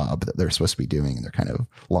job that they're supposed to be doing, and they're kind of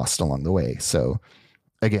lost along the way. So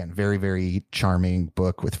again, very, very charming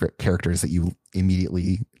book with characters that you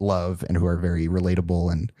immediately love and who are very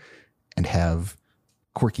relatable and have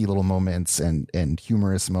quirky little moments and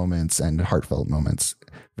humorous moments and heartfelt moments.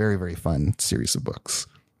 Very, very fun series of books.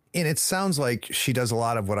 And it sounds like she does a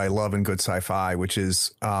lot of what I love in good sci-fi, which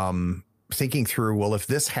is thinking through, well, if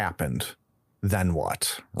this happened, then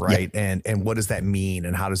what? Right. Yeah. And what does that mean?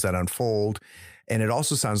 And how does that unfold? And it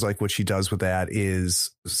also sounds like what she does with that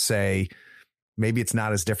is say, maybe it's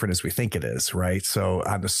not as different as we think it is, right? So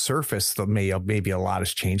on the surface, maybe a lot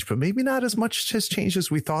has changed, but maybe not as much has changed as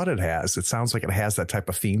we thought it has. It sounds like it has that type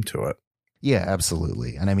of theme to it. Yeah,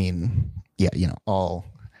 absolutely. And I mean, yeah, all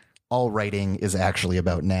writing is actually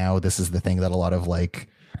about now. This is the thing that a lot of like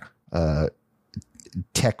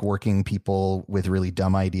tech working people with really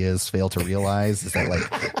dumb ideas fail to realize, is that like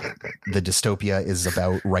the dystopia is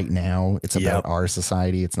about right now. It's about our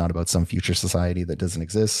society. It's not about some future society that doesn't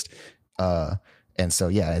exist. And so,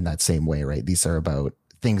 yeah, in that same way, right, these are about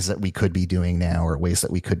things that we could be doing now, or ways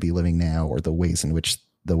that we could be living now, or the ways in which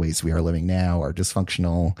the ways we are living now are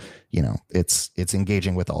dysfunctional. It's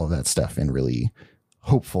engaging with all of that stuff in really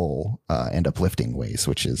hopeful and uplifting ways,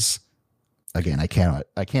 which is, again, I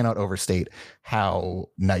cannot overstate how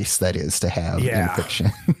nice that is to have in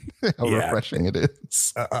fiction. How refreshing it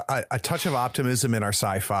is. A touch of optimism in our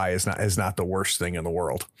sci-fi is not the worst thing in the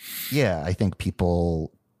world. Yeah, I think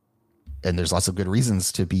people, and there's lots of good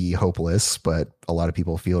reasons to be hopeless, but a lot of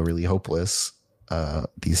people feel really hopeless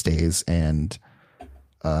these days. And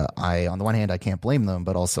on the one hand, I can't blame them,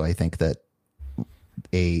 but also I think that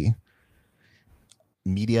a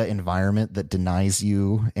media environment that denies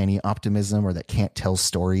you any optimism, or that can't tell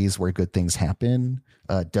stories where good things happen,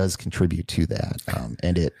 does contribute to that.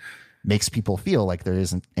 And it makes people feel like there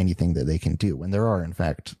isn't anything that they can do, when there are, in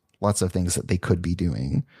fact, lots of things that they could be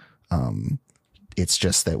doing. It's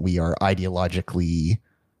just that we are ideologically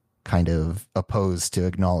kind of opposed to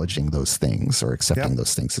acknowledging those things or accepting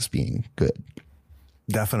those things as being good.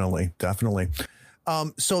 Definitely.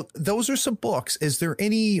 So those are some books. Is there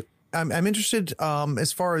any, I'm interested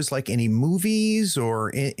as far as like any movies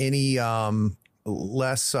or any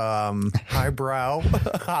less highbrow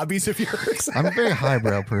hobbies of yours? I'm a very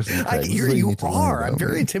highbrow person. You are. I'm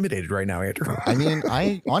very intimidated right now, Andrew. I mean,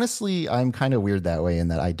 I'm kind of weird that way, in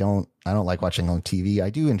that I don't like watching on TV. I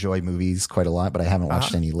do enjoy movies quite a lot, but I haven't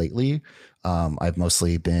watched any lately. I've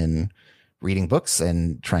mostly been reading books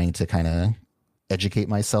and trying to kind of educate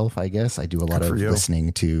myself, I guess. I do a lot of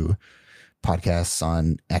listening to podcasts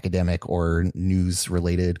on academic or news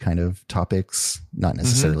related kind of topics, not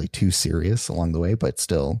necessarily too serious along the way, but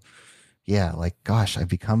still, like, gosh, I've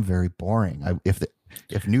become very boring.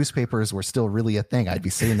 If newspapers were still really a thing, I'd be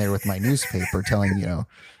sitting there with my newspaper telling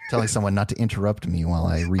someone not to interrupt me while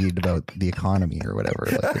I read about the economy or whatever.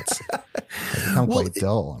 Like, it's become quite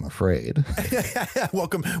dull, I'm afraid.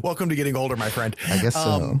 Welcome to getting older, my friend. I guess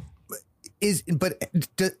so. Is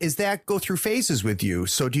that go through phases with you?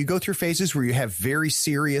 So do you go through phases where you have very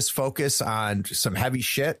serious focus on some heavy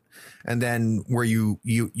shit, and then where you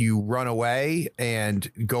run away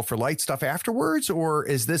and go for light stuff afterwards? Or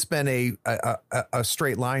has this been a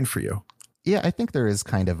straight line for you? Yeah, I think there is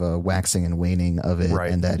kind of a waxing and waning of it,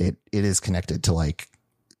 and that it is connected to, like,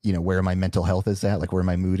 where my mental health is at, like where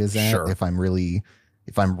my mood is at. Sure. If I'm really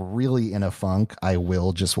if I'm really in a funk, I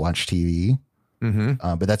will just watch TV.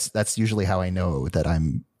 But that's usually how I know that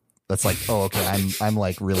that's like, oh, okay, I'm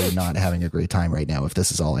like really not having a great time right now if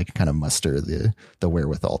this is all I can kind of muster the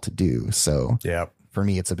wherewithal to do. So for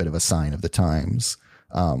me, it's a bit of a sign of the times.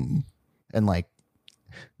 And like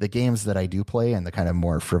the games that I do play and the kind of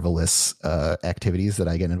more frivolous activities that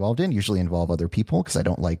I get involved in usually involve other people, because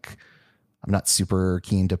I'm not super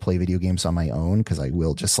keen to play video games on my own, because I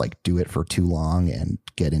will just like do it for too long and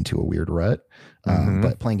get into a weird rut.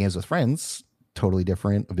 But playing games with friends, totally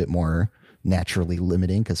different, a bit more naturally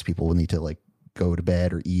limiting, because people will need to like go to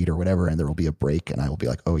bed or eat or whatever, and there will be a break and I will be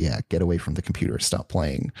like, oh yeah, get away from the computer, stop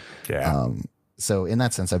playing. So in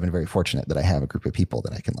that sense, I've been very fortunate that I have a group of people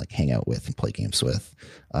that I can like hang out with and play games with.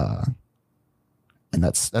 And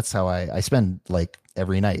that's how I spend like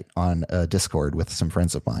every night on a Discord with some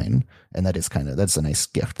friends of mine. And that's a nice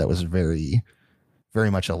gift. That was very, very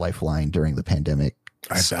much a lifeline during the pandemic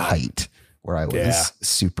height, where I was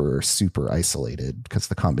super, super isolated, because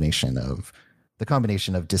the combination of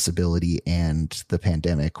disability and the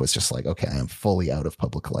pandemic was just like, okay, I am fully out of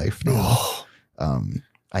public life now.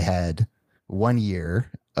 I had 1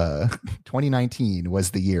 year, 2019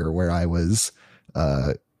 was the year where I was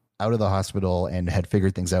out of the hospital and had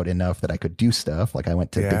figured things out enough that I could do stuff. Like I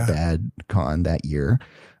went to Big Bad Con that year.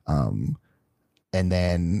 And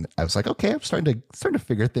then I was like, okay, I'm starting to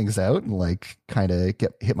figure things out and like kind of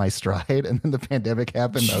hit my stride. And then the pandemic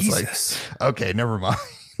happened. I was like, okay, never mind.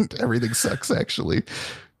 Everything sucks. Actually,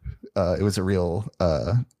 it was a real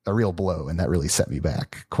blow, and that really set me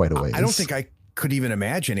back quite a ways. I don't think I could even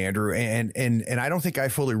imagine, Andrew, and I don't think I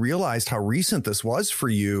fully realized how recent this was for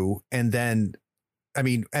you. And then, I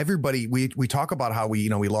mean, everybody, we talk about how we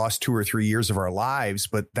lost 2 or 3 years of our lives,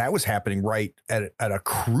 but that was happening right at a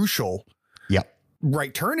crucial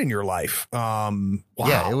right turn in your life. Wow.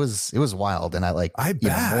 Yeah, it was wild. And I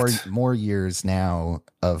bet more years now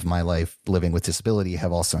of my life living with disability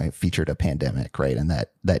have also featured a pandemic, right? And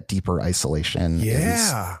that deeper isolation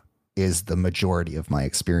is the majority of my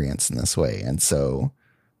experience in this way. And so,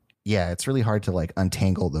 yeah, it's really hard to like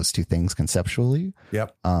untangle those two things conceptually.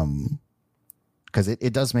 Because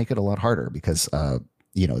it does make it a lot harder, because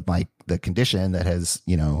the condition that has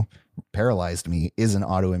paralyzed me is an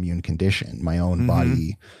autoimmune condition. My own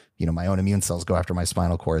body, my own immune cells go after my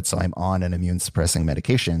spinal cord, so I'm on an immune suppressing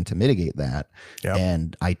medication to mitigate that.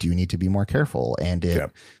 And I do need to be more careful. And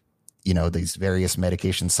these various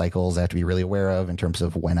medication cycles I have to be really aware of in terms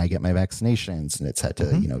of when I get my vaccinations, and it's had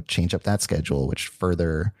to change up that schedule, which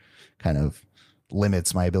further kind of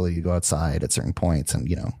limits my ability to go outside at certain points. And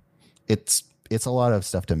it's a lot of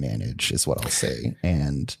stuff to manage, is what I'll say.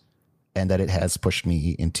 And that it has pushed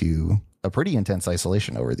me into a pretty intense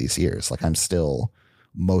isolation over these years. Like I'm still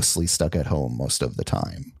mostly stuck at home most of the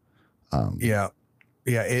time.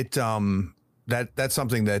 That's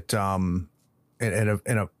something that,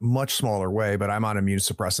 in a much smaller way, but I'm on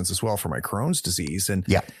immunosuppressants as well for my Crohn's disease. And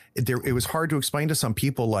it was hard to explain to some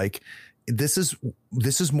people, like, this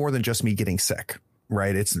is more than just me getting sick,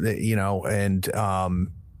 right? It's,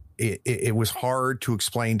 it was hard to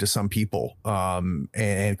explain to some people.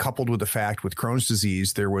 And coupled with the fact with Crohn's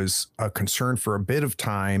disease, there was a concern for a bit of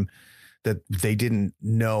time that they didn't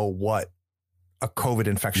know what a COVID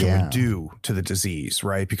infection would do to the disease,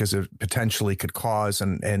 right? Because it potentially could cause,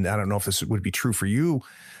 and I don't know if this would be true for you,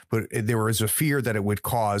 but there was a fear that it would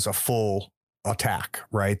cause a full attack,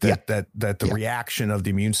 right? That the reaction of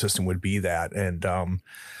the immune system would be that. And,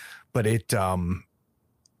 but it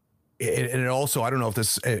also, I don't know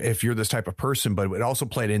if you're this type of person, but it also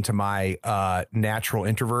played into my natural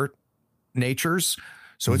introvert natures.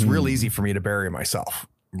 So it's real easy for me to bury myself.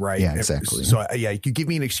 Right. Yeah, exactly. So you give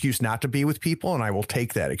me an excuse not to be with people, and I will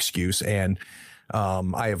take that excuse. And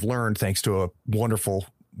I have learned, thanks to a wonderful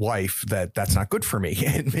wife, that that's not good for me,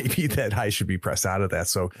 and maybe that I should be pressed out of that.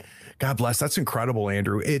 So God bless. That's incredible,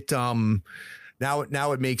 Andrew. It now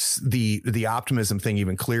it makes the optimism thing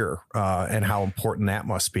even clearer, and how important that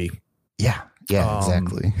must be. Yeah,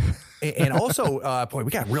 exactly. And also, boy,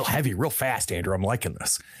 we got real heavy, real fast, Andrew. I'm liking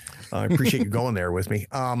this. I appreciate you going there with me.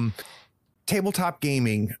 Tabletop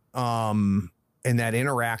gaming, and that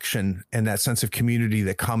interaction and that sense of community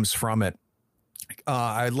that comes from it.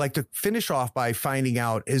 I'd like to finish off by finding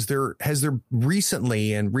out, has there recently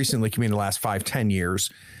can be in the last 5-10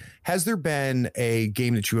 years, has there been a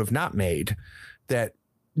game that you have not made that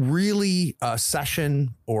really a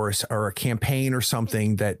session or a campaign or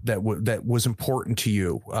something that was important to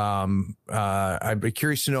you? I'd be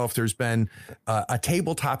curious to know if there's been a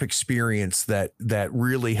tabletop experience that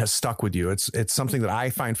really has stuck with you. It's something that I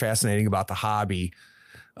find fascinating about the hobby.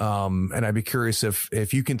 And I'd be curious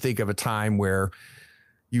if you can think of a time where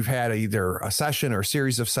you've had either a session or a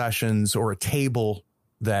series of sessions or a table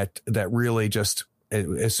that really just,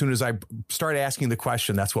 as soon as I start asking the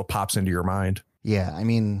question, that's what pops into your mind? Yeah, I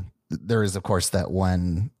mean, there is, of course, the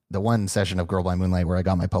one session of Girl by Moonlight where I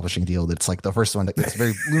got my publishing deal. That's like the first one that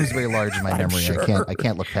looms very large in my memory. Sure. I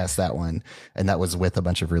can't look past that one. And that was with a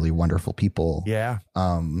bunch of really wonderful people. Yeah.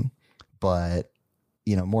 But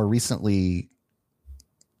more recently,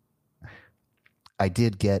 I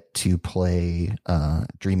did get to play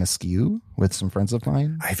Dream Askew with some friends of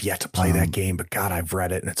mine. I've yet to play that game, but God, I've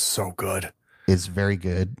read it and it's so good. It's very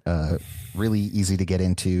good. Really easy to get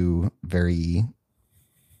into. Very,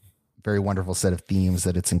 very wonderful set of themes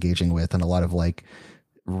that it's engaging with, and a lot of like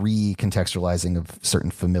recontextualizing of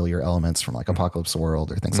certain familiar elements from like Apocalypse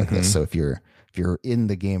World or things like this. So if you're in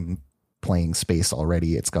the game playing space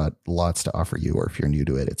already, it's got lots to offer you, or if you're new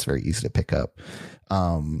to it, it's very easy to pick up.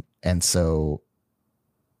 And so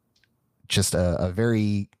just a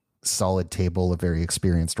very solid table of very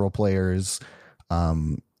experienced role players,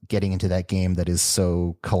 getting into that game that is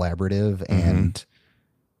so collaborative, and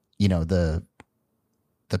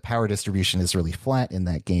the power distribution is really flat in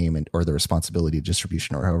that game, or the responsibility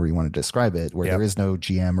distribution, or however you want to describe it, where there is no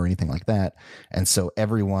GM or anything like that. And so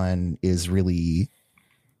everyone is really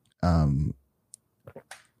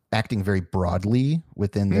acting very broadly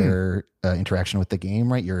within their interaction with the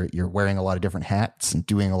game, right? You're wearing a lot of different hats and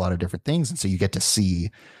doing a lot of different things. And so you get to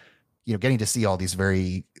see, getting to see all these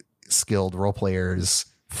very skilled role players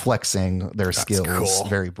flexing their skills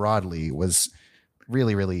very broadly was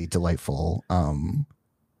really, really delightful.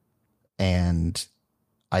 And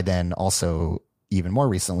I then also, even more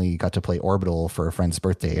recently, got to play Orbital for a friend's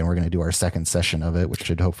birthday, and we're going to do our second session of it, which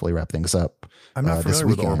should hopefully wrap things up. I'm not familiar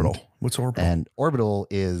with Orbital. What's Orbital? And Orbital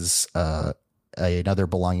is another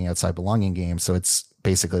Belonging Outside Belonging game. So it's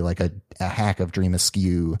basically like a hack of Dream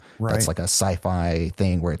Askew. Right. That's like a sci-fi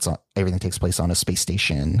thing where everything takes place on a space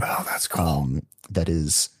station. Oh, that's cool. That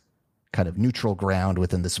is kind of neutral ground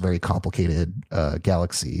within this very complicated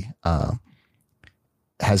galaxy.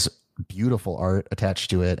 Has beautiful art attached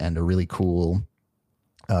to it, and a really cool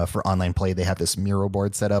for online play. They have this mural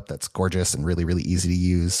board set up that's gorgeous and really, really easy to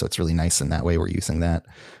use. So it's really nice in that way. We're using that.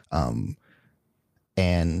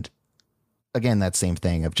 And again, that same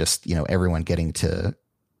thing of just, everyone getting to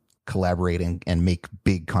collaborate and make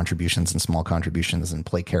big contributions and small contributions and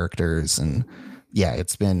play characters. And yeah,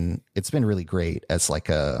 it's been really great as like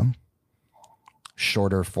a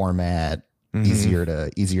shorter format, easier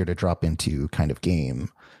to drop into kind of game.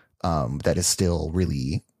 That is still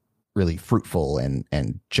really, really fruitful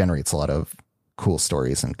and generates a lot of cool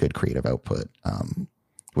stories and good creative output,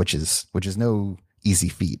 which is no easy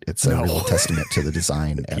feat. It's a real testament to the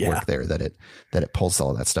design at work there that it pulls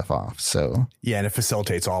all that stuff off. So yeah, and it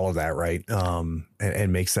facilitates all of that, right?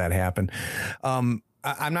 And makes that happen. I'm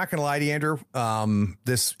not going to lie to you, Andrew.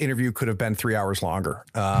 This interview could have been 3 hours longer.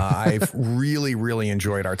 I've really, really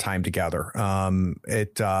enjoyed our time together.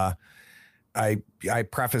 I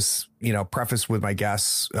preface with my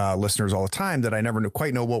guests, listeners all the time, that I never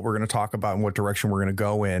quite know what we're going to talk about and what direction we're going to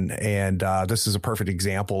go in. And this is a perfect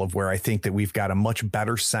example of where I think that we've got a much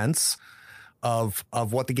better sense of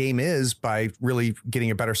what the game is by really getting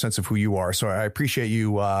a better sense of who you are. So I appreciate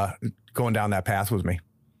you going down that path with me.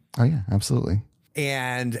 Oh, yeah, absolutely.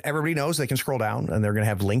 And everybody knows they can scroll down and they're going to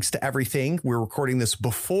have links to everything. We're recording this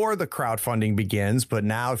before the crowdfunding begins, but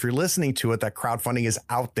now if you're listening to it, that crowdfunding is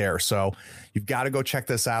out there. So you've got to go check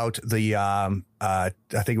this out. I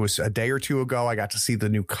think it was a day or two ago, I got to see the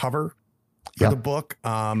new cover for the book.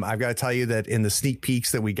 I've got to tell you that in the sneak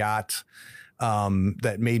peeks that we got,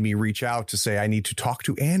 that made me reach out to say, I need to talk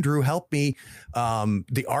to Andrew, help me.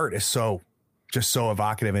 The art is just so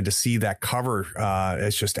evocative, and to see that cover,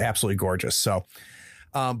 it's just absolutely gorgeous. So,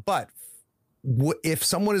 but if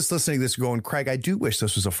someone is listening to this going, Craig, I do wish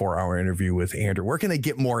this was a 4-hour interview with Andrew. Where can they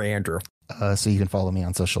get more Andrew? So you can follow me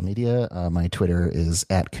on social media. My Twitter is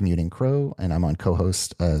 @CommutingCrow, and I'm on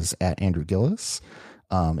co-host as @Andrew Gillis.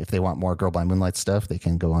 If they want more Girl by Moonlight stuff, they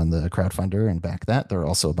can go on the crowdfunder and back that. There are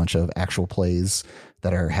also a bunch of actual plays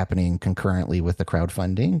that are happening concurrently with the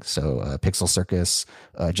crowdfunding. So Pixel Circus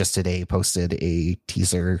just today posted a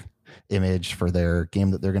teaser image for their game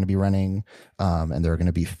that they're going to be running. And there are going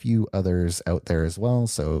to be a few others out there as well.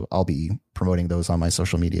 So I'll be promoting those on my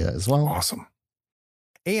social media as well. Awesome.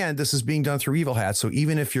 And this is being done through Evil Hat. So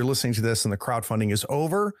even if you're listening to this and the crowdfunding is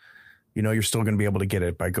over, you're still going to be able to get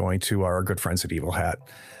it by going to our good friends at Evil Hat.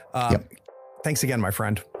 Thanks again, my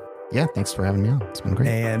friend. Yeah, thanks for having me on. It's been great.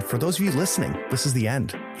 And for those of you listening, this is the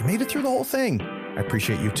end. You made it through the whole thing. I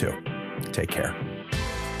appreciate you too. Take care.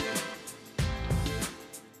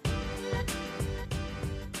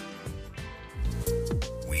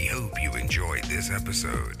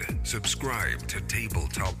 episode, subscribe to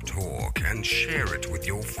Tabletop Talk and share it with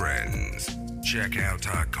your friends. Check out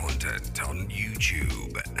our content on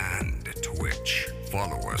YouTube and Twitch.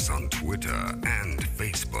 Follow us on Twitter and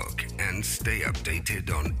Facebook and stay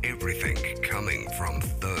updated on everything coming from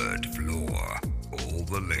Third Floor. All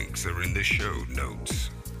the links are in the show notes.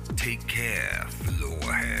 Take care,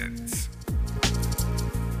 floorheads.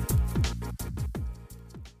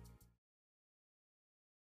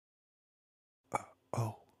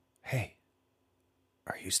 Oh, hey.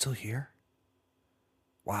 Are you still here?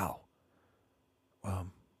 Wow.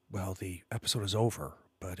 Well, the episode is over,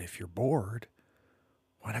 but if you're bored,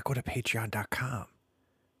 why not go to patreon.com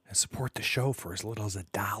and support the show for as little as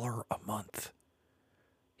 $1 a month?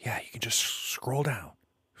 Yeah, you can just scroll down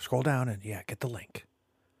and get the link.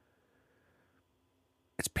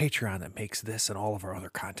 It's Patreon that makes this and all of our other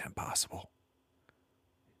content possible.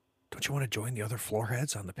 Don't you want to join the other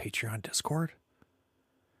floorheads on the Patreon Discord?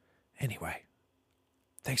 Anyway,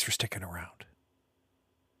 thanks for sticking around.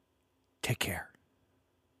 Take care.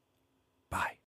 Bye.